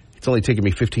 It's only taken me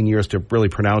 15 years to really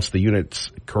pronounce the unit's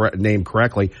name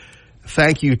correctly.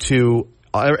 Thank you to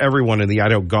everyone in the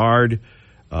Idaho Guard,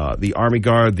 the Army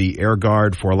Guard, the Air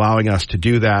Guard for allowing us to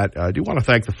do that. I do want to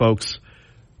thank the folks, I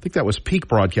think that was Peak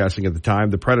Broadcasting at the time,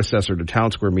 the predecessor to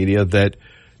Town Square Media, that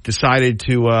decided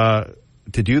to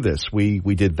do this. We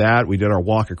did that. We did our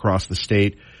walk across the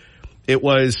state. It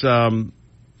was a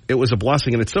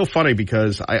blessing, and it's so funny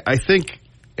because I think,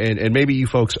 and maybe you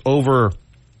folks over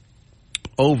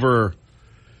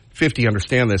 50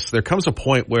 understand this. There comes a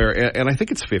point where, and I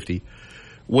think it's 50,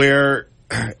 where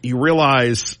you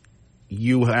realize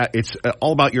it's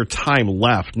all about your time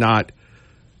left, not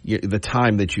the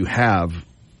time that you have.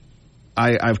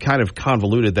 I've kind of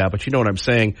convoluted that, but you know what I'm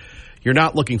saying. You're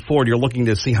not looking forward. You're looking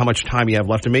to see how much time you have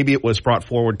left. And maybe it was brought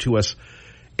forward to us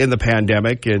in the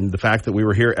pandemic and the fact that we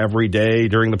were here every day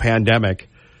during the pandemic.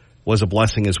 was a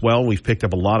blessing as well. We've picked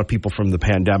up a lot of people from the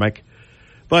pandemic.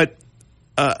 But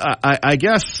I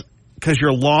guess because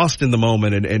you're lost in the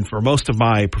moment, and for most of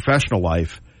my professional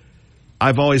life,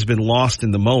 I've always been lost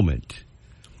in the moment.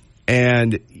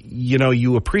 And, you know,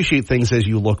 you appreciate things as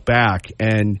you look back.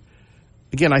 And,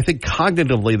 again, I think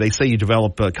cognitively, they say you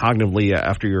develop cognitively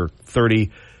after you're 30.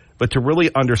 But to really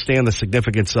understand the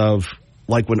significance of,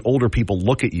 like, when older people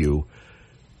look at you,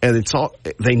 and it's all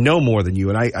they know more than you.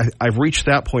 And I've reached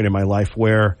that point in my life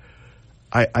where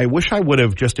I wish I would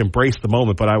have just embraced the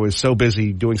moment, but I was so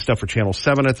busy doing stuff for Channel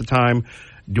 7 at the time,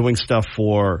 doing stuff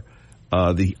for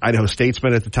the Idaho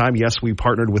Statesman at the time. Yes, we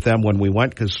partnered with them when we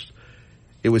went because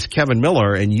it was Kevin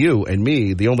Miller and you and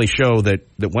me, the only show that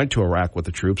went to Iraq with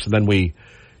the troops. And then we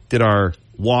did our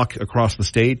walk across the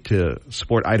state to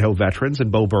support Idaho veterans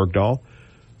and Bo Bergdahl,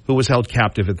 who was held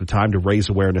captive at the time, to raise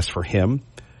awareness for him.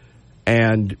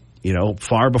 And, you know,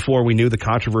 far before we knew the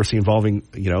controversy involving,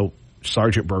 you know,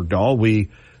 Sergeant Bergdahl, we,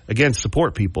 again,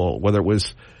 support people, whether it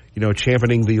was, you know,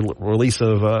 championing the release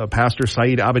of Pastor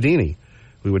Saeed Abedini.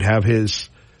 We would have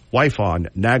his wife on,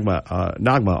 Nagma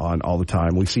on all the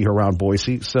time. We see her around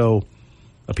Boise. So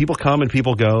people come and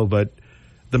people go, but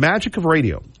the magic of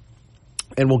radio,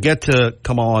 and we'll get to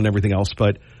Kamal and everything else,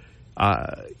 but,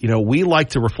 you know, we like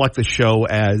to reflect the show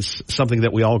as something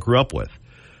that we all grew up with.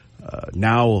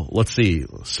 Now, let's see.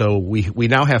 So we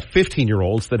now have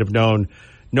 15-year-olds that have known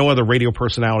no other radio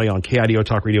personality on KIDO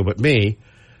Talk Radio but me.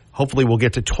 Hopefully we'll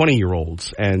get to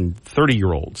 20-year-olds and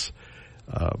 30-year-olds.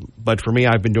 But for me,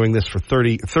 I've been doing this for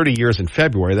 30 years in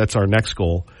February. That's our next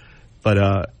goal.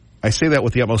 But I say that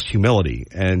with the utmost humility,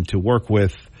 and to work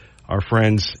with our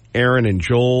friends Aaron and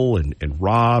Joel and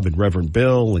Rob and Reverend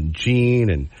Bill and Gene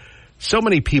and so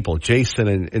many people, Jason,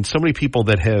 and so many people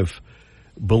that have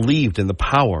believed in the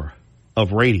power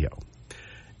of radio.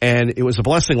 And it was a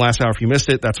blessing last hour. If you missed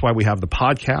it, that's why we have the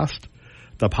podcast.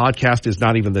 The podcast is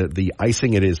not even the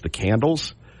icing, it is the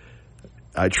candles.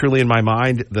 Truly in my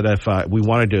mind that if we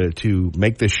wanted to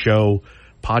make this show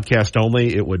podcast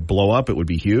only, it would blow up. It would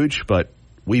be huge. But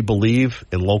we believe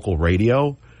in local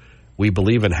radio. We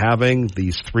believe in having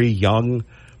these three young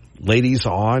ladies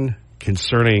on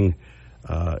concerning,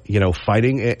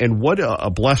 fighting. And what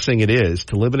a blessing it is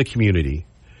to live in a community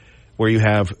where you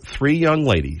have three young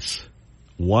ladies,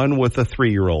 one with a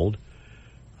 3-year-old,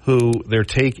 who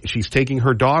she's taking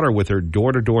her daughter with her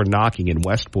door-to-door knocking in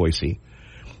West Boise.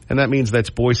 And that means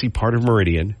that's Boise, part of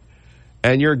Meridian.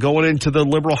 And you're going into the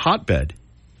liberal hotbed.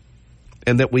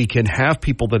 And that we can have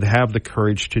people that have the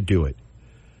courage to do it.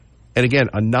 And again,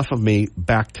 enough of me,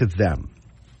 back to them.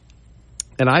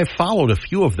 And I've followed a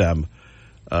few of them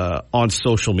on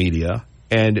social media.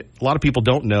 And a lot of people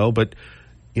don't know, but,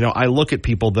 you know, I look at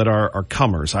people that are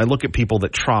comers. I look at people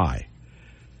that try.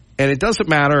 And it doesn't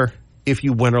matter if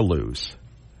you win or lose.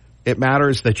 It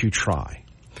matters that you try.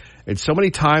 And so many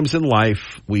times in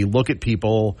life, we look at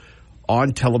people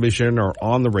on television or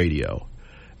on the radio,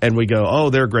 and we go, oh,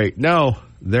 they're great. No,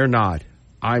 they're not.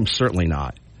 I'm certainly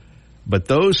not. But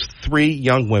those three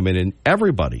young women, and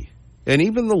everybody, and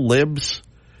even the libs,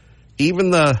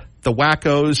 even the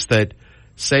wackos that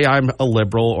say I'm a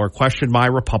liberal or question my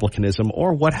republicanism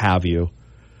or what have you,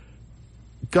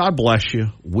 God bless you.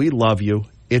 We love you.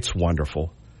 It's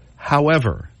wonderful.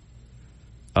 However,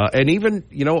 and even,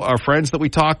 you know, our friends that we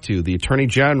talk to, the Attorney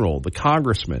General, the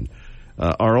Congressman,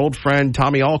 our old friend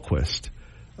Tommy Alquist,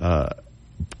 the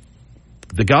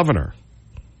Governor,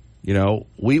 you know,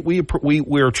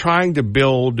 we're trying to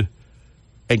build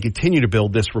and continue to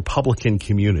build this Republican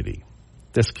community,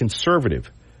 this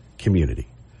conservative community.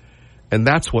 And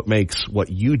that's what makes what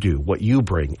you do, what you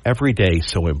bring every day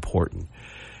so important.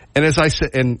 And as I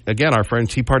said, and again, our friend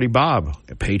Tea Party Bob,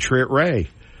 Patriot Ray,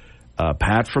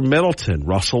 Pat from Middleton,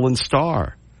 Russell and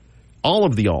Starr, all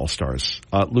of the All-Stars,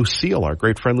 Lucille, our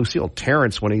great friend Lucille,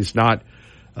 Terrence when he's not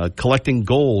collecting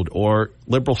gold, or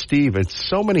Liberal Steve, and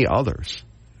so many others.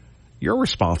 You're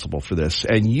responsible for this,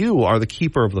 and you are the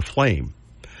keeper of the flame.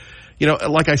 You know,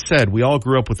 like I said, we all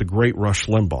grew up with the great Rush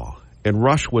Limbaugh, and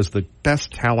Rush was the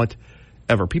best talent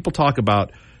ever. People talk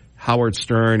about Howard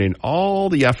Stern and all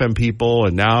the FM people,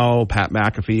 and now Pat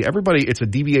McAfee. Everybody, it's a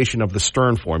deviation of the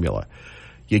Stern formula.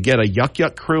 You get a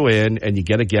yuck crew in, and you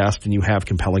get a guest, and you have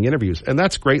compelling interviews. And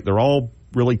that's great. They're all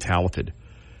really talented.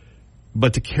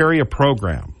 But to carry a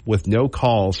program with no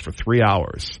calls for 3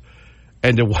 hours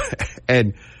and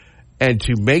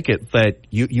to make it that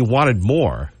you wanted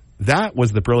more, that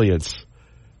was the brilliance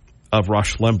of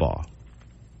Rush Limbaugh.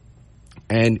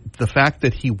 And the fact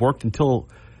that he worked until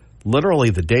literally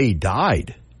the day he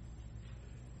died,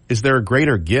 is there a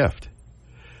greater gift?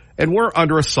 And we're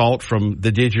under assault from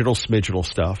the digital smidgital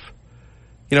stuff.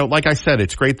 You know, like I said,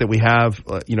 it's great that we have,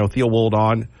 Theo Wold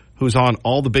on, who's on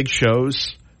all the big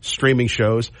shows, streaming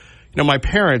shows. You know, my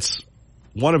parents,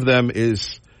 one of them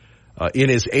is in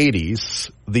his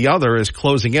 80s. The other is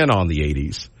closing in on the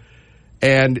 80s.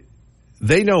 And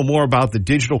they know more about the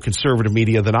digital conservative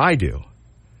media than I do.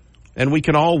 And we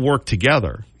can all work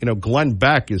together. You know, Glenn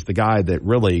Beck is the guy that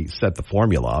really set the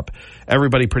formula up.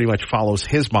 Everybody pretty much follows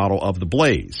his model of the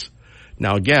Blaze.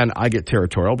 Now, again, I get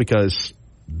territorial because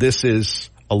this is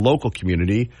a local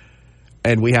community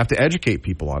and we have to educate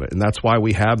people on it. And that's why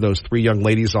we have those 3 young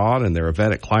ladies on and their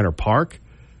event at Kleiner Park.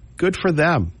 Good for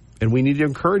them. And we need to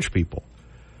encourage people.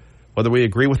 Whether we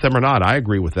agree with them or not, I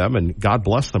agree with them, and God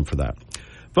bless them for that.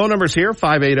 Phone number's here,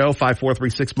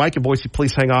 580-5436. Mike in Boise,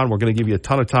 please hang on. We're going to give you a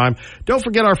ton of time. Don't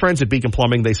forget our friends at Beacon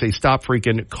Plumbing. They say stop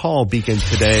freaking, call Beacon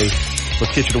today.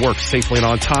 Let's get you to work safely and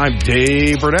on time.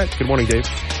 Dave Burnett. Good morning, Dave.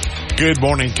 Good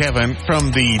morning, Kevin.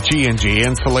 From the G&G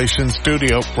Insulation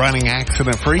Studio, running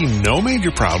accident-free, no major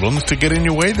problems to get in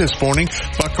your way this morning.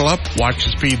 Buckle up, watch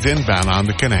the speeds inbound on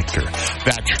the connector.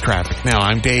 That's your traffic. Now,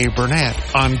 I'm Dave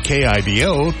Burnett on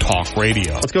KIDO Talk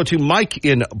Radio. Let's go to Mike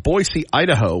in Boise,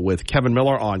 Idaho with Kevin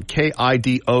Miller on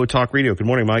KIDO Talk Radio. Good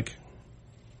morning, Mike.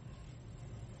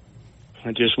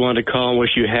 I just wanted to call and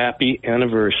wish you a happy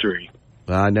anniversary.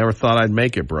 I never thought I'd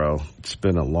make it, bro. It's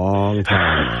been a long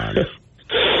time, man.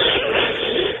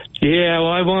 Yeah, well,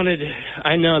 I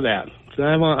know that. So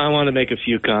I want to make a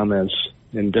few comments.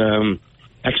 And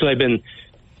actually, I've been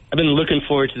looking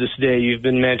forward to this day. You've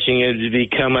been mentioning it to be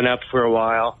coming up for a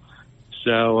while.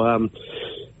 So a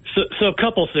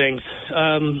couple things.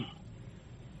 I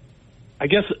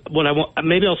guess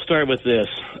maybe I'll start with this.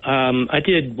 I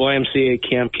did YMCA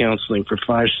camp counseling for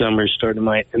 5 summers, starting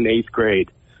in 8th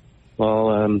grade.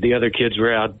 While the other kids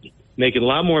were out making a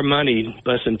lot more money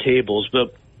bussing tables,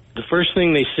 but the first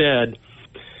thing they said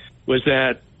was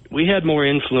that we had more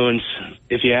influence,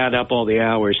 if you add up all the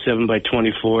hours, 7 by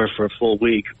 24 for a full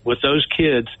week, with those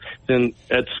kids than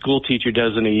a school teacher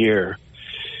does in a year.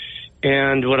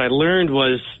 And what I learned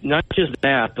was not just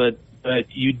that, but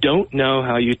you don't know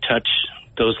how you touch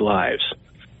those lives.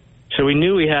 So we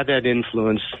knew we had that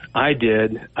influence. I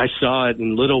did. I saw it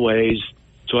in little ways,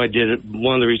 so I did it.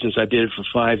 One of the reasons I did it for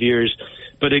 5 years,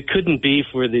 but it couldn't be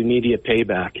for the immediate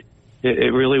payback.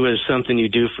 It really was something you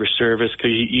do for service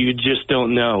because you just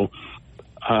don't know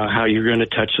how you're going to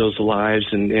touch those lives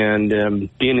and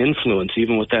be an influence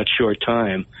even with that short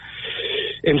time.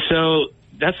 And so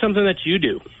that's something that you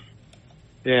do.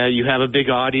 You have a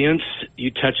big audience, you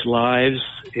touch lives,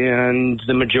 and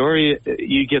the majority,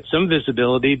 you get some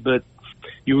visibility, but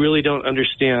you really don't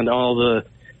understand all the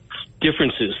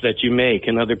differences that you make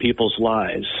in other people's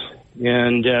lives.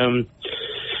 And,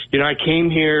 I came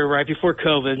here right before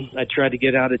COVID. I tried to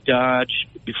get out of Dodge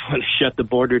before they shut the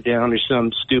border down or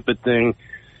some stupid thing.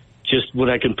 Just what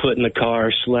I can put in the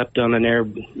car, slept on an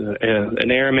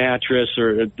air mattress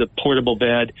or the portable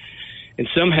bed. And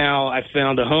somehow I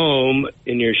found a home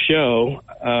in your show.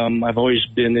 I've always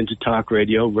been into talk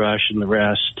radio, Rush and the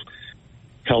rest.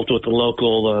 Helped with the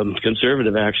local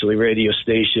conservative, actually, radio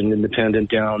station, independent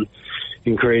down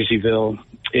in Crazyville.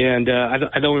 And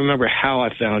I don't remember how I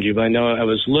found you, but I know I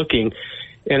was looking.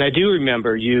 And I do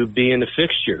remember you being a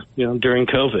fixture, during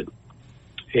COVID.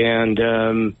 And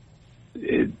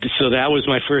so that was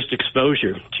my first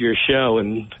exposure to your show.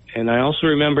 And I also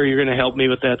remember you're going to help me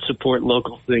with that support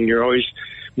local thing. You're always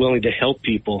willing to help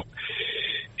people.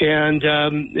 And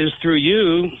it was through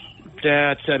you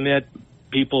that I met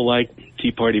people like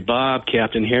Tea Party Bob,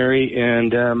 Captain Harry,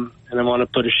 and I want to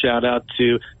put a shout out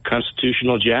to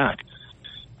Constitutional Jack.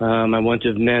 I went to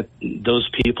have met those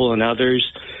people and others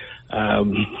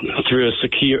through a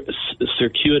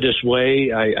circuitous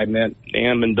way. I met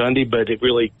Am Bundy, but it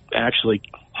really actually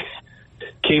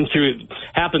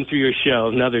happened through your show.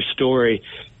 Another story.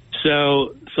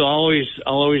 So I'll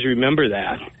always remember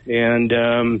that. And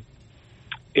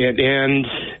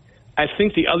I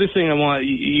think the other thing I want,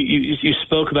 you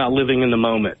spoke about living in the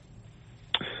moment.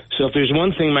 So if there's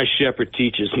one thing my shepherd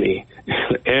teaches me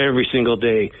every single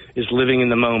day is living in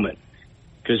the moment.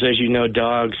 Because as you know,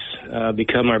 dogs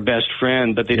become our best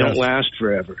friend, but they don't last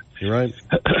forever. You're right.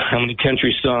 How many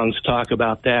country songs talk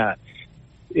about that?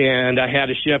 And I had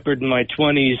a shepherd in my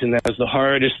 20s, and that was the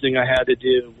hardest thing I had to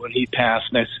do when he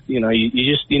passed. And you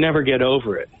never get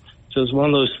over it. So it's one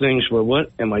of those things where, what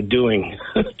am I doing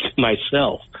to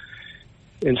myself?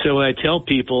 And so what I tell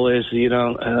people is,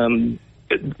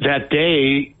 that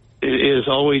day is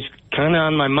always kind of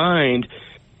on my mind,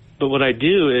 but what I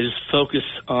do is focus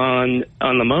on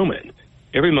the moment,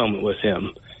 every moment with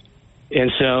him.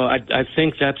 And so I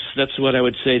think that's what I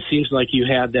would say. It seems like you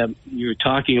had that, you were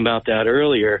talking about that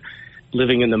earlier,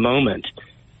 living in the moment.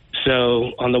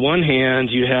 So on the one hand,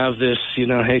 you have this,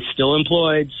 hey, still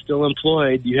employed.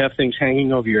 You have things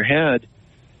hanging over your head.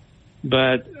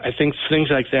 But I think things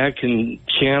like that can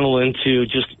channel into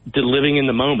just the living in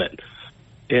the moment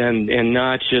and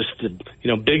not just the,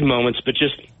 big moments, but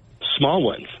just small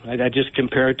ones. I just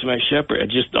compare it to my shepherd.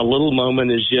 Just a little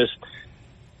moment is just,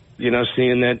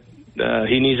 seeing that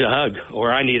he needs a hug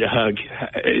or I need a hug.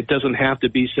 It doesn't have to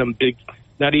be some big,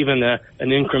 not even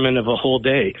an increment of a whole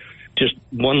day, just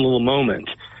one little moment.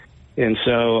 And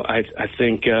so I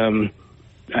think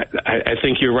I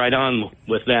think you're right on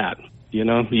with that.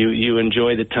 You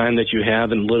enjoy the time that you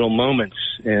have in little moments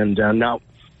and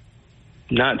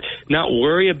not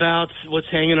worry about what's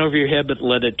hanging over your head, but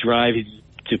let it drive you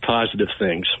to positive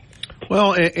things.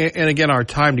 Well, and again, our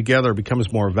time together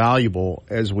becomes more valuable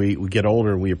as we get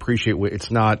older and we appreciate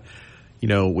it's not,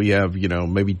 we have,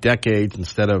 maybe decades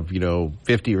instead of,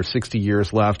 50 or 60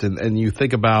 years left. And you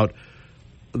think about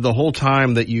the whole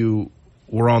time that you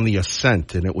were on the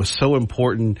ascent and it was so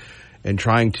important and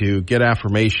trying to get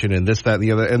affirmation and this, that, and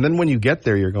the other. And then when you get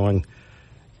there, you're going,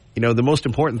 the most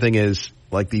important thing is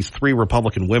like these 3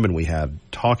 Republican women we had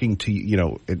talking to,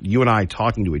 you and I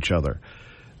talking to each other.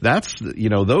 That's,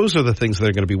 those are the things that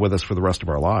are going to be with us for the rest of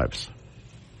our lives.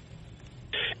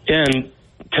 And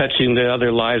touching the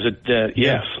other lives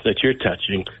that you're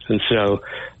touching. And so,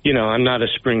 I'm not a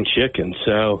spring chicken.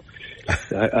 So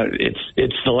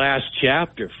it's the last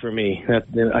chapter for me.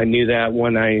 I knew that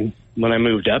when I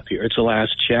moved up here. It's the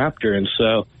last chapter. And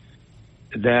so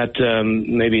that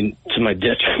maybe to my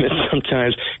detriment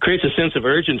sometimes creates a sense of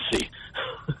urgency.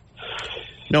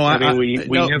 No, we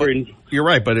never. You're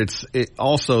right, but it's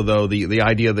also though the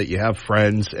idea that you have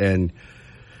friends and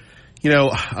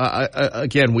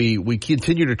again we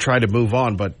continue to try to move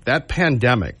on, but that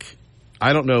pandemic,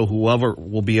 I don't know whoever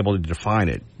will be able to define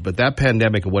it, but that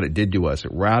pandemic and what it did to us,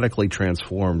 it radically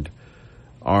transformed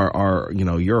our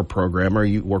you're a programmer,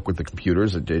 you work with the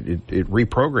computers, it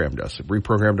reprogrammed us, it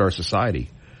reprogrammed our society.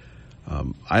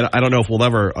 I don't know if we'll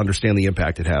ever understand the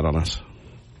impact it had on us.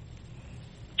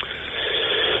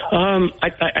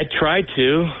 I tried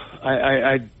to.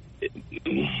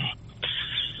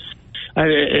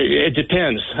 It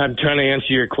depends. I'm trying to answer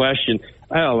your question.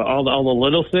 All the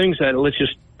little things. Let's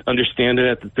just understand it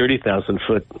at the 30,000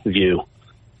 foot view,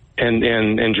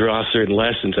 and draw certain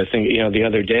lessons. I think the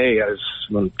other day I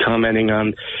was commenting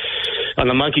on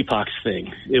the monkeypox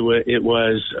thing. It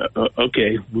was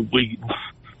okay.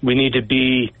 We need to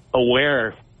be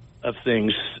aware of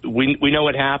things. We know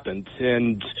what happened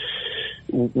and.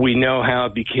 We know how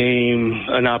it became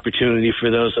an opportunity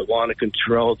for those that want to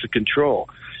control,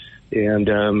 and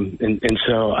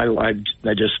so I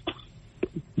just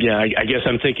I guess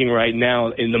I'm thinking right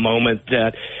now in the moment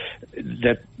that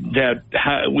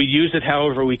we use it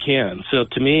however we can. So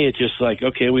to me, it's just like,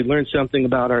 okay, we learned something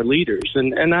about our leaders,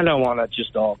 and I don't want to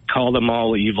just call them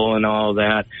all evil and all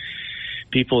that.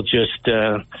 People just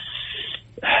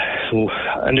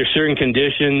under certain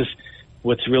conditions.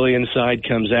 What's really inside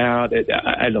comes out.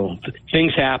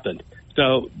 Things happen.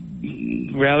 So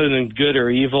rather than good or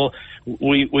evil,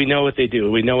 we know what they do.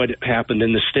 We know what happened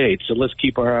in the States. So let's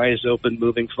keep our eyes open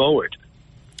moving forward.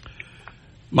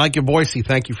 Mike in Boise,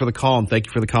 thank you for the call and thank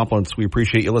you for the compliments. We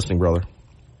appreciate you listening, brother.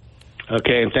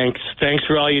 Okay, and thanks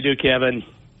for all you do, Kevin.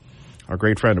 Our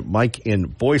great friend Mike in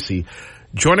Boise.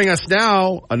 Joining us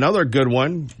now, another good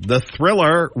one, the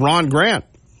thriller Ron Grant.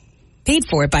 Paid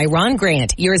for by Ron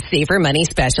Grant, your safer money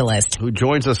specialist. Who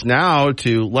joins us now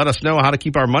to let us know how to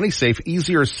keep our money safe.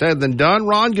 Easier said than done.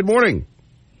 Ron, good morning.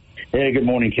 Hey, good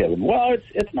morning, Kevin. Well,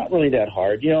 it's not really that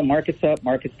hard. Markets up,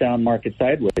 markets down, markets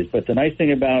sideways. But the nice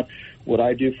thing about what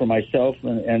I do for myself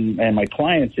and my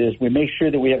clients is we make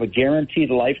sure that we have a guaranteed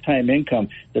lifetime income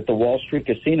that the Wall Street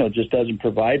casino just doesn't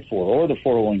provide for, or the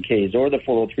 401ks, or the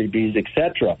 403bs, et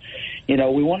cetera.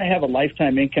 We want to have a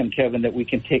lifetime income, Kevin, that we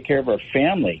can take care of our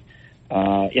family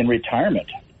in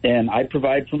retirement. And I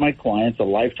provide for my clients a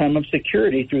lifetime of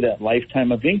security through that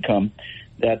lifetime of income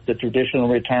that the traditional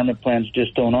retirement plans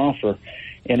just don't offer.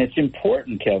 And it's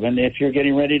important, Kevin, if you're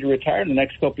getting ready to retire in the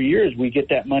next couple of years, we get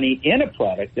that money in a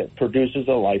product that produces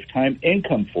a lifetime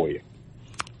income for you.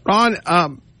 Ron,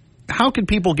 how can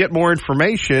people get more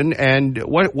information, and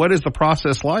what is the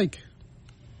process like?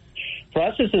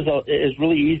 Process is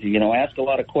really easy. Ask a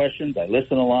lot of questions. I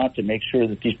listen a lot to make sure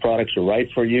that these products are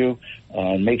right for you,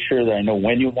 and make sure that I know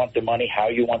when you want the money, how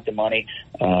you want the money,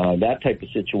 that type of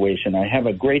situation. I have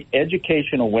a great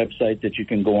educational website that you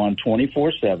can go on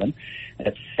 24/7.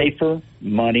 That's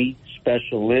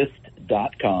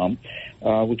safermoneyspecialist.com.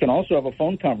 We can also have a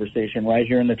phone conversation right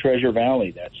here in the Treasure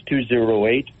Valley. That's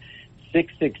 208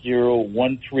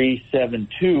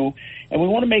 660-1372. And we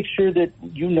want to make sure that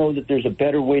you know that there's a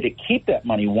better way to keep that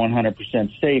money 100%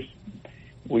 safe,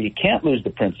 where you can't lose the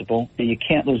principal, but you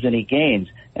can't lose any gains.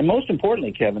 And most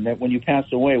importantly, Kevin, that when you pass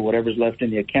away, whatever's left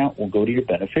in the account will go to your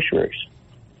beneficiaries.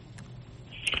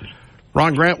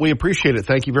 Ron Grant, we appreciate it.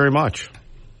 Thank you very much.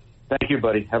 Thank you,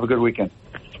 buddy. Have a good weekend.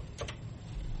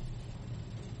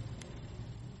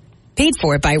 Paid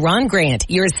for by Ron Grant,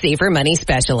 your safer money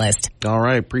specialist. All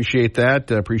right. Appreciate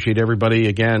that. Appreciate everybody.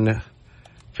 Again,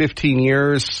 15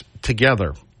 years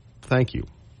together. Thank you.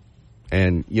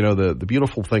 And, you know, the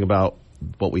beautiful thing about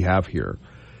what we have here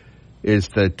is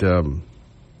that,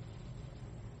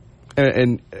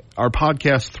 and our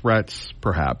podcast threats,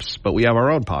 perhaps, but we have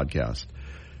our own podcast.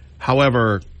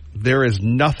 However, there is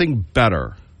nothing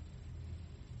better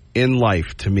in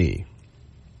life to me.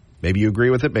 Maybe you agree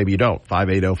with it, maybe you don't.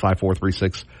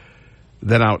 580-5436.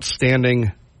 Then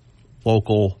outstanding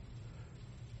local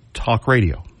talk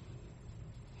radio.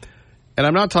 And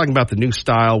I'm not talking about the new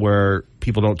style where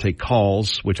people don't take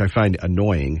calls, which I find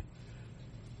annoying,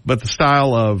 but the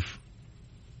style of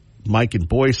Mike in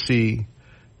Boise,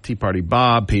 Tea Party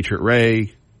Bob, Patriot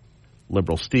Ray,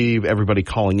 Liberal Steve, everybody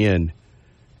calling in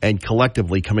and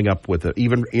collectively coming up with it.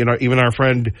 Even our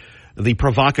friend, the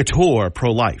provocateur,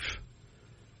 pro-life.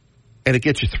 And it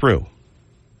gets you through.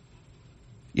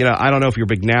 You know, I don't know if you're a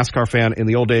big NASCAR fan. In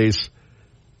the old days,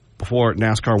 before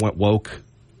NASCAR went woke,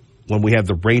 when we had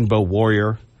the Rainbow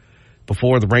Warrior,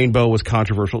 before the rainbow was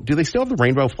controversial. Do they still have the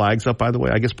rainbow flags up, by the way?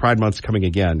 I guess Pride Month's coming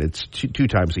again. It's two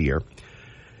times a year.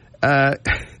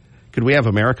 Could we have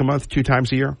America Month 2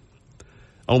 times a year?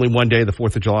 Only one day, the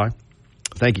 4th of July?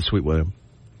 Thank you, Sweet William.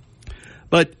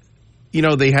 But, you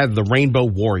know, they had the Rainbow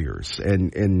Warriors,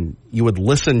 and you would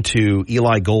listen to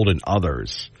Eli Gold and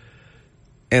others,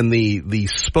 and the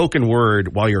spoken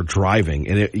word while you're driving,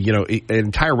 and an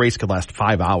entire race could last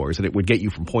 5 hours, and it would get you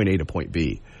from point A to point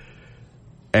B.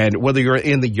 And whether you're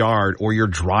in the yard or you're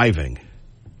driving,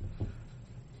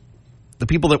 the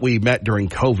people that we met during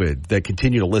COVID that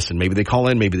continue to listen, maybe they call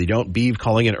in, maybe they don't. Beeve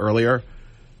calling in earlier.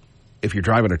 If you're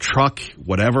driving a truck,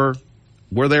 whatever,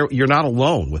 we're there. You're not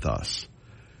alone with us.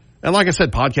 And like I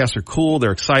said, podcasts are cool,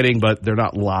 they're exciting, but they're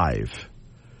not live.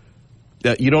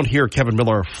 You don't hear Kevin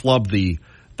Miller flub the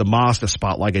Mazda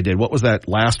spot like I did. What was that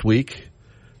last week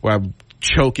where I'm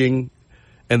choking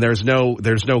and there's no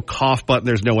cough button,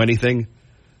 there's no anything.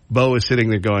 Bo is sitting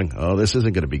there going, oh, this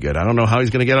isn't going to be good. I don't know how he's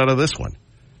going to get out of this one.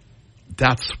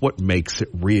 That's what makes it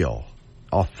real,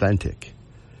 authentic.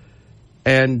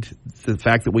 And the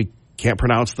fact that we can't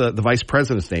pronounce the vice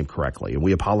president's name correctly, and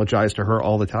we apologize to her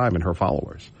all the time and her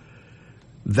followers.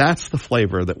 That's the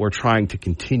flavor that we're trying to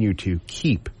continue to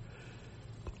keep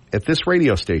at this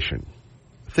radio station.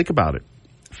 Think about it.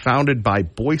 Founded by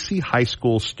Boise high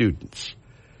school students.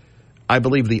 I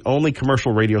believe the only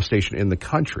commercial radio station in the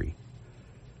country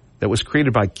that was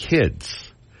created by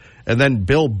kids. And then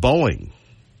Bill Boeing.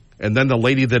 And then the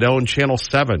lady that owned Channel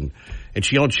 7. And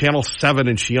she owned Channel 7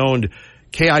 and she owned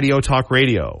KIDO Talk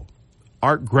Radio.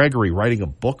 Art Gregory writing a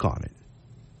book on it.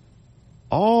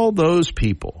 All those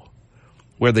people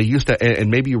where they used to, and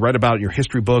maybe you read about it in your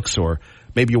history books or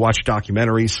maybe you watch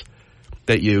documentaries,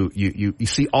 that you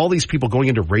see all these people going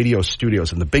into radio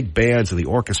studios and the big bands and the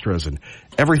orchestras and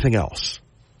everything else.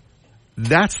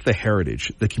 That's the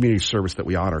heritage, the community service that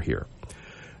we honor here.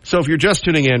 So if you're just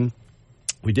tuning in,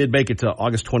 we did make it to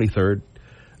August 23rd.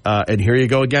 And here you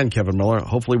go again, Kevin Miller.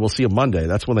 Hopefully we'll see you Monday.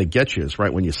 That's when they get you, is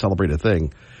right when you celebrate a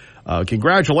thing.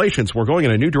 Congratulations. We're going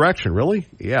in a new direction. Really?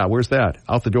 Yeah. Where's that?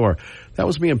 Out the door. That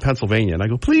was me in Pennsylvania. And I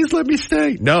go, please let me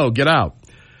stay. No, get out.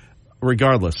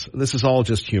 Regardless, this is all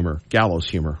just humor, gallows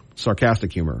humor,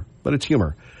 sarcastic humor, but it's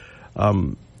humor.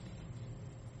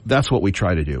 That's what we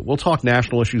try to do. We'll talk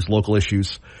national issues, local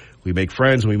issues. We make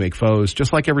friends, we make foes,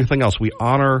 just like everything else. We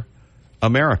honor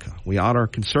America. We honor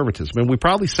conservatism. And we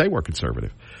proudly say we're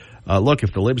conservative. Look,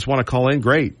 if the libs want to call in,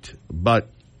 great. But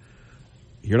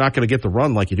you're not going to get the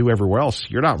run like you do everywhere else.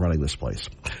 You're not running this place.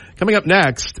 Coming up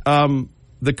next,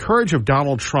 the courage of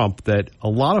Donald Trump that a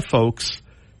lot of folks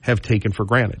have taken for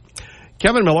granted.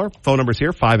 Kevin Miller, phone number's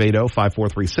here,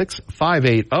 580-5436,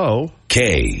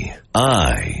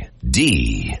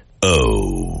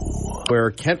 580-KIDO. Where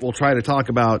Kent will try to talk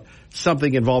about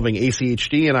something involving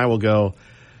ACHD, and I will go,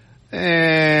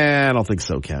 I don't think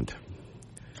so, Kent.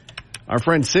 Our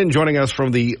friend Sin joining us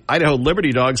from the Idaho Liberty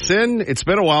Dogs. Sin, it's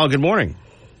been a while. Good morning.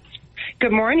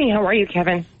 Good morning. How are you,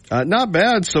 Kevin? Not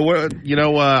bad. So,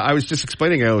 I was just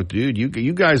explaining, dude,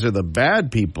 you guys are the bad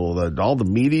people, all the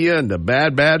media and the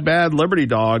bad Liberty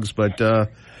Dogs, but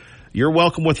you're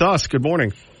welcome with us. Good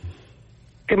morning.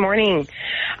 Good morning.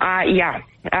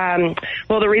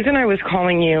 Well, the reason I was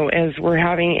calling you is we're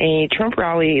having a Trump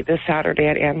rally this Saturday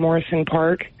at Ann Morrison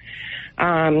Park.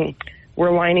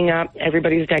 We're lining up.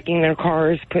 Everybody's decking their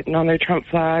cars, putting on their Trump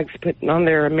flags, putting on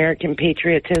their American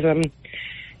patriotism,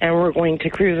 and we're going to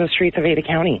cruise the streets of Ada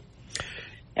County.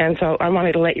 And so I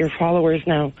wanted to let your followers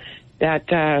know that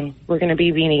we're going to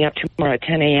be meeting up tomorrow at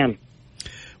 10 a.m.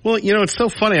 Well, it's so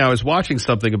funny. I was watching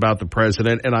something about the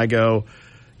president, and I go,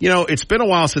 it's been a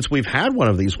while since we've had one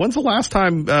of these. When's the last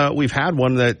time we've had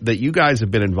one that you guys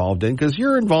have been involved in? Because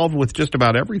you're involved with just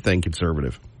about everything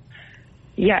conservative.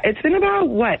 Yeah, it's been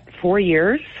about, 4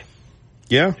 years?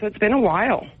 Yeah. So it's been a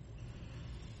while.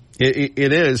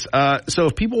 It is. So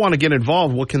if people want to get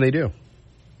involved, what can they do?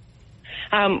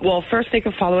 Well, first they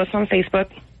can follow us on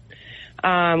Facebook.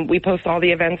 We post all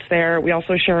the events there. We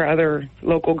also share other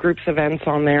local groups' events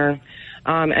on there.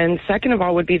 And second of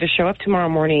all would be to show up tomorrow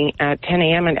morning at 10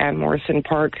 a.m. at Ann Morrison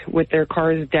Park with their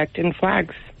cars decked in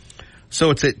flags.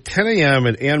 So it's at 10 a.m.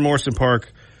 at Ann Morrison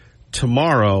Park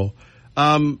tomorrow.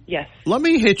 Yes. Let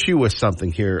me hit you with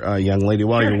something here, young lady,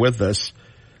 while you're with us.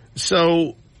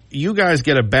 So you guys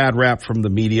get a bad rap from the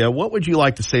media. What would you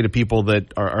like to say to people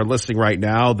that are listening right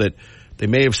now that they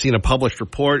may have seen a published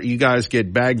report? You guys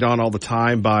get bagged on all the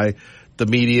time by the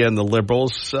media and the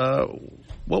liberals.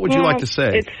 What would you like to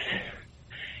say?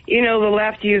 The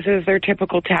left uses their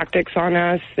typical tactics on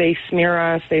us. They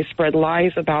smear us. They spread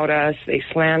lies about us. They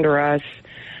slander us.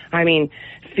 I mean,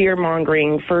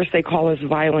 fear-mongering. First, they call us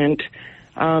violent.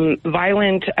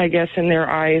 Violent, I guess, in their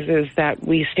eyes is that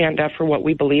we stand up for what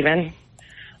we believe in.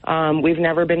 We've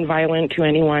never been violent to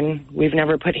anyone. We've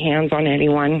never put hands on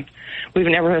anyone. We've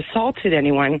never assaulted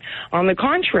anyone. On the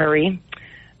contrary,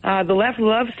 the left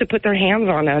loves to put their hands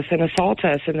on us and assault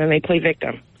us, and then they play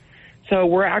victim. So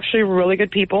we're actually really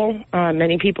good people.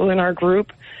 Many people in our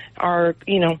group are,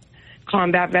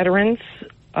 combat veterans,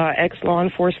 ex-law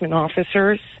enforcement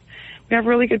officers. We have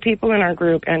really good people in our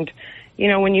group. And,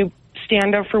 when you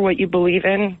stand up for what you believe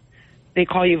in, they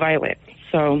call you violent.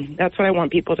 So that's what I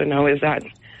want people to know is that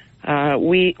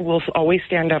we will always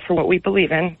stand up for what we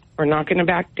believe in. We're not going to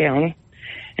back down.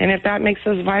 And if that makes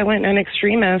us violent and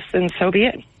extremists, then so be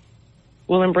it.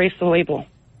 We'll embrace the label.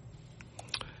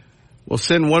 We'll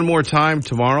send one more time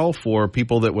tomorrow for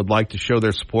people that would like to show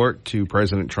their support to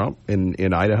President Trump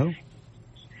in Idaho.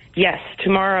 Yes,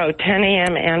 tomorrow, 10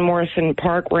 a.m. Ann Morrison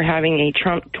Park, we're having a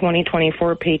Trump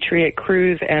 2024 Patriot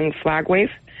Cruise and Flag Wave.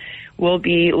 We'll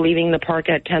be leaving the park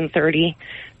at 10:30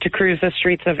 to cruise the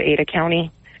streets of Ada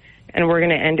County, and we're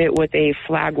going to end it with a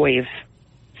flag wave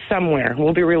somewhere.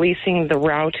 We'll be releasing the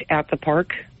route at the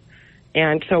park.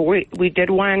 And so we did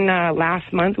one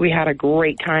last month. We had a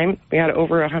great time. We had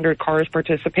over 100 cars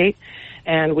participate,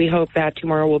 and we hope that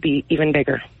tomorrow will be even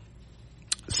bigger.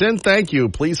 Sin, thank you.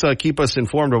 Please keep us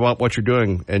informed about what you're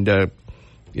doing and,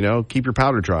 keep your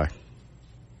powder dry.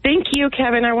 Thank you,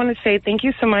 Kevin. I want to say thank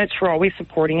you so much for always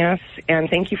supporting us, and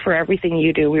thank you for everything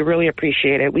you do. We really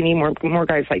appreciate it. We need more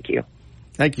guys like you.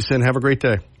 Thank you, Sin. Have a great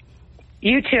day.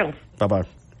 You too. Bye-bye.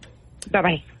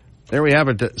 Bye-bye. There we have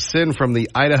it. Sin from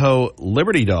the Idaho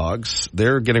Liberty Dogs.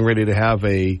 They're getting ready to have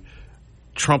a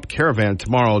Trump caravan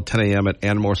tomorrow, 10 a.m. at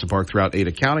Ann Morrison Park throughout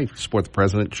Ada County. Support the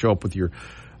president. Show up with your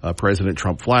President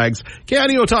Trump flags.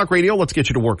 KIDO Talk Radio. Let's get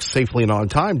you to work safely and on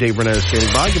time. Dave Burnett is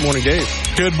standing by. Good morning, Dave.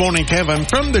 Good morning, Kevin.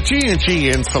 From the G&G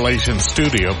Installation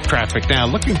Studio. Traffic now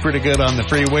looking pretty good on the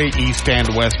freeway, east and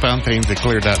westbound. Things are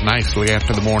cleared up nicely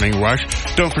after the morning rush.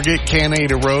 Don't forget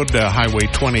Canada Road, Highway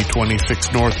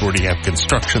 2026 northward. You have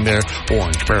construction there.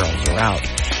 Orange barrels are out.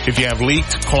 If you have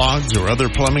leaks, clogs, or other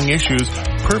plumbing issues,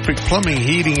 Perfect Plumbing,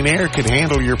 Heating, and Air can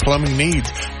handle your plumbing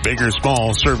needs. Big or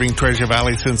small, serving Treasure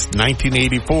Valley since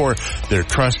 1984. They're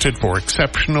trusted for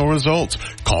exceptional results.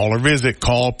 Call or visit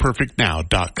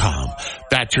callperfectnow.com.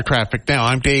 That's your traffic now.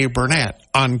 I'm Dave Burnett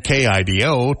on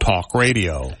KIDO Talk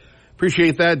Radio.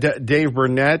 Appreciate that, Dave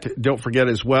Burnett. Don't forget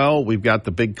as well, we've got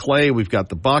the Big Clay, we've got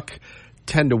the Buck,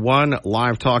 10-1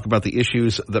 live talk about the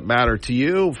issues that matter to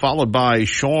you, followed by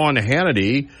Sean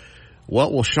Hannity.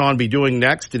 What will Sean be doing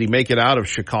next? Did he make it out of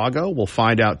Chicago? We'll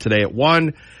find out today at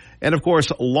 1. And, of course,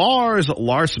 Lars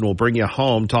Larson will bring you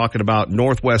home talking about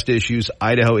Northwest issues,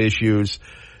 Idaho issues,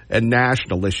 and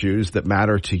national issues that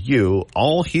matter to you,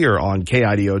 all here on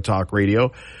KIDO Talk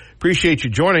Radio. Appreciate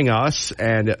you joining us.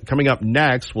 And coming up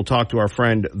next, we'll talk to our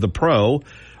friend, The Pro.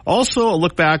 Also, a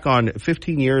look back on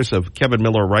 15 years of Kevin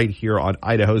Miller right here on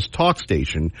Idaho's talk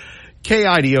station,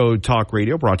 KIDO Talk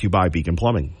Radio, brought to you by Beacon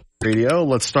Plumbing Radio.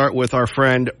 Let's start with our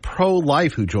friend Pro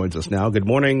Life, who joins us now. Good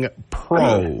morning,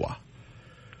 Pro.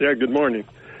 Yeah, good morning.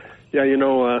 Yeah,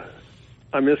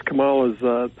 I missed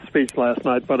Kamala's speech last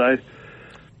night, but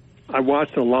I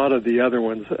watched a lot of the other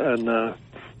ones, and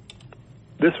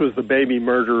this was the baby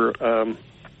murder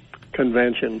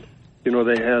convention. You know,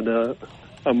 they had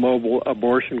a mobile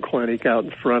abortion clinic out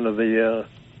in front of the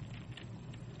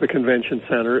convention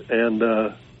center, and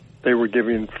they were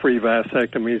giving free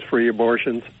vasectomies, free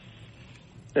abortions,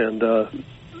 and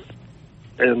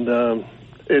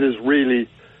it is really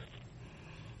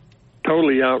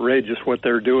totally outrageous what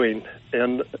they're doing,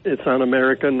 and it's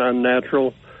un-American,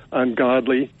 unnatural,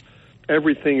 ungodly.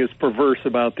 Everything is perverse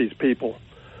about these people.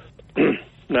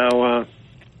 Now,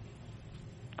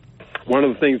 one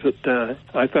of the things that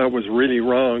I thought was really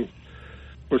wrong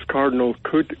was Cardinal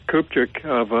Kupchak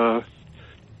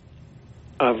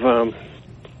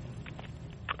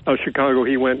of Chicago.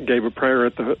 He went and gave a prayer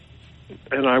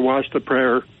and I watched the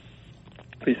prayer.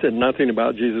 He said nothing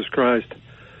about Jesus Christ.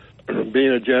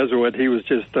 Being a Jesuit, he was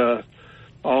just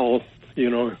all,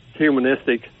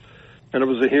 humanistic. And it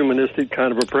was a humanistic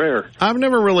kind of a prayer. I've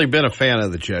never really been a fan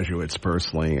of the Jesuits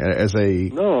personally. As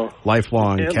a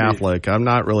lifelong Catholic, I'm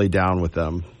not really down with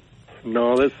them.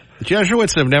 No, the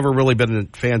Jesuits have never really been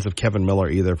fans of Kevin Miller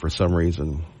either for some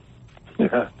reason.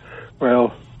 Yeah,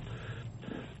 well,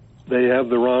 they have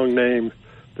the wrong name.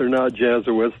 They're not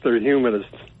Jesuits. They're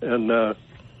humanists and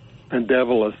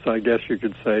devilists, I guess you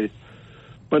could say.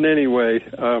 But anyway,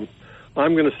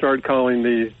 I'm going to start calling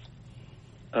the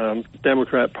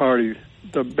Democrat Party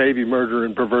the baby murder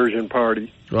and perversion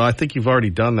party. Well, I think you've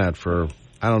already done that for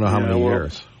I don't know how many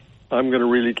years. I'm going to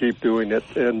really keep doing it.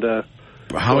 And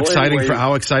how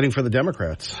exciting for the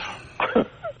Democrats.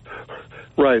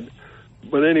 Right.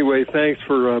 But anyway, thanks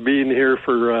for being here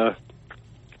for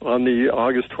on the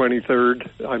August 23rd.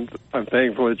 I'm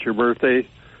thankful it's your birthday.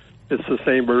 It's the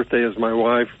same birthday as my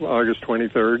wife, August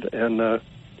 23rd, and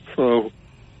so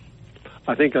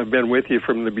I think I've been with you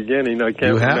from the beginning. I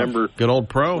can't remember. Good old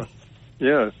pro.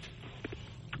 Yeah.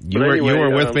 You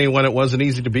were with me when it wasn't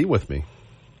easy to be with me.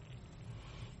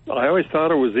 I always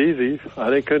thought it was easy.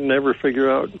 I couldn't ever figure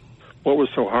out what was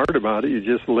so hard about it. You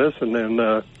just listen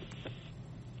and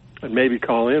maybe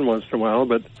call in once in a while,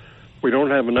 but we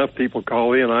don't have enough people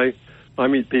call in. I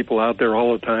meet people out there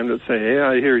all the time that say, hey,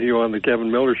 I hear you on the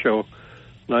Kevin Miller Show.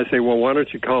 And I say, well, why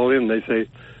don't you call in? They say,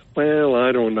 well,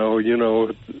 I don't know.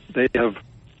 They're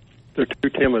too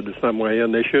timid in some way,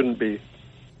 and they shouldn't be.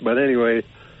 But anyway,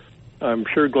 I'm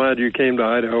sure glad you came to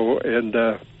Idaho, and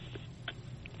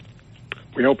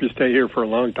we hope you stay here for a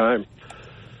long time.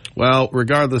 Well,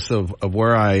 regardless of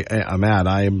where I'm at,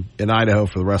 I am in Idaho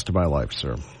for the rest of my life,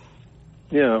 sir.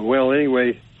 Yeah, well,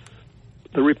 anyway,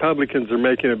 the Republicans are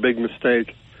making a big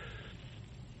mistake.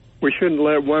 We shouldn't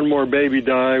let one more baby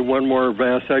die, one more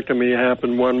vasectomy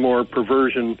happen, one more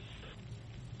perversion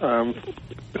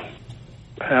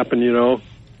happen,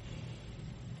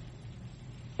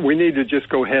 We need to just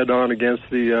go head on against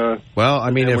the well,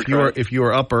 I mean, if you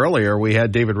were up earlier, we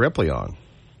had David Ripley on.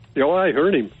 I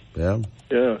heard him. Yeah.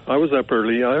 Yeah, I was up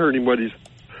early. I heard him what he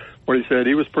said.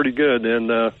 He was pretty good,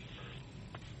 and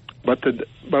but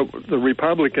the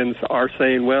Republicans are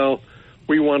saying, well,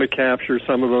 we want to capture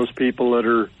some of those people that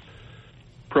are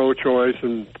pro-choice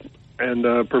and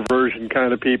perversion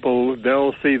kind of people.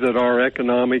 They'll see that our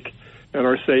economic and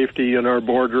our safety and our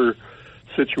border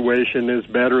situation is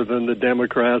better than the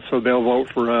Democrats, so they'll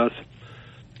vote for us.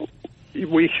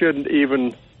 We shouldn't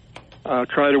even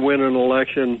try to win an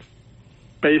election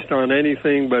based on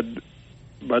anything but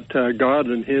God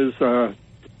and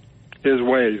His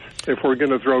ways. If we're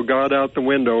going to throw God out the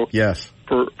window, yes,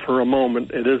 for a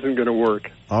moment, it isn't going to work.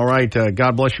 All right.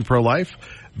 God bless you, pro-life.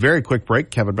 Very quick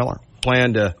break. Kevin Miller.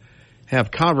 Plan to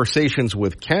have conversations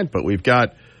with Kent, but we've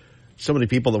got so many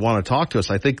people that want to talk to us.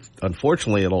 I think,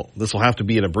 unfortunately, this will have to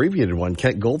be an abbreviated one.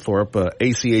 Kent Goldthorpe,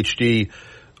 ACHD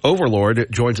overlord,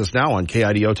 joins us now on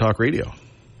KIDO Talk Radio.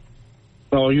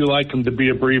 Well, you like them to be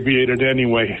abbreviated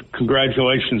anyway.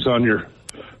 Congratulations on your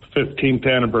 15th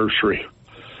anniversary.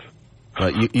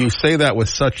 You say that with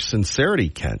such sincerity,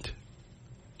 Kent.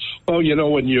 Well,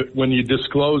 when you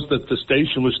disclosed that the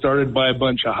station was started by a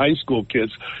bunch of high school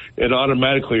kids, it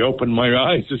automatically opened my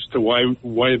eyes as to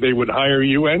why they would hire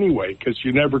you anyway, because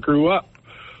you never grew up.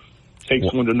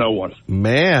 Takes one to know one.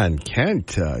 Man,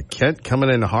 Kent coming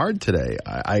in hard today.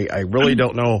 I really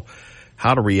don't know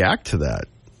how to react to that.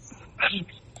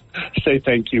 Say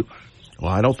thank you.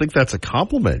 Well, I don't think that's a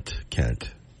compliment,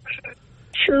 Kent.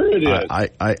 Sure it is.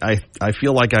 I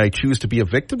feel like I choose to be a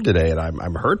victim today, and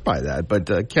I'm hurt by that.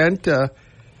 But Kent,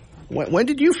 when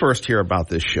did you first hear about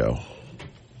this show?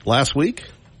 Last week?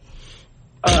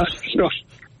 I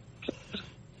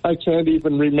can't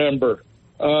even remember.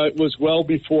 It was well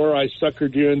before I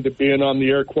suckered you into being on the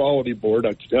Air Quality Board,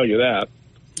 I can tell you that.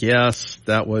 Yes,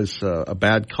 that was a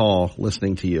bad call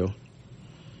listening to you.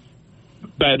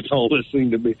 Bad call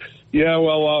listening to me. Yeah,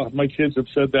 well, my kids have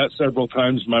said that several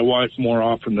times, my wife more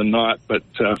often than not, but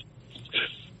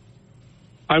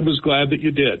I was glad that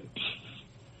you did.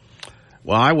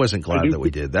 Well, I wasn't glad that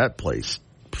we did. That place.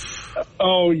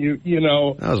 Oh, you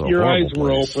know, your eyes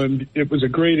were opened. It was a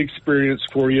great experience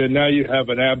for you, and now you have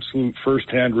an absolute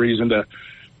first-hand reason to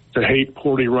hate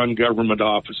poorly run government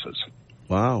offices.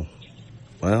 Wow.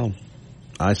 Well,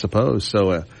 I suppose.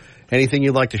 So anything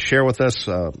you'd like to share with us?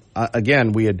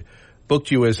 Again, we had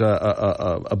booked you as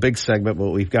a big segment,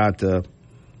 but we've got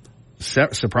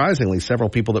surprisingly several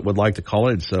people that would like to call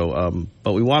in. So,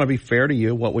 but we want to be fair to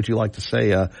you. What would you like to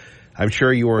say? I'm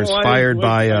sure you were inspired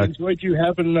by. I enjoyed you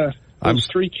having those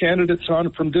three candidates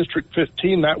on from District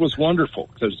 15. That was wonderful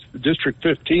because District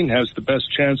 15 has the best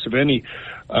chance of any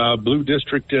blue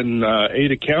district in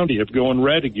Ada County of going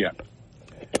red again.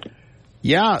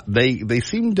 Yeah, they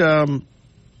seemed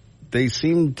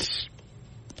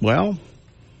well,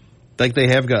 like they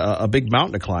have a big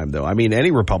mountain to climb, though. I mean, any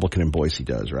Republican in Boise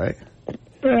does, right?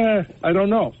 I don't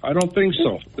know. I don't think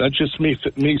so. That's just me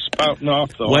spouting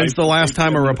off, though. When's the last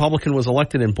time a Republican was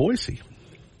elected in Boise?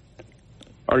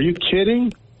 Are you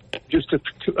kidding? I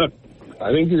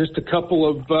think just a couple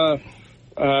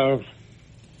of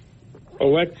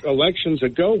elections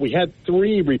ago, we had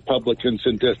 3 Republicans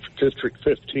in District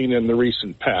 15 in the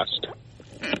recent past.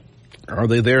 Are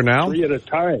they there now? 3 at a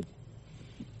time.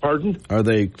 Pardon? Are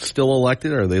they still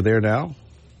elected? Are they there now?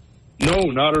 No,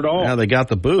 not at all. Yeah, they got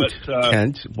the boot,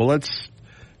 Kent. Well, let's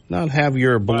not have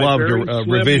your beloved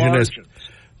revisionist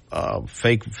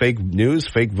fake news,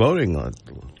 fake voting.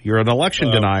 You're an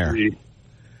election denier.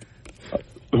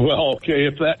 Well, okay,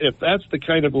 if that's the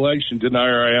kind of election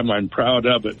denier I am, I'm proud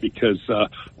of it because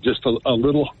just a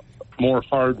little more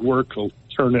hard work will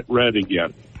turn it red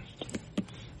again.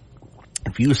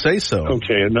 If you say so.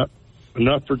 Okay,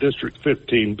 enough for District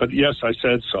 15, but yes, I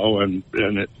said so, and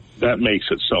that makes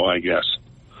it so, I guess.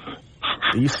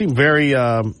 You seem very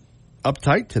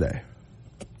uptight today.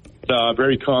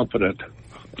 Very confident.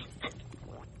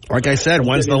 Like I said,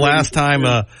 when's the last time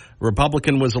a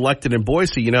Republican was elected in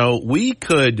Boise? You know, we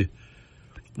could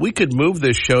move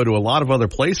this show to a lot of other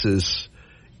places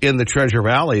in the Treasure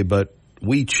Valley, but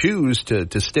we choose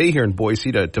to stay here in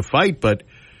Boise to fight. But,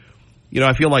 you know,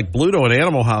 I feel like Bluto and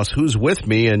Animal House, who's with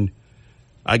me? And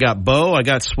I got Bo, I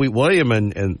got Sweet William,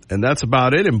 and that's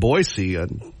about it in Boise.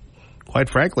 And quite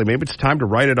frankly, maybe it's time to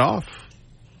write it off.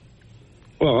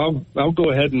 Well, I'll go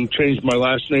ahead and change my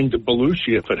last name to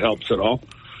Belushi if it helps at all.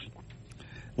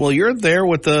 Well, you're there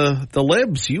with the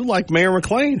libs. You like Mayor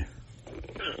McLean.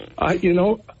 I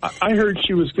heard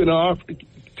she was going to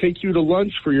take you to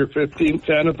lunch for your 15th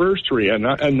anniversary, and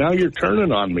now you're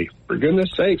turning on me. For goodness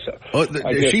sakes.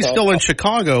 She's still in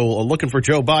Chicago looking for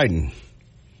Joe Biden.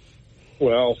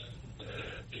 Well,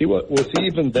 was he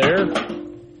even there?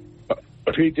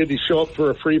 Did he show up for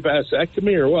a free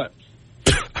vasectomy or what?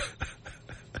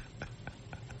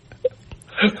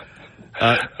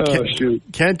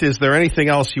 Kent, is there anything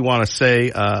else you want to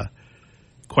say?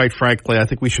 Quite frankly, I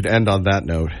think we should end on that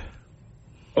note.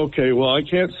 Okay, well, I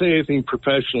can't say anything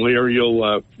professionally or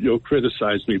you'll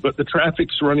criticize me, but the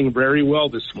traffic's running very well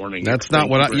this morning. That's not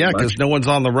what because no one's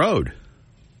on the road.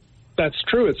 That's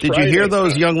true. It's Did Friday. You hear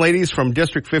those young ladies from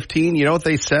District 15? You know what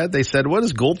they said? They said, what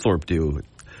does Goldthorpe do?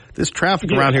 This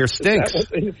traffic around here stinks. Is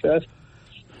that what they said?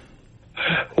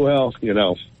 Well,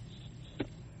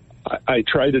 I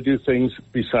try to do things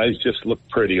besides just look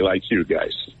pretty like you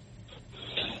guys.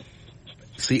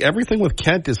 See, everything with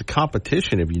Kent is a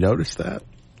competition. Have you noticed that?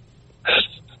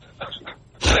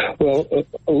 Well,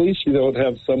 at least you don't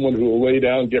have someone who will lay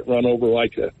down and get run over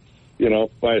like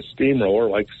by a steamroller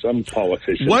like some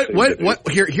politicians.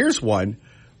 Here's one.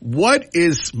 What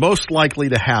is most likely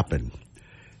to happen?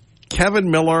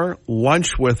 Kevin Miller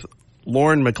lunch with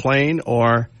Lauren McLean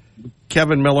or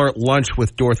Kevin Miller lunch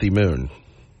with Dorothy Moon?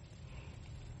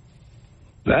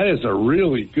 That is a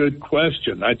really good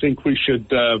question. I think we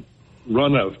should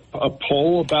run a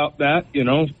poll about that,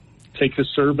 take a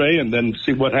survey and then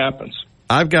see what happens.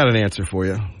 I've got an answer for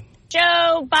you.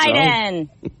 Joe Biden.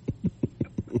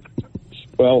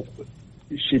 Well,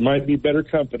 she might be better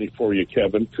company for you,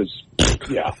 Kevin, because,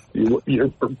 your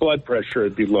blood pressure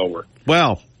would be lower.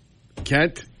 Well,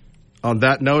 Kent, on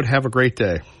that note, have a great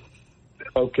day.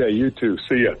 Okay, you too.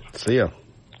 See ya. See ya.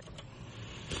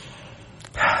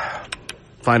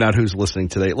 Find out who's listening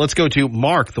today. Let's go to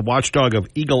Mark, the watchdog of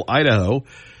Eagle, Idaho,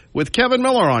 with Kevin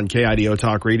Miller on KIDO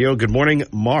Talk Radio. Good morning,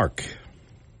 Mark.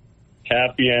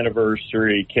 Happy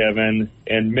anniversary, Kevin,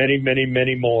 and many, many,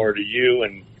 many more to you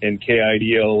and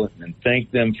KIDO, and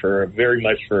thank them very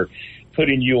much for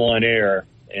putting you on air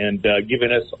and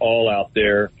giving us all out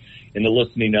there in the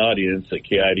listening audience at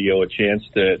KIDO a chance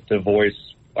to voice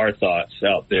our thoughts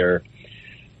out there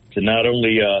to not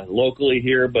only locally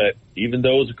here, but even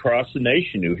those across the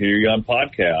nation who hear you on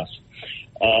podcasts.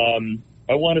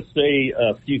 I want to say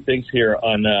a few things here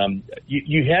on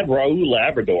you had Raul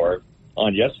Labrador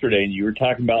on yesterday, and you were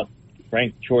talking about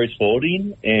ranked choice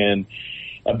voting and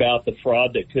about the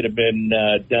fraud that could have been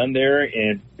done there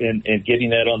and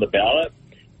getting that on the ballot.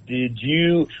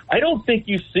 I don't think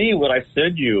you see what I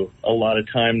send you a lot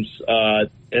of times,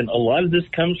 and a lot of this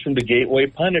comes from the Gateway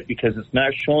Pundit because it's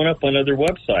not showing up on other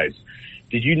websites.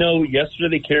 Did you know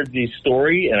yesterday they carried the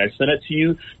story, and I sent it to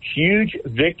you, huge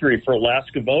victory for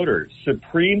Alaska voters.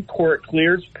 Supreme Court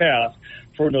clears path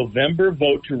for November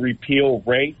vote to repeal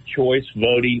ranked choice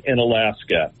voting in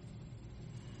Alaska.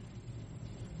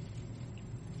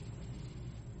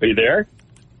 Are you there?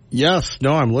 Yes.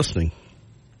 No, I'm listening.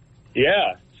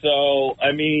 Yeah. So,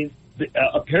 I mean,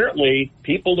 apparently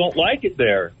people don't like it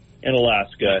there in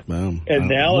Alaska. And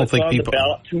now it's on the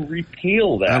ballot to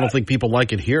repeal that. I don't think people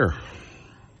like it here.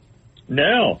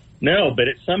 No, but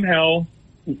it somehow,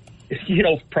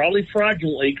 probably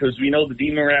fraudulently, because we know the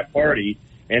Democrat Party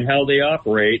and how they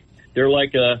operate. They're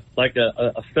like a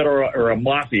federal or a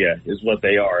mafia is what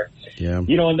they are. Yeah.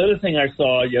 Another thing I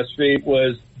saw yesterday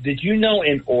was, did you know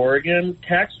in Oregon,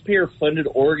 taxpayer-funded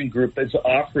Oregon Group is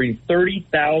offering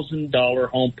 $30,000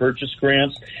 home purchase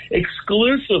grants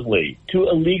exclusively to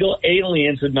illegal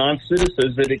aliens and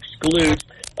non-citizens that excludes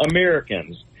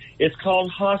Americans. It's called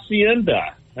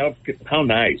Hacienda. How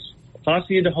nice.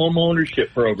 Hacienda Home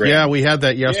Ownership Program. Yeah, we had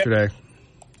that yesterday. Yeah.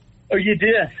 Oh, you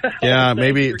did? Yeah,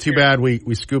 maybe too bad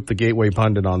we scooped the Gateway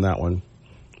Pundit on that one.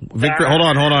 Victory. Hold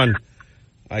on.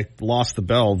 I lost the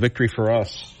bell. Victory for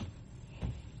us.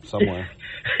 Somewhere.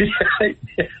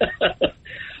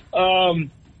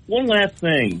 One last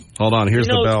thing. Hold on. Here's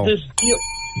the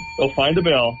bell. Find the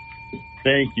bell.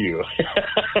 Thank you.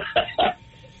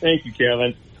 Thank you,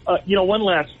 Kevin. One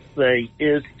last thing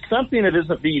is something that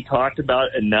isn't being talked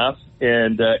about enough,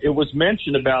 and it was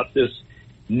mentioned about this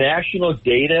national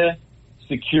data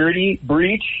security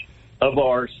breach of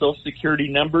our Social Security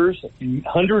numbers,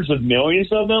 hundreds of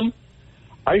millions of them.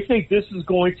 I think this is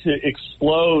going to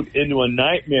explode into a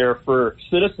nightmare for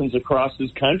citizens across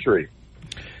this country.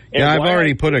 And I've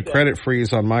already put a credit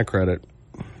freeze on my credit.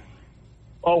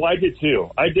 Oh, I did too.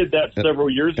 I did that several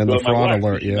years ago. And the fraud my wife,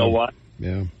 alert, you know why?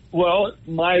 Yeah. Well,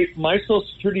 my Social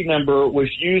Security number was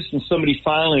used in somebody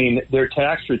filing their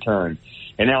tax return.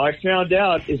 And now I found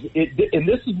out, and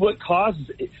this is what causes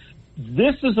it.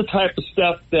 This is the type of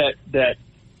stuff that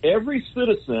every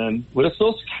citizen with a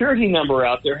Social Security number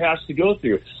out there has to go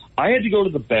through. I had to go to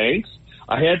the banks.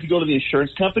 I had to go to the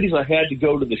insurance companies. I had to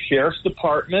go to the sheriff's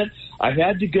department. I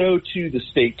had to go to the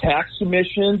state tax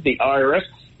commission, the IRS.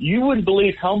 You wouldn't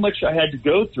believe how much I had to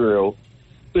go through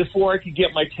before I could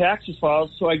get my taxes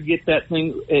filed so I could get that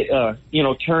thing,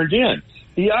 turned in.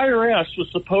 The IRS was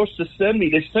supposed to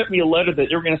they sent me a letter that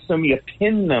they were going to send me a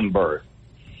PIN number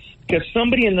because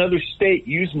somebody in another state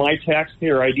used my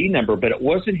taxpayer ID number, but it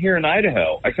wasn't here in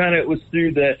Idaho. I found it was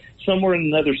through somewhere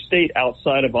in another state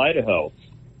outside of Idaho.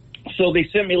 So they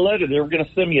sent me a letter. They were going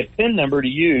to send me a PIN number to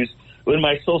use with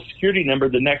my Social Security number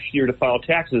the next year to file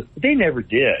taxes. They never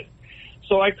did.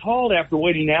 So I called after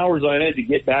waiting hours on it to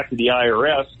get back to the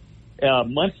IRS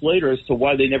months later as to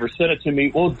why they never sent it to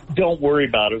me. Well, don't worry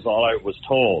about it, is all I was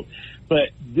told.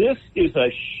 But this is a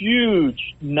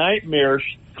huge, nightmarish,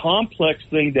 complex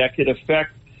thing that could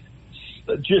affect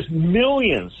just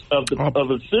millions of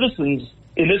the citizens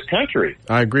in this country.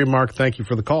 I agree, Mark. Thank you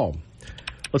for the call.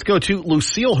 Let's go to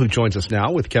Lucille, who joins us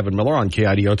now with Kevin Miller on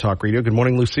KIDO Talk Radio. Good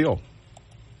morning, Lucille.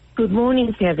 Good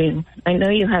morning, Kevin. I know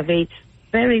you have a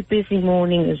very busy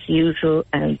morning as usual,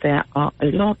 and there are a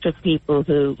lot of people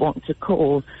who want to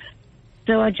call.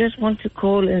 So I just want to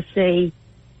call and say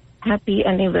happy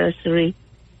anniversary,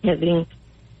 Kevin.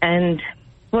 And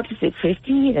what is it,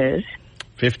 15 years?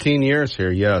 15 years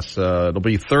here, yes. It'll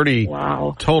be 30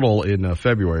 total in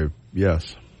February,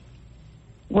 yes.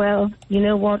 Well, you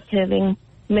know what, Kevin?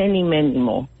 Many, many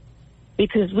more.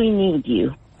 Because we need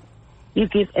you. You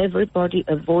give everybody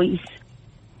a voice.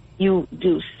 You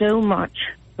do so much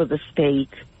for the state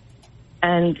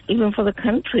and even for the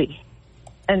country.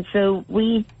 And so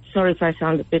sorry if I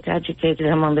sound a bit agitated,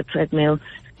 I'm on the treadmill.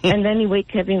 And anyway,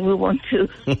 Kevin,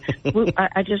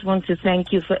 I just want to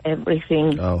thank you for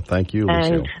everything. Oh, thank you,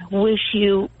 Lucille. And wish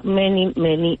you many,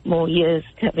 many more years,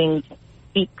 Kevin.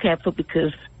 Be careful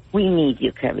because we need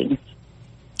you, Kevin.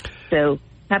 So,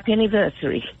 happy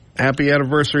anniversary. Happy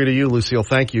anniversary to you, Lucille.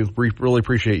 Thank you. We really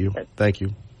appreciate you. Thank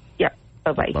you. Yeah.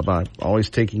 Bye-bye. Bye-bye. Always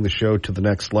taking the show to the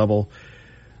next level.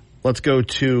 Let's go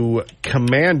to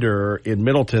Commander in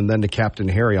Middleton, then to Captain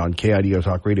Harry on KIDO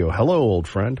Talk Radio. Hello, old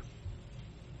friend.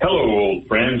 Hello, old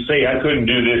friend. Say, I couldn't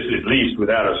do this at least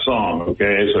without a song,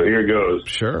 okay? So here goes.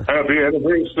 Sure. Happy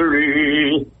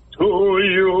anniversary to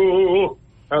you.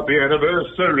 Happy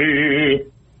anniversary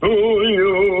to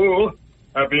you.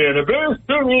 Happy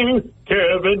anniversary,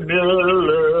 Kevin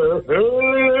Miller.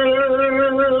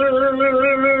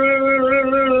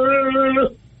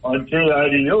 On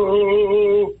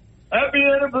KIDO. Happy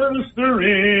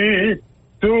anniversary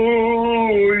to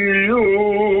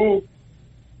you.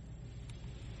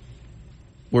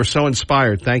 We're so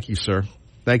inspired. Thank you, sir.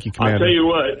 Thank you, Commander. I'll tell you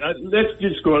what, let's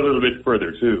just go a little bit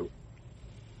further, too.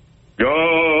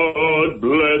 God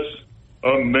bless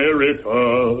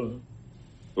America,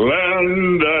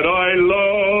 land that I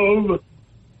love.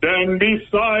 Stand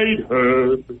beside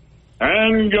her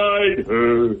and guide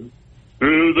her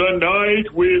through the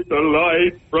night with the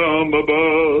light from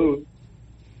above.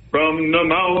 From the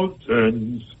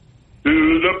mountains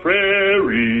to the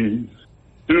prairies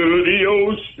to the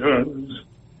oceans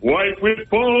white with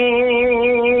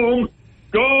foam.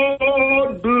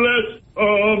 God bless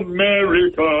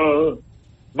America,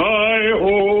 my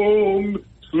home,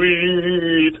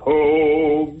 sweet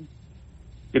home.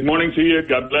 Good morning to you.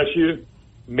 God bless you.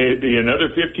 May it be another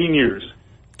 15 years.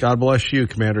 God bless you,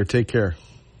 Commander. Take care.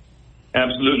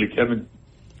 Absolutely, Kevin.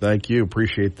 Thank you.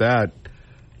 Appreciate that.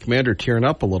 Commander tearing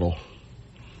up a little.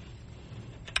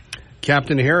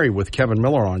 Captain Harry with Kevin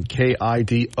Miller on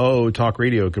KIDO Talk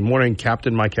Radio. Good morning,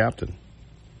 Captain, my captain.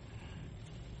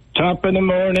 Top of the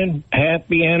morning.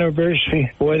 Happy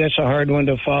anniversary. Boy, that's a hard one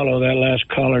to follow, that last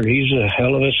caller. He's a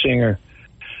hell of a singer.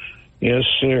 Yes,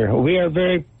 sir. We are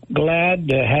very glad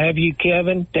to have you,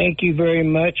 Kevin. Thank you very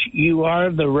much. You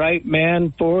are the right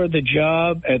man for the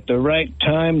job at the right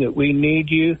time that we need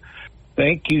you.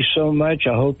 Thank you so much.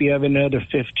 I hope you have another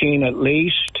 15 at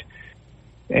least.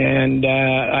 And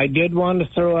I did want to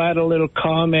throw out a little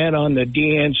comment on the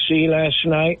DNC last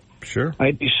night. Sure.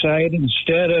 I decided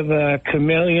instead of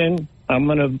Chameleon,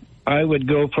 I would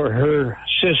go for her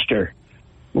sister.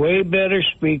 Way better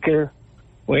speaker,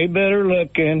 way better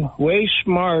looking, way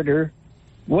smarter,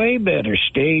 way better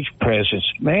stage presence.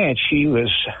 Man, she was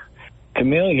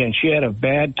Chameleon. She had a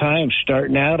bad time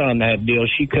starting out on that deal.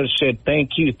 She could have said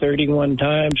thank you 31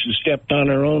 times and stepped on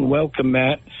her own welcome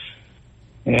mat.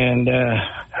 And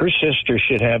her sister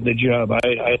should have the job.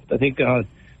 I think if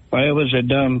I was a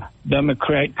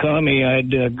Democrat commie,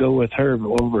 I'd go with her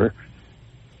over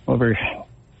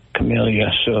Camellia.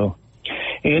 So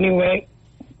anyway,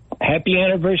 happy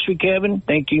anniversary, Kevin.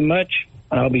 Thank you much.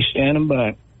 I'll be standing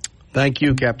by. Thank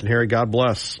you, Captain Harry. God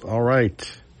bless. All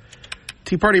right.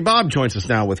 Tea Party Bob joins us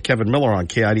now with Kevin Miller on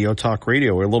KIDO Talk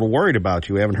Radio. We're a little worried about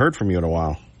you. We haven't heard from you in a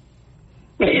while.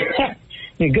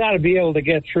 You got to be able to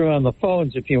get through on the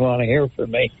phones if you want to hear from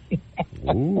me.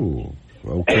 Ooh,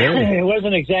 okay. It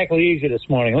wasn't exactly easy this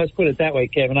morning. Let's put it that way,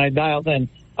 Kevin. I dialed in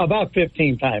about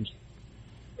 15 times.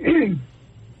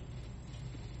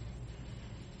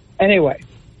 Anyway,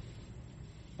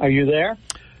 are you there?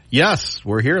 Yes,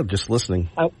 we're here, just listening.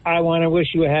 I want to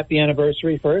wish you a happy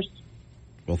anniversary first.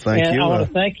 Well, thank you. And I want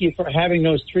to thank you for having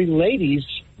those three ladies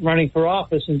running for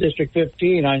office in District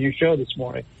 15 on your show this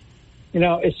morning. You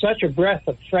know, it's such a breath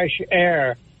of fresh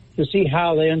air to see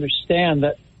how they understand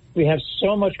that we have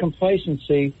so much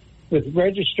complacency with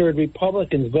registered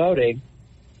Republicans voting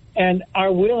and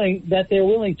they're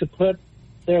willing to put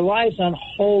their lives on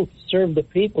hold to serve the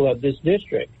people of this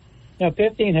district. Now,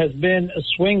 15 has been a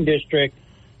swing district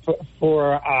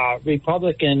for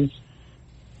Republicans,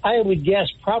 I would guess,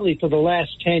 probably for the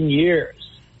last 10 years.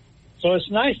 So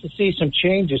it's nice to see some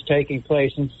changes taking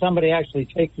place and somebody actually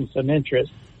taking some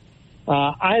interest.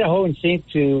 Idahoans seem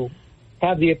to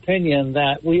have the opinion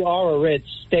that we are a red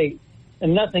state,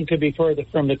 and nothing could be further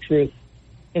from the truth.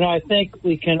 You know, I think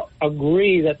we can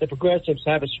agree that the progressives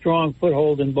have a strong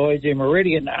foothold in Boise and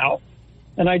Meridian now,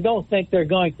 and I don't think they're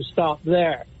going to stop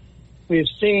there. We've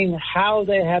seen how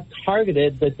they have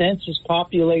targeted the densest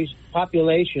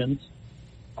populations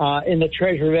in the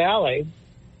Treasure Valley,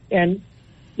 and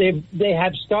they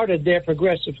have started their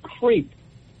progressive creep.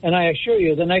 And I assure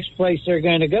you, the next place they're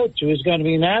going to go to is going to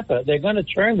be Napa. They're going to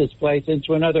turn this place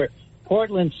into another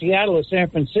Portland, Seattle, or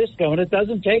San Francisco, and it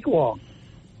doesn't take long.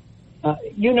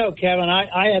 You know, Kevin,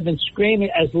 I have been screaming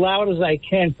as loud as I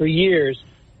can for years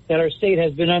that our state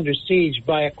has been under siege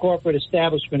by a corporate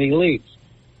establishment elites.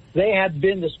 They have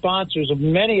been the sponsors of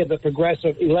many of the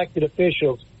progressive elected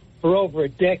officials for over a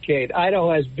decade.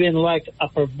 Idaho has been like a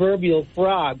proverbial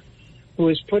frog who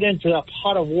is put into a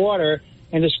pot of water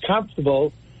and is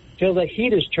comfortable till the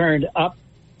heat is turned up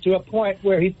to a point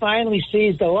where he finally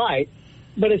sees the light,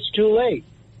 but it's too late.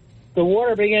 The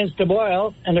water begins to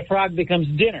boil and the frog becomes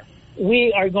dinner.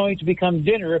 We are going to become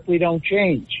dinner if we don't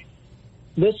change.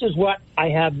 This is what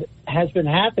has been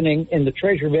happening in the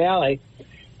Treasure Valley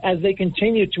as they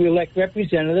continue to elect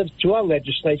representatives to our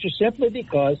legislature simply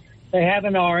because they have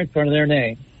an R in front of their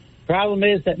name. Problem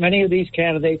is that many of these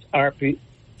candidates are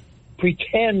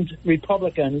pretend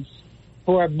Republicans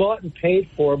who are bought and paid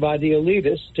for by the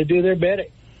elitists to do their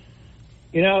bidding.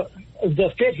 You know,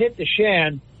 the fit hit the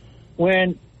shan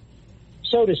when,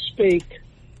 so to speak,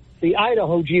 the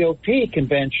Idaho GOP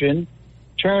convention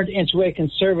turned into a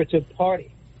conservative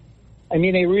party. I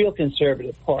mean, a real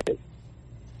conservative party.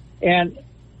 And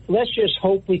let's just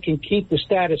hope we can keep the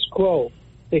status quo,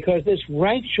 because this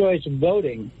ranked choice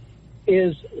voting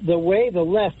is the way the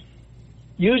left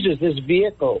uses this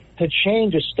vehicle to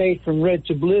change a state from red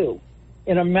to blue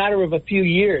in a matter of a few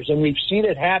years. And we've seen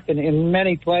it happen in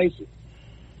many places.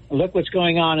 Look what's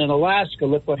going on in Alaska.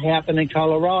 Look what happened in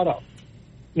Colorado.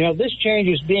 You know, this change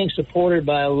is being supported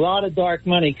by a lot of dark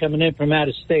money coming in from out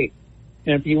of state.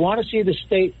 And if you want to see the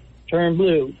state turn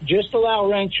blue, just allow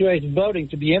ranked choice voting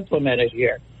to be implemented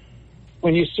here.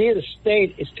 When you see the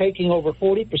state is taking over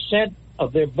 40%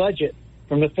 of their budget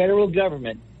from the federal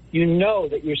government, you know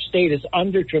that your state is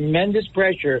under tremendous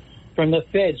pressure from the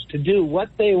feds to do what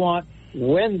they want,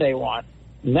 when they want.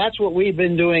 And that's what we've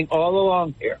been doing all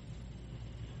along here.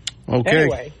 Okay.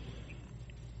 Anyway,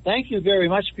 thank you very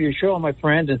much for your show, my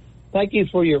friend, and thank you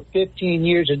for your 15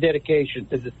 years of dedication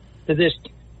to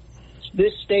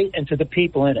this state and to the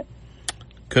people in it.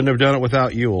 Couldn't have done it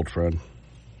without you, old friend.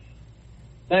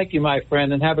 Thank you, my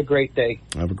friend, and have a great day.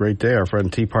 Have a great day, our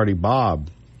friend Tea Party Bob.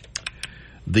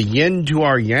 The yin to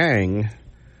our yang.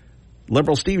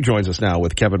 Liberal Steve joins us now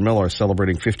with Kevin Miller,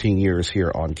 celebrating 15 years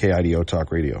here on KIDO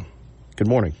Talk Radio. Good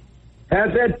morning. Has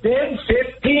it been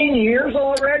 15 years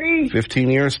already? 15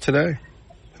 years today.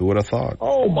 Who would have thought?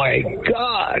 Oh, my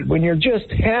God. When you're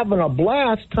just having a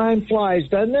blast, time flies,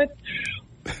 doesn't it?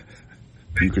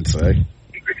 You could say.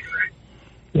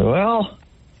 Well,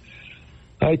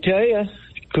 I tell you,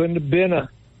 couldn't have been a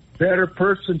better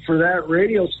person for that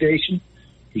radio station,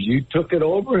 because you took it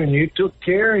over and you took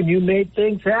care and you made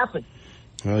things happen.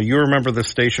 Well, you remember this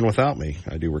station without me,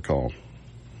 I do recall.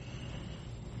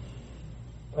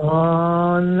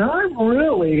 Not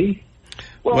really.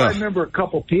 Well, I remember a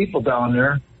couple people down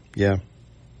there. Yeah.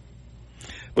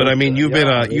 But I mean, you've been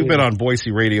on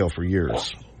Boise radio for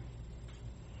years.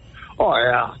 Oh,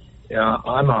 yeah. Yeah,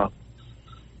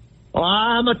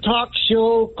 I'm a talk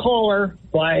show caller.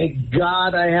 By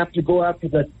God, I have to go after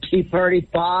the Tea Party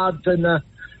Bobs and the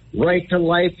Right to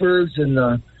Lifers and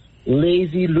the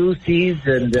Lazy Lucy's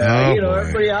and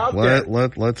everybody out there.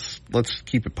 Let's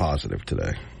keep it positive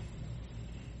today.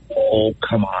 Oh,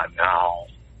 come on now.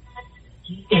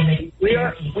 We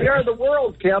are the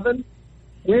world, Kevin.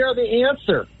 We are the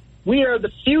answer. We are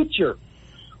the future.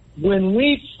 When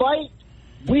we fight,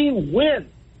 we win,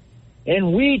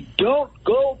 and we don't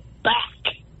go back.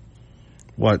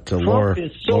 What, Trump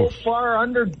is so far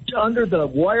under the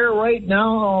wire right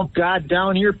now. Oh, God,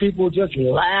 down here people just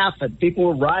laugh and people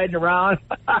are riding around.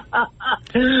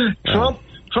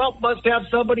 Trump must have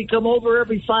somebody come over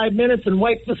every 5 minutes and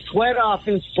wipe the sweat off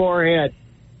his forehead.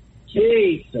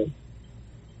 Jesus.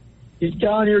 He's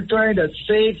down here trying to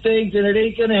save things, and it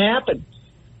ain't going to happen.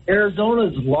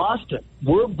 Arizona's lost it.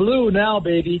 We're blue now,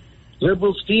 baby.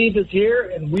 Liberal Steve is here,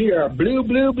 and we are blue,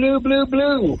 blue, blue, blue,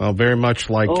 blue. Well, very much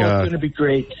like it's going to be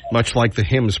great. Much like the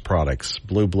Hims products,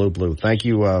 blue, blue, blue. Thank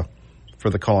you for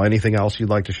the call. Anything else you'd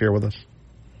like to share with us?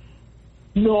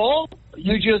 No,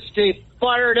 you just stay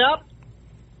fired up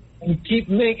and keep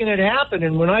making it happen.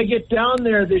 And when I get down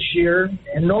there this year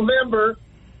in November,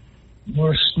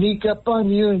 we'll sneak up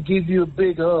on you and give you a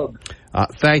big hug.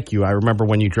 Thank you. I remember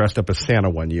when you dressed up as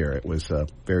Santa one year. It was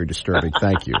very disturbing.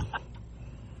 Thank you.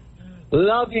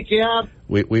 Love you, Cap.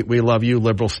 We love you,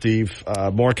 Liberal Steve.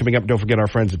 More coming up. Don't forget our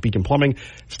friends at Beacon Plumbing.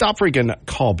 Stop freaking,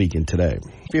 call Beacon today.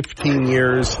 15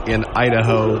 years in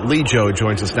Idaho. Lee Joe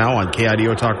joins us now on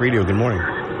KIDO Talk Radio. Good morning.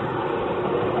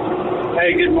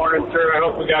 Hey, good morning, sir. I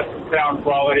hope we got some sound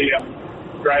quality. I'm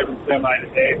driving semi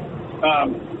today.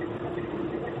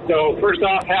 So first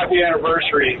off, happy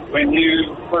anniversary. When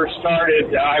you first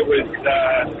started, I was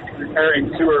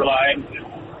repairing sewer lines and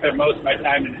spent most of my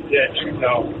time in the ditch.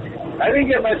 So I didn't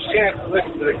get much chance to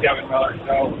listen to the Kevin Miller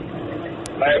show.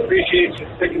 I appreciate you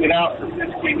sticking it out for 15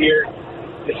 years,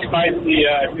 despite the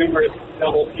numerous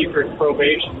double secret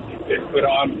probations you've been put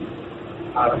on.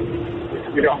 which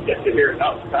we don't get to hear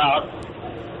enough about.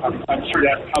 I'm sure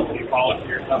that's company policy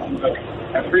or something, but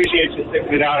I appreciate you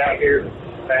sticking it out here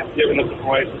and giving us a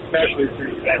voice, especially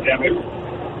through the pandemic.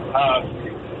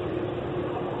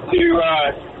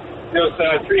 Those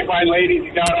three fine ladies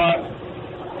you got on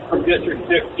from District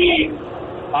 15,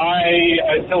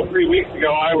 until 3 weeks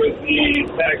ago, I was the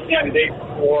Senate candidate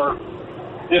for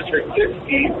District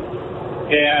 16,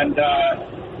 and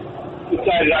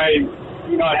decided I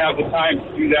do not have the time to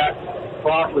do that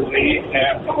properly,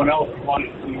 and someone else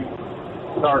wanted to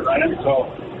start running, so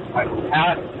I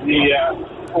passed the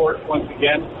court once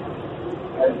again,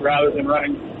 rather than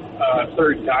running a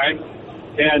third time.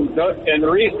 And the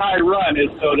reason I run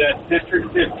is so that District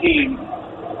 15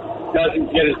 doesn't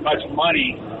get as much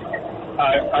money,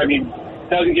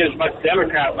 doesn't get as much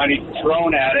Democrat money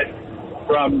thrown at it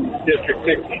from District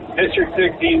 16. District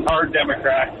 16 are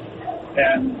Democrat,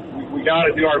 and we got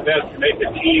to do our best to make a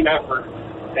team effort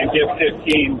and get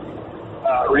 15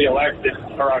 reelected,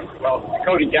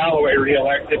 Cody Galloway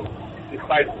reelected,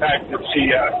 despite the fact that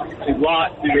she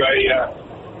lost due to a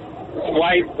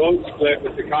slight vote split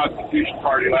with the Constitution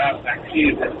Party last night.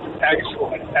 She is an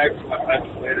excellent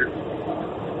legislator.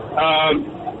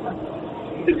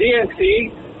 The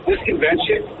DNC, this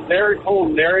convention, their whole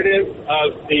narrative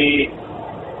of the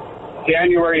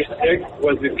January 6th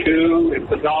was a coup, it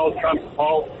was Donald Trump's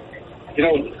fault. You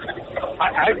know,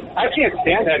 I can't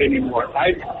stand that anymore.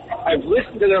 I've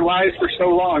listened to their lies for so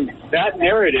long. That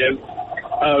narrative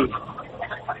of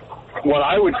what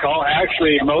I would call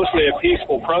actually mostly a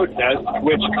peaceful protest,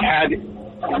 which had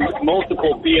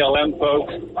multiple BLM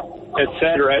folks,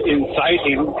 etc.,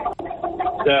 inciting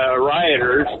the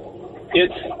rioters.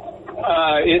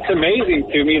 It's amazing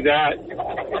to me that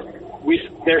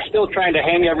they're still trying to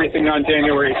hang everything on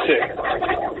January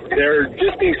 6th. They're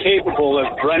just incapable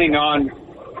of running on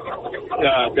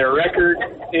their record,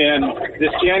 and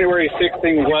this January 6th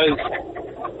thing was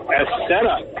a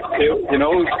setup.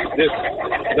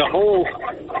 The whole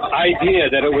idea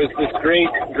that it was this great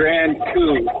grand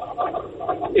coup,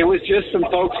 it was just some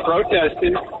folks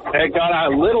protesting that got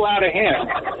a little out of hand.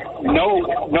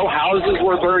 No houses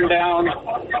were burned down,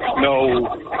 no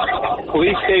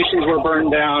police stations were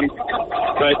burned down,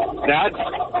 but that's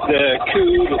the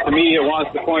coup that the media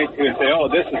wants to point to and say, oh,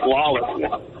 this is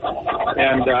lawlessness.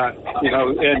 And,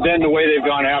 and then the way they've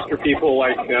gone after people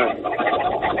like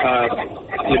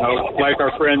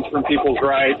our friends from People's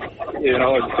Rights, and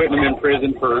putting them in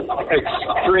prison for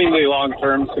extremely long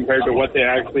terms compared to what they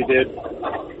actually did.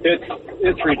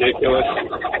 It's ridiculous.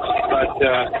 But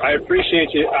I appreciate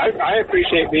you. I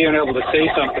appreciate being able to say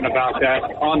something about that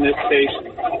on this station.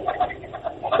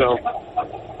 So,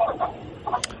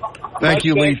 thank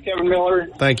you, Lee. Kevin Miller.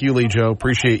 Thank you, Lee Joe.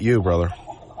 Appreciate you, brother.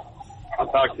 I'll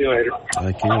talk to you later.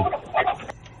 Thank you.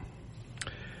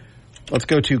 Let's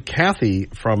go to Kathy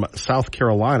from South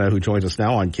Carolina, who joins us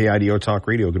now on KIDO Talk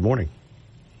Radio. Good morning.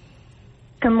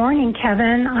 Good morning,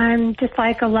 Kevin. I'm just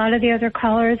like a lot of the other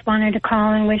callers, wanted to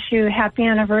call and wish you a happy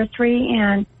anniversary,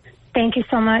 and thank you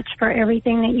so much for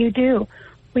everything that you do.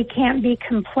 We can't be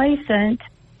complacent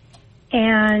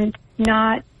and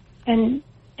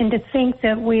to think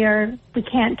that we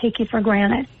can't take you for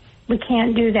granted. We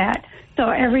can't do that. So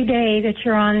every day that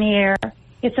you're on the air,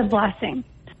 it's a blessing.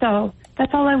 So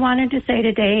that's all I wanted to say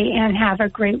today, and have a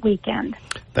great weekend.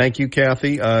 Thank you,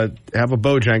 Kathy. Have a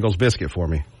Bojangles biscuit for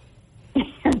me.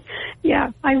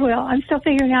 Yeah, I will. I'm still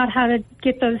figuring out how to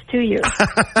get those to you.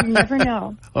 You never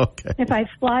know. Okay. If I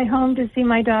fly home to see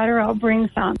my daughter, I'll bring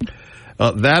some.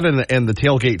 That and the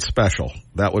tailgate special.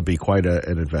 That would be quite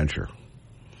an adventure.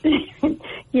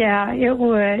 Yeah, it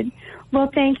would. Well,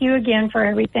 thank you again for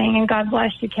everything, and God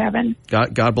bless you, Kevin.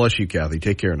 God bless you, Kathy.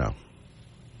 Take care now.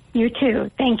 You too.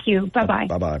 Thank you. Bye-bye.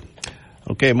 Bye-bye.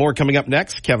 Okay, more coming up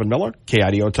next. Kevin Miller,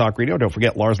 KIDO Talk Radio. Don't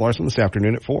forget Lars Larson this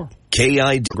afternoon at 4.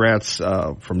 Congrats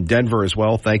from Denver as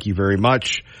well. Thank you very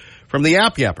much. From the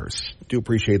App Yappers. Do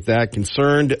appreciate that.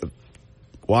 Concerned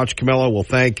Watch Camilla will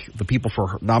thank the people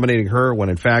for nominating her when,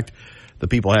 in fact, the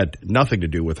people had nothing to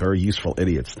do with her. Useful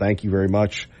idiots. Thank you very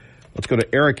much. Let's go to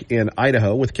Eric in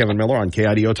Idaho with Kevin Miller on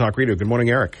KIDO Talk Radio. Good morning,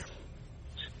 Eric.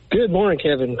 Good morning,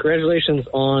 Kevin. Congratulations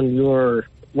on your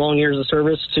long years of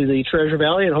service to the Treasure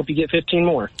Valley, and hope you get 15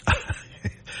 more.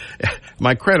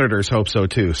 My creditors hope so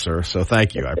too, sir. So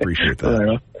thank you. I appreciate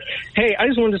that. Hey, I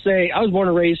just wanted to say I was born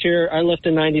and raised here. I left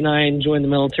in 99, joined the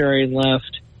military, and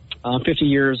left. I'm 50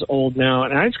 years old now.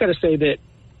 And I just got to say that,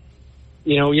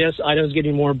 yes, Idaho's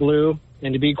getting more blue.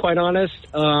 And to be quite honest,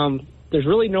 there's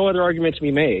really no other argument to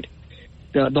be made.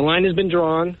 The line has been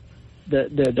drawn.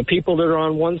 The people that are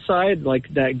on one side,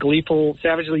 like that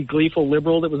savagely gleeful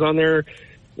liberal that was on there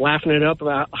laughing it up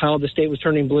about how the state was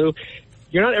turning blue.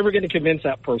 You're not ever going to convince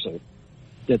that person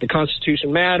that the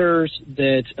Constitution matters,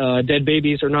 that dead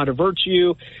babies are not a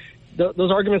virtue.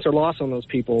 Those arguments are lost on those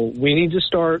people. We need to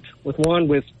start with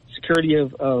security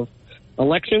of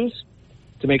elections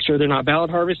to make sure they're not ballot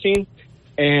harvesting.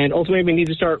 And ultimately, we need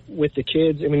to start with the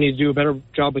kids, and we need to do a better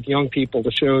job with young people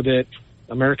to show that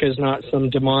America is not some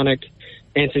demonic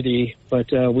entity,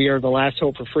 but we are the last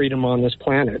hope for freedom on this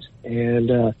planet.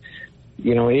 And,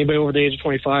 anybody over the age of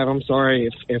 25, I'm sorry,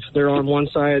 if they're on one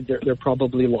side, they're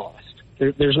probably lost.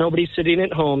 There's nobody sitting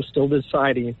at home still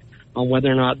deciding on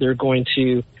whether or not they're going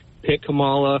to pick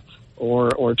Kamala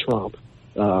or Trump.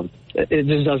 It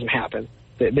just doesn't happen.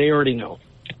 They already know.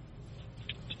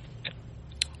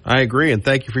 I agree, and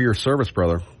thank you for your service,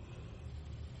 brother.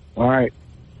 All right.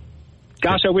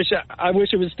 Gosh, I wish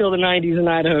it was still the 90s in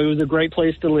Idaho. It was a great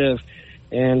place to live,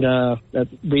 and that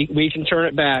we can turn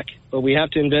it back. But we have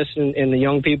to invest in the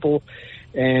young people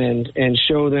and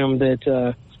show them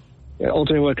that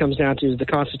ultimately what it comes down to is the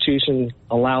Constitution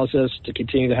allows us to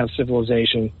continue to have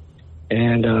civilization.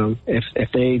 And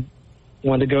if they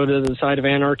want to go to the side of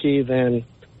anarchy, then,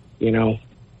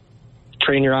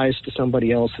 train your eyes to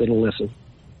somebody else that'll listen.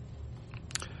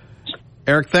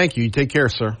 Eric, thank you. You take care,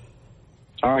 sir.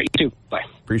 All right, you too. Bye.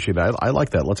 Appreciate it. I like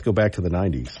that. Let's go back to the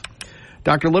 90s.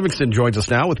 Dr. Livingston joins us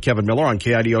now with Kevin Miller on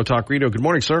KIDO Talk Radio. Good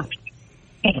morning, sir.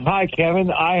 Hi,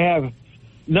 Kevin. I have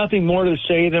nothing more to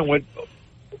say than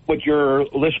what your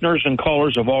listeners and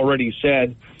callers have already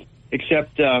said,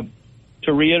 except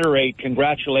to reiterate,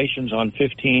 congratulations on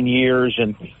 15 years,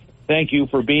 and thank you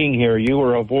for being here. You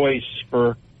are a voice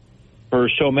for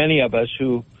so many of us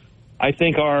who I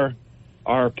think our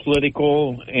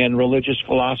political and religious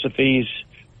philosophies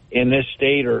in this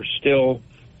state are still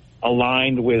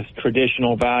aligned with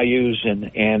traditional values,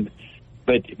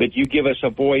 but you give us a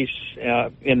voice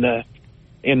in the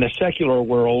secular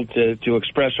world to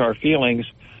express our feelings,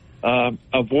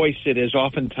 a voice that is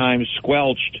oftentimes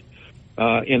squelched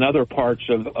in other parts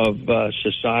of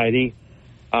society,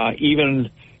 even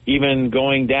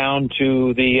going down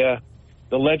to the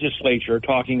legislature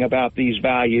talking about these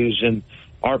values, and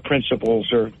our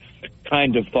principles are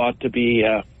kind of thought to be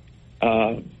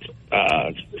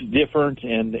different,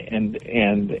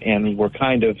 and we're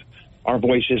kind of, our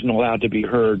voice isn't allowed to be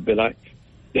heard. But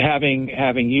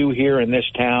having you here in this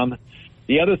town,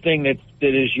 the other thing that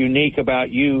is unique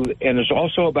about you, and is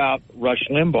also about Rush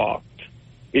Limbaugh,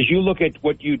 is you look at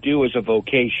what you do as a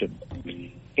vocation,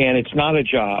 and it's not a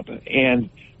job, and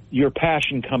your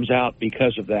passion comes out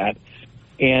because of that.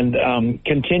 And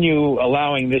continue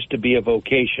allowing this to be a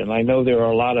vocation. I know there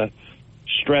are a lot of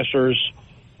stressors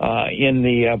in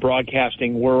the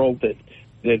broadcasting world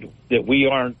that we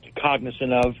aren't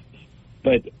cognizant of,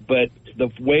 but the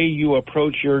way you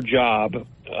approach your job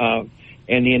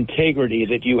and the integrity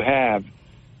that you have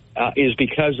is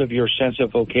because of your sense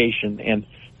of vocation, and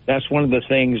that's one of the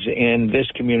things in this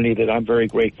community that I'm very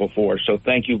grateful for. So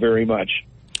thank you very much.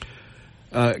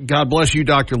 God bless you,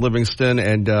 Dr. Livingston,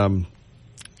 and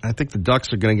I think the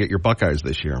Ducks are going to get your Buckeyes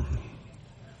this year.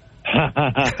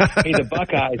 Hey, the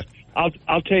Buckeyes.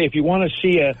 I'll tell you, if you want to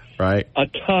see a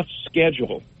tough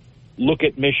schedule, look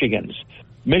at Michigan's.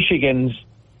 Michigan's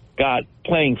got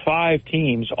playing 5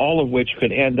 teams, all of which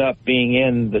could end up being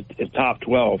in the top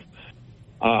 12.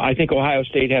 I think Ohio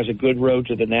State has a good road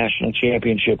to the national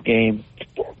championship game.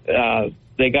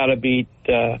 They got to beat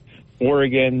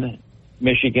Oregon,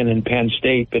 Michigan, and Penn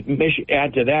State. But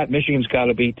add to that, Michigan's got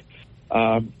to beat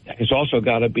has also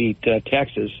got to beat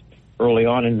Texas early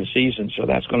on in the season, so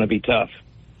that's going to be tough.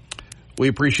 We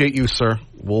appreciate you, sir.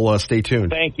 We'll stay tuned.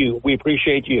 Thank you. We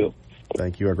appreciate you.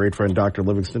 Thank you, our great friend, Dr.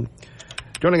 Livingston.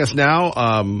 Joining us now,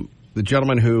 the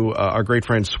gentleman who our great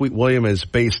friend Sweet William is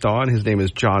based on. His name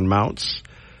is John Mounts,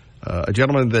 a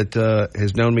gentleman that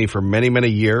has known me for many, many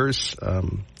years.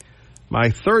 My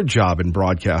third job in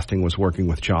broadcasting was working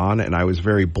with John, and I was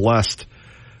very blessed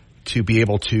to be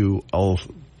able to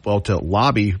to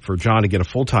lobby for John to get a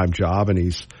full-time job, and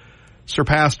he's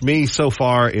surpassed me so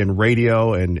far in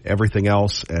radio and everything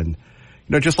else. And,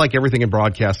 just like everything in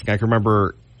broadcasting, I can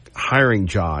remember hiring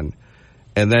John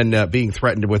and then being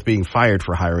threatened with being fired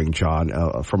for hiring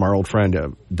John from our old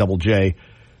friend, Double J.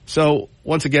 So,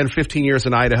 once again, 15 years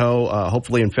in Idaho.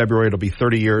 Hopefully in February it'll be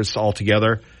 30 years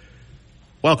altogether.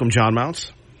 Welcome, John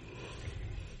Mounts.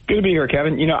 Good to be here,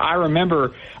 Kevin. I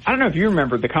remember, I don't know if you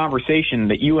remember the conversation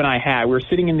that you and I had. We were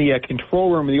sitting in the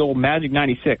control room of the old Magic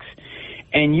 96,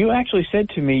 and you actually said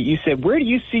to me, you said, where do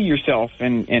you see yourself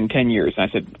in 10 years? And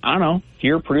I said, I don't know,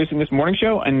 here producing this morning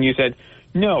show. And you said,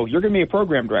 no, you're going to be a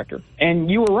program director. And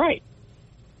you were right.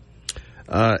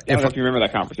 I don't know if you remember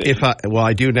that conversation.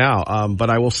 I do now. But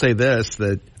I will say this,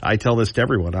 that I tell this to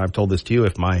everyone. I've told this to you.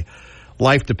 If my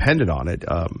life depended on it,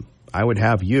 I would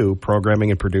have you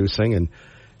programming and producing. And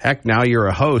heck, now you're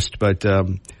a host. But,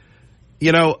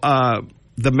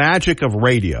 the magic of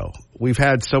radio. We've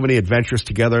had so many adventures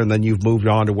together, and then you've moved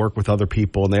on to work with other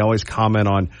people, and they always comment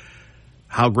on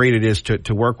how great it is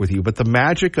to work with you. But the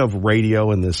magic of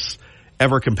radio in this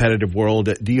ever-competitive world,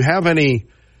 do you have any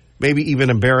maybe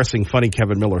even embarrassing, funny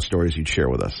Kevin Miller stories you'd share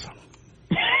with us?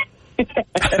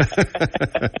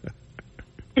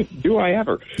 Do I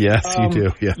ever? Yes, you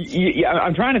do. Yes. Yeah,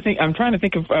 I'm trying to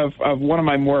think of one of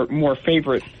my more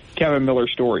favorite Kevin Miller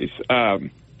stories.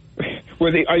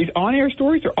 Are these on-air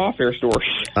stories or off-air stories?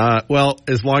 Well,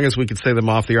 as long as we can say them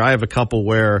off the air. I have a couple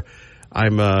where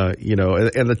I'm, and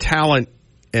the talent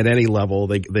at any level,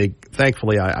 they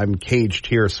thankfully I'm caged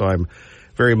here, so I'm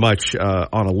very much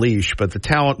on a leash. But the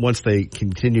talent, once they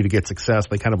continue to get success,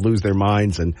 they kind of lose their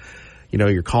minds, and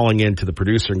you're calling in to the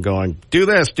producer and going, do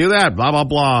this, do that, blah blah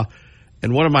blah.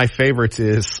 And one of my favorites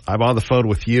is I'm on the phone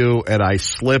with you, and I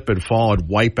slip and fall and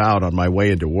wipe out on my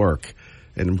way into work.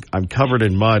 And I'm covered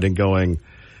in mud and going,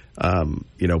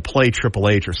 play Triple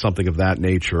H or something of that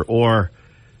nature. Or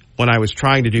when I was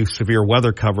trying to do severe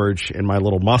weather coverage in my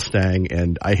little Mustang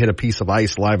and I hit a piece of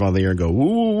ice live on the air and go,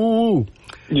 ooh.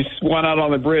 You spun out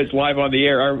on the bridge live on the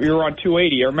air. You were on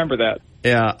 280. I remember that.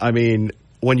 Yeah, I mean,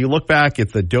 when you look back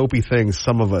at the dopey things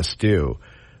some of us do,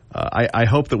 I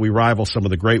hope that we rival some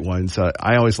of the great ones.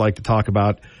 I always like to talk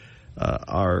about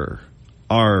our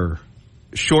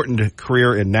shortened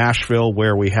career in Nashville,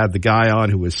 where we had the guy on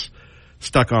who was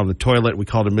stuck on the toilet. We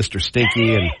called him Mr.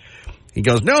 Stinky, and he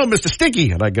goes, "No, Mr.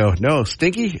 Stinky." And I go, "No,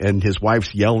 Stinky." And his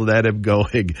wife's yelled at him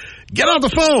going, "Get off the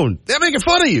phone. They're making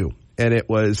fun of you." And it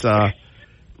was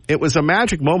a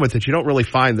magic moment that you don't really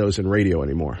find those in radio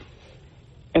anymore.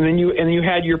 And then you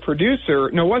had your producer.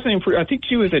 No, it wasn't. I think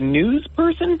she was a news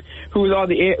person who was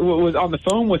on the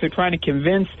phone with her trying to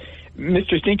convince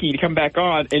Mr. Stinky to come back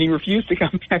on, and he refused to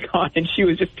come back on, and she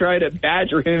was just trying to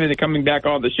badger him into coming back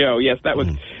on the show. Yes, that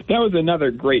was another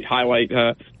great highlight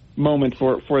moment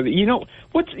for the.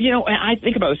 And I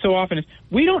think about it so often is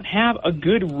we don't have a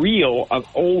good reel of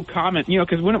old comments.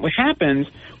 Because when it happens,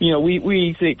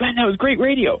 we say, "Man, that was great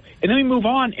radio," and then we move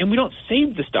on, and we don't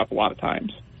save the stuff a lot of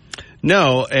times.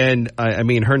 No, and I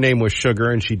mean, her name was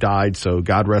Sugar, and she died, so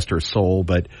God rest her soul.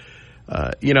 But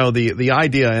the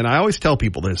idea, and I always tell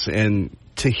people this, and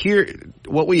to hear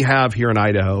what we have here in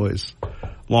Idaho, as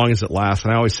long as it lasts,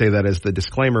 and I always say that as the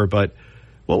disclaimer, but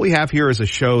what we have here is a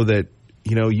show that,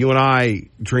 you and I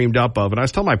dreamed up of. And I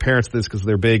was telling my parents this because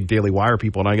they're big Daily Wire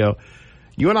people, and I go,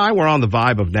 you and I were on the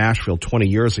vibe of Nashville 20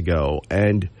 years ago,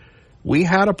 and we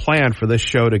had a plan for this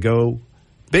show to go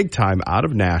big time out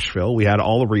of Nashville. We had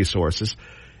all the resources.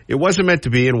 It wasn't meant to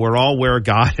be, and we're all where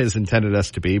God has intended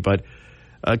us to be, but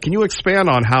can you expand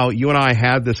on how you and I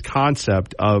had this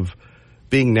concept of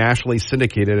being nationally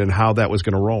syndicated and how that was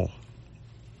going to roll?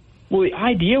 Well, the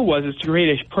idea was to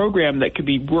create a program that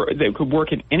could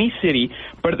work in any city,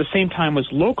 but at the same time was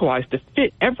localized to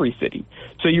fit every city.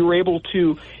 So you were able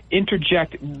to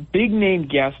interject big-name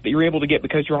guests that you're able to get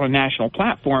because you're on a national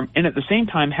platform, and at the same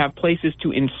time have places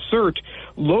to insert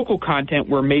local content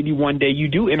where maybe one day you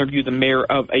do interview the mayor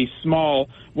of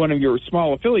one of your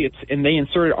small affiliates, and they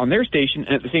insert it on their station,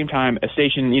 and at the same time, a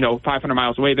station, 500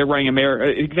 miles away, they're running a mayor,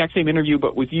 exact same interview,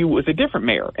 but with you with a different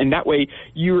mayor. And that way,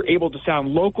 you're able to sound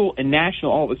local and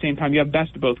national all at the same time. You have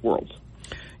best of both worlds.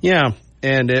 Yeah,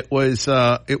 and it was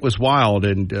wild,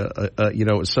 and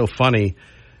it was so funny.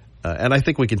 And I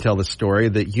think we can tell the story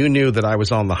that you knew that I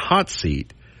was on the hot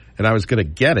seat and I was going to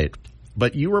get it,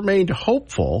 but you remained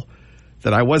hopeful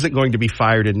that I wasn't going to be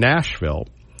fired in Nashville.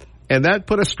 And that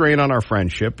put a strain on our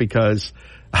friendship because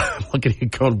I'm looking at you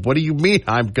going, what do you mean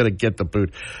I'm going to get the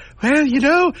boot?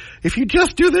 Well, if you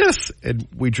just do this. And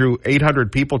we drew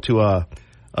 800 people to a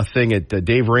thing at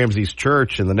Dave Ramsey's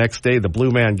church, and the next day the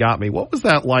Blue Man got me. What was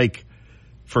that like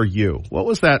for you? What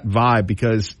was that vibe?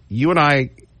 Because you and I,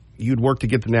 you'd worked to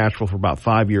get to Nashville for about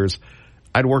 5 years.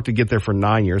 I'd worked to get there for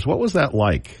 9 years. What was that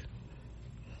like?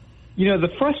 The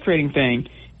frustrating thing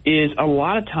is a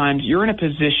lot of times you're in a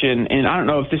position, and I don't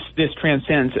know if this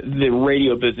transcends the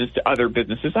radio business to other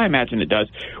businesses. I imagine it does,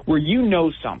 where you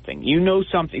know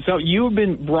something. So you've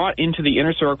been brought into the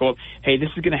inner circle of, hey, this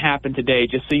is going to happen today.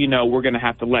 Just so you know, we're going to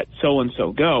have to let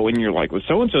so-and-so go. And you're like, well,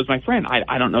 so-and-so is my friend.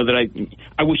 I don't know that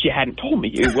I wish you hadn't told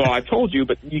me. Well, I've told you,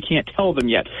 but you can't tell them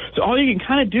yet. So all you can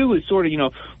kind of do is sort of,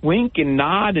 wink and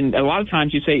nod. And a lot of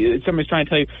times you say, somebody's trying to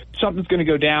tell you something's going to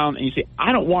go down, and you say,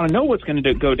 I don't want to know what's going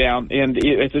to go down. And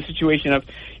it's a situation of,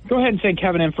 go ahead and send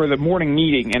Kevin in for the morning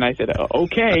meeting. And I said,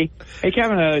 okay. Hey,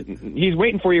 Kevin, he's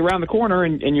waiting for you around the corner,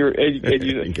 and you're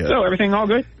so everything all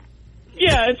good?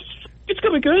 Yeah, it's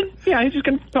going to be good. Yeah, he's just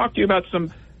going to talk to you about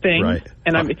some things. Right.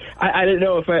 And I didn't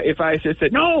know if I just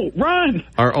said, no, run.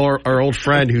 Our old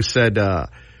friend who said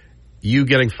you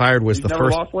getting fired was he's the never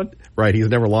first. Lost one? Right, he's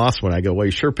never lost one. I go, well,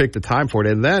 you sure picked the time for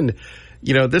it. And then,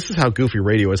 this is how goofy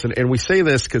radio is. And we say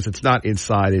this because it's not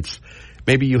inside. It's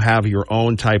maybe you have your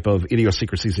own type of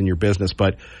idiosyncrasies in your business,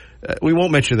 but we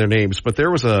won't mention their names. But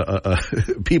there was a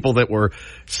people that were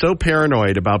so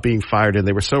paranoid about being fired, and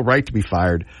they were so right to be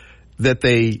fired, that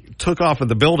they took off of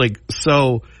the building.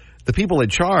 So the people in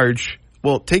charge,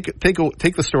 well, take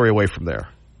the story away from there.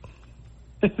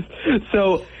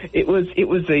 So it was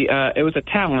a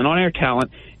talent, on-air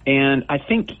talent, and I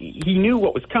think he knew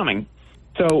what was coming.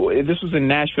 So this was in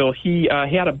Nashville. He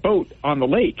had a boat on the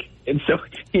lake, and so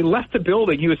he left the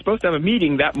building. He was supposed to have a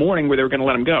meeting that morning where they were going to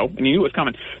let him go, and he knew it was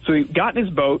coming. So he got in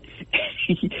his boat.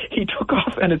 He took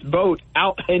off on his boat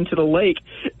out into the lake,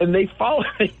 and they followed.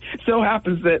 It so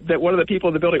happens that one of the people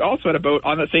in the building also had a boat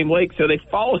on the same lake, so they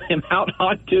followed him out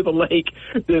onto the lake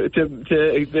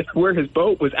to where his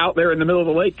boat was out there in the middle of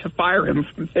the lake to fire him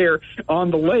from there on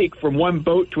the lake from one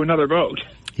boat to another boat.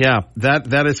 Yeah,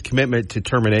 that is commitment to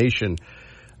termination.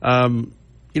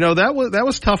 That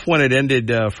was tough when it ended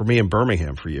for me in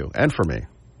Birmingham, for you and for me.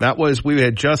 That was we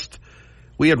had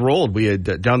rolled. We had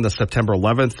done the September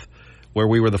 11th, where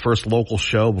we were the first local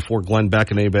show before Glenn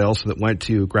Beck and anybody else that went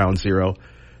to Ground Zero.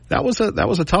 That was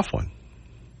a tough one.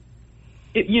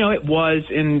 It was,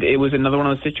 and it was another one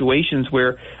of those situations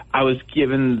where I was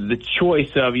given the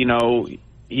choice of,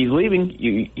 he's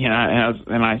leaving,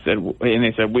 and I said, and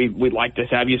they said, we'd like to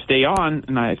have you stay on,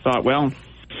 and I thought, well,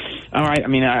 all right. I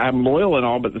mean, I'm loyal and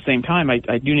all, but at the same time, I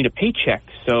do need a paycheck,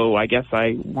 so I guess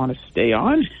I want to stay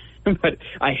on. But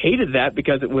I hated that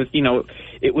because it was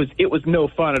no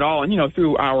fun at all. And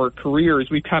through our careers,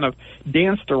 we kind of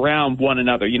danced around one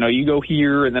another. You go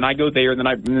here, and then I go there, and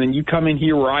then you come in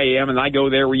here where I am, and I go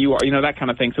there where you are. That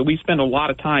kind of thing. So we spend a lot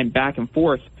of time back and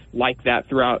forth like that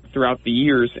throughout the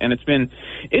years, and it's been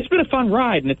a fun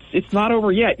ride, and it's not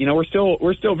over yet. We're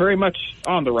still very much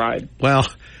on the ride. Well,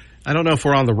 I don't know if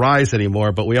we're on the rise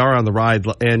anymore, but we are on the ride.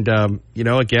 And,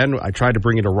 again, I tried to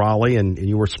bring you to Raleigh, and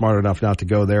you were smart enough not to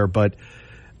go there. But,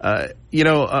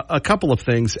 a couple of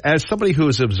things. As somebody who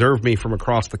has observed me from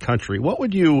across the country, what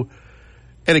would you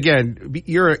 – and, again,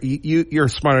 you're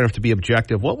smart enough to be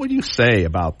objective. What would you say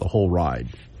about the whole ride?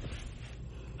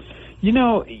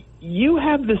 You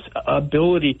have this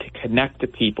ability to connect to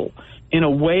people in a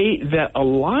way that a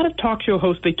lot of talk show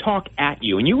hosts, they talk at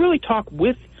you, and you really talk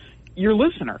with your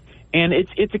listener. And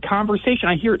it's a conversation.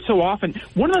 I hear it so often.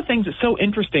 One of the things that's so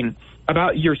interesting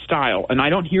about your style, and I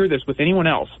don't hear this with anyone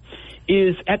else,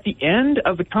 is at the end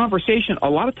of the conversation, a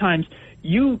lot of times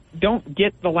you don't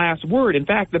get the last word. In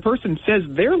fact, the person says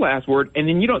their last word, and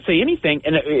then you don't say anything,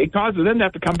 and it causes them to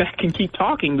have to come back and keep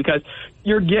talking because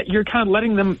you're kind of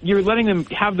letting them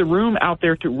have the room out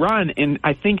there to run. And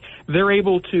I think they're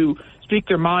able to speak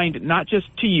their mind not just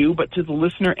to you but to the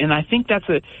listener. And I think that's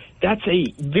a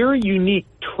very unique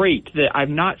trait that I've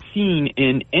not seen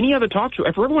in any other talk show.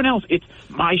 For everyone else, it's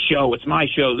my show.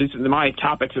 These are my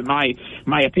topics and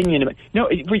my opinion. No,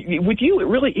 with you, it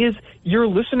really is your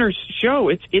listener's show.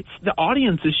 It's the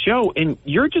audience's show, and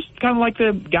you're just kind of like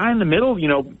the guy in the middle,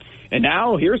 and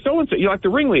now here's so-and-so. You're like the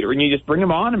ringleader, and you just bring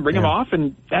them on and bring them off,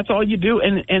 and that's all you do.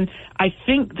 And I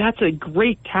think that's a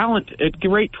great talent, a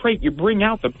great trait. You bring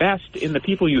out the best in the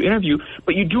people you interview,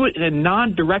 but you do it in a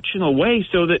non-directional way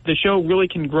so that the show really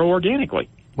can grow organically.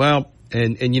 Well,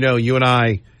 and you and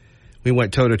I, we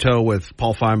went toe-to-toe with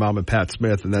Paul Feinbaum and Pat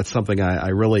Smith, and that's something I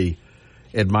really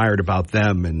admired about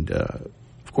them. And,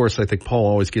 of course, I think Paul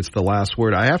always gets the last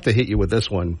word. I have to hit you with this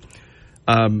one.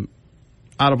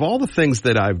 Out of all the things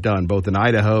that I've done, both in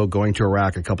Idaho, going to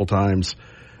Iraq a couple times,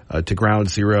 to Ground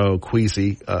Zero,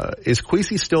 Queasy, is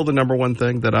Queasy still the number one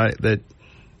thing that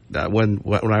when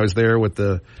I was there with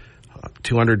the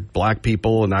 200 black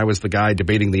people and I was the guy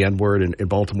debating the N-word in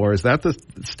Baltimore, is that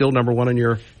still number one on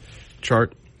your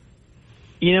chart?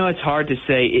 It's hard to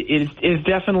say. It is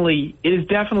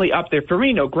definitely up there for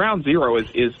me. No, Ground Zero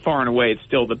is far and away. It's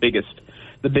still the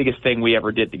biggest thing we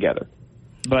ever did together.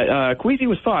 But Queasy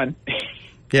was fun.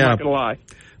 Yeah, I'm not gonna lie.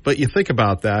 But you think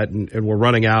about that, and we're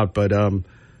running out. But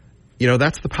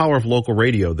that's the power of local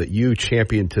radio that you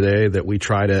champion today, that we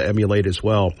try to emulate as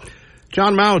well.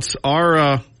 John Mounts,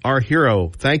 our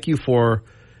hero. Thank you for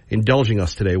indulging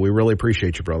us today. We really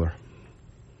appreciate you, brother.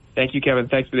 Thank you, Kevin.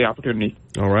 Thanks for the opportunity.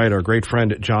 All right, our great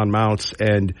friend John Mounts.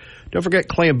 And don't forget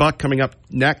Clay and Buck coming up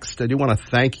next. I do want to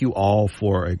thank you all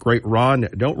for a great run.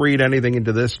 Don't read anything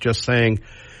into this, just saying,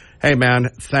 hey, man,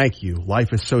 thank you.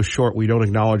 Life is so short, we don't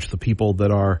acknowledge the people that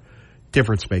are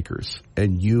difference makers,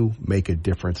 and you make a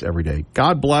difference every day.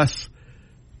 God bless.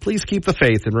 Please keep the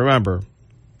faith, and remember,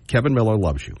 Kevin Miller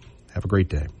loves you. Have a great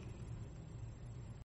day.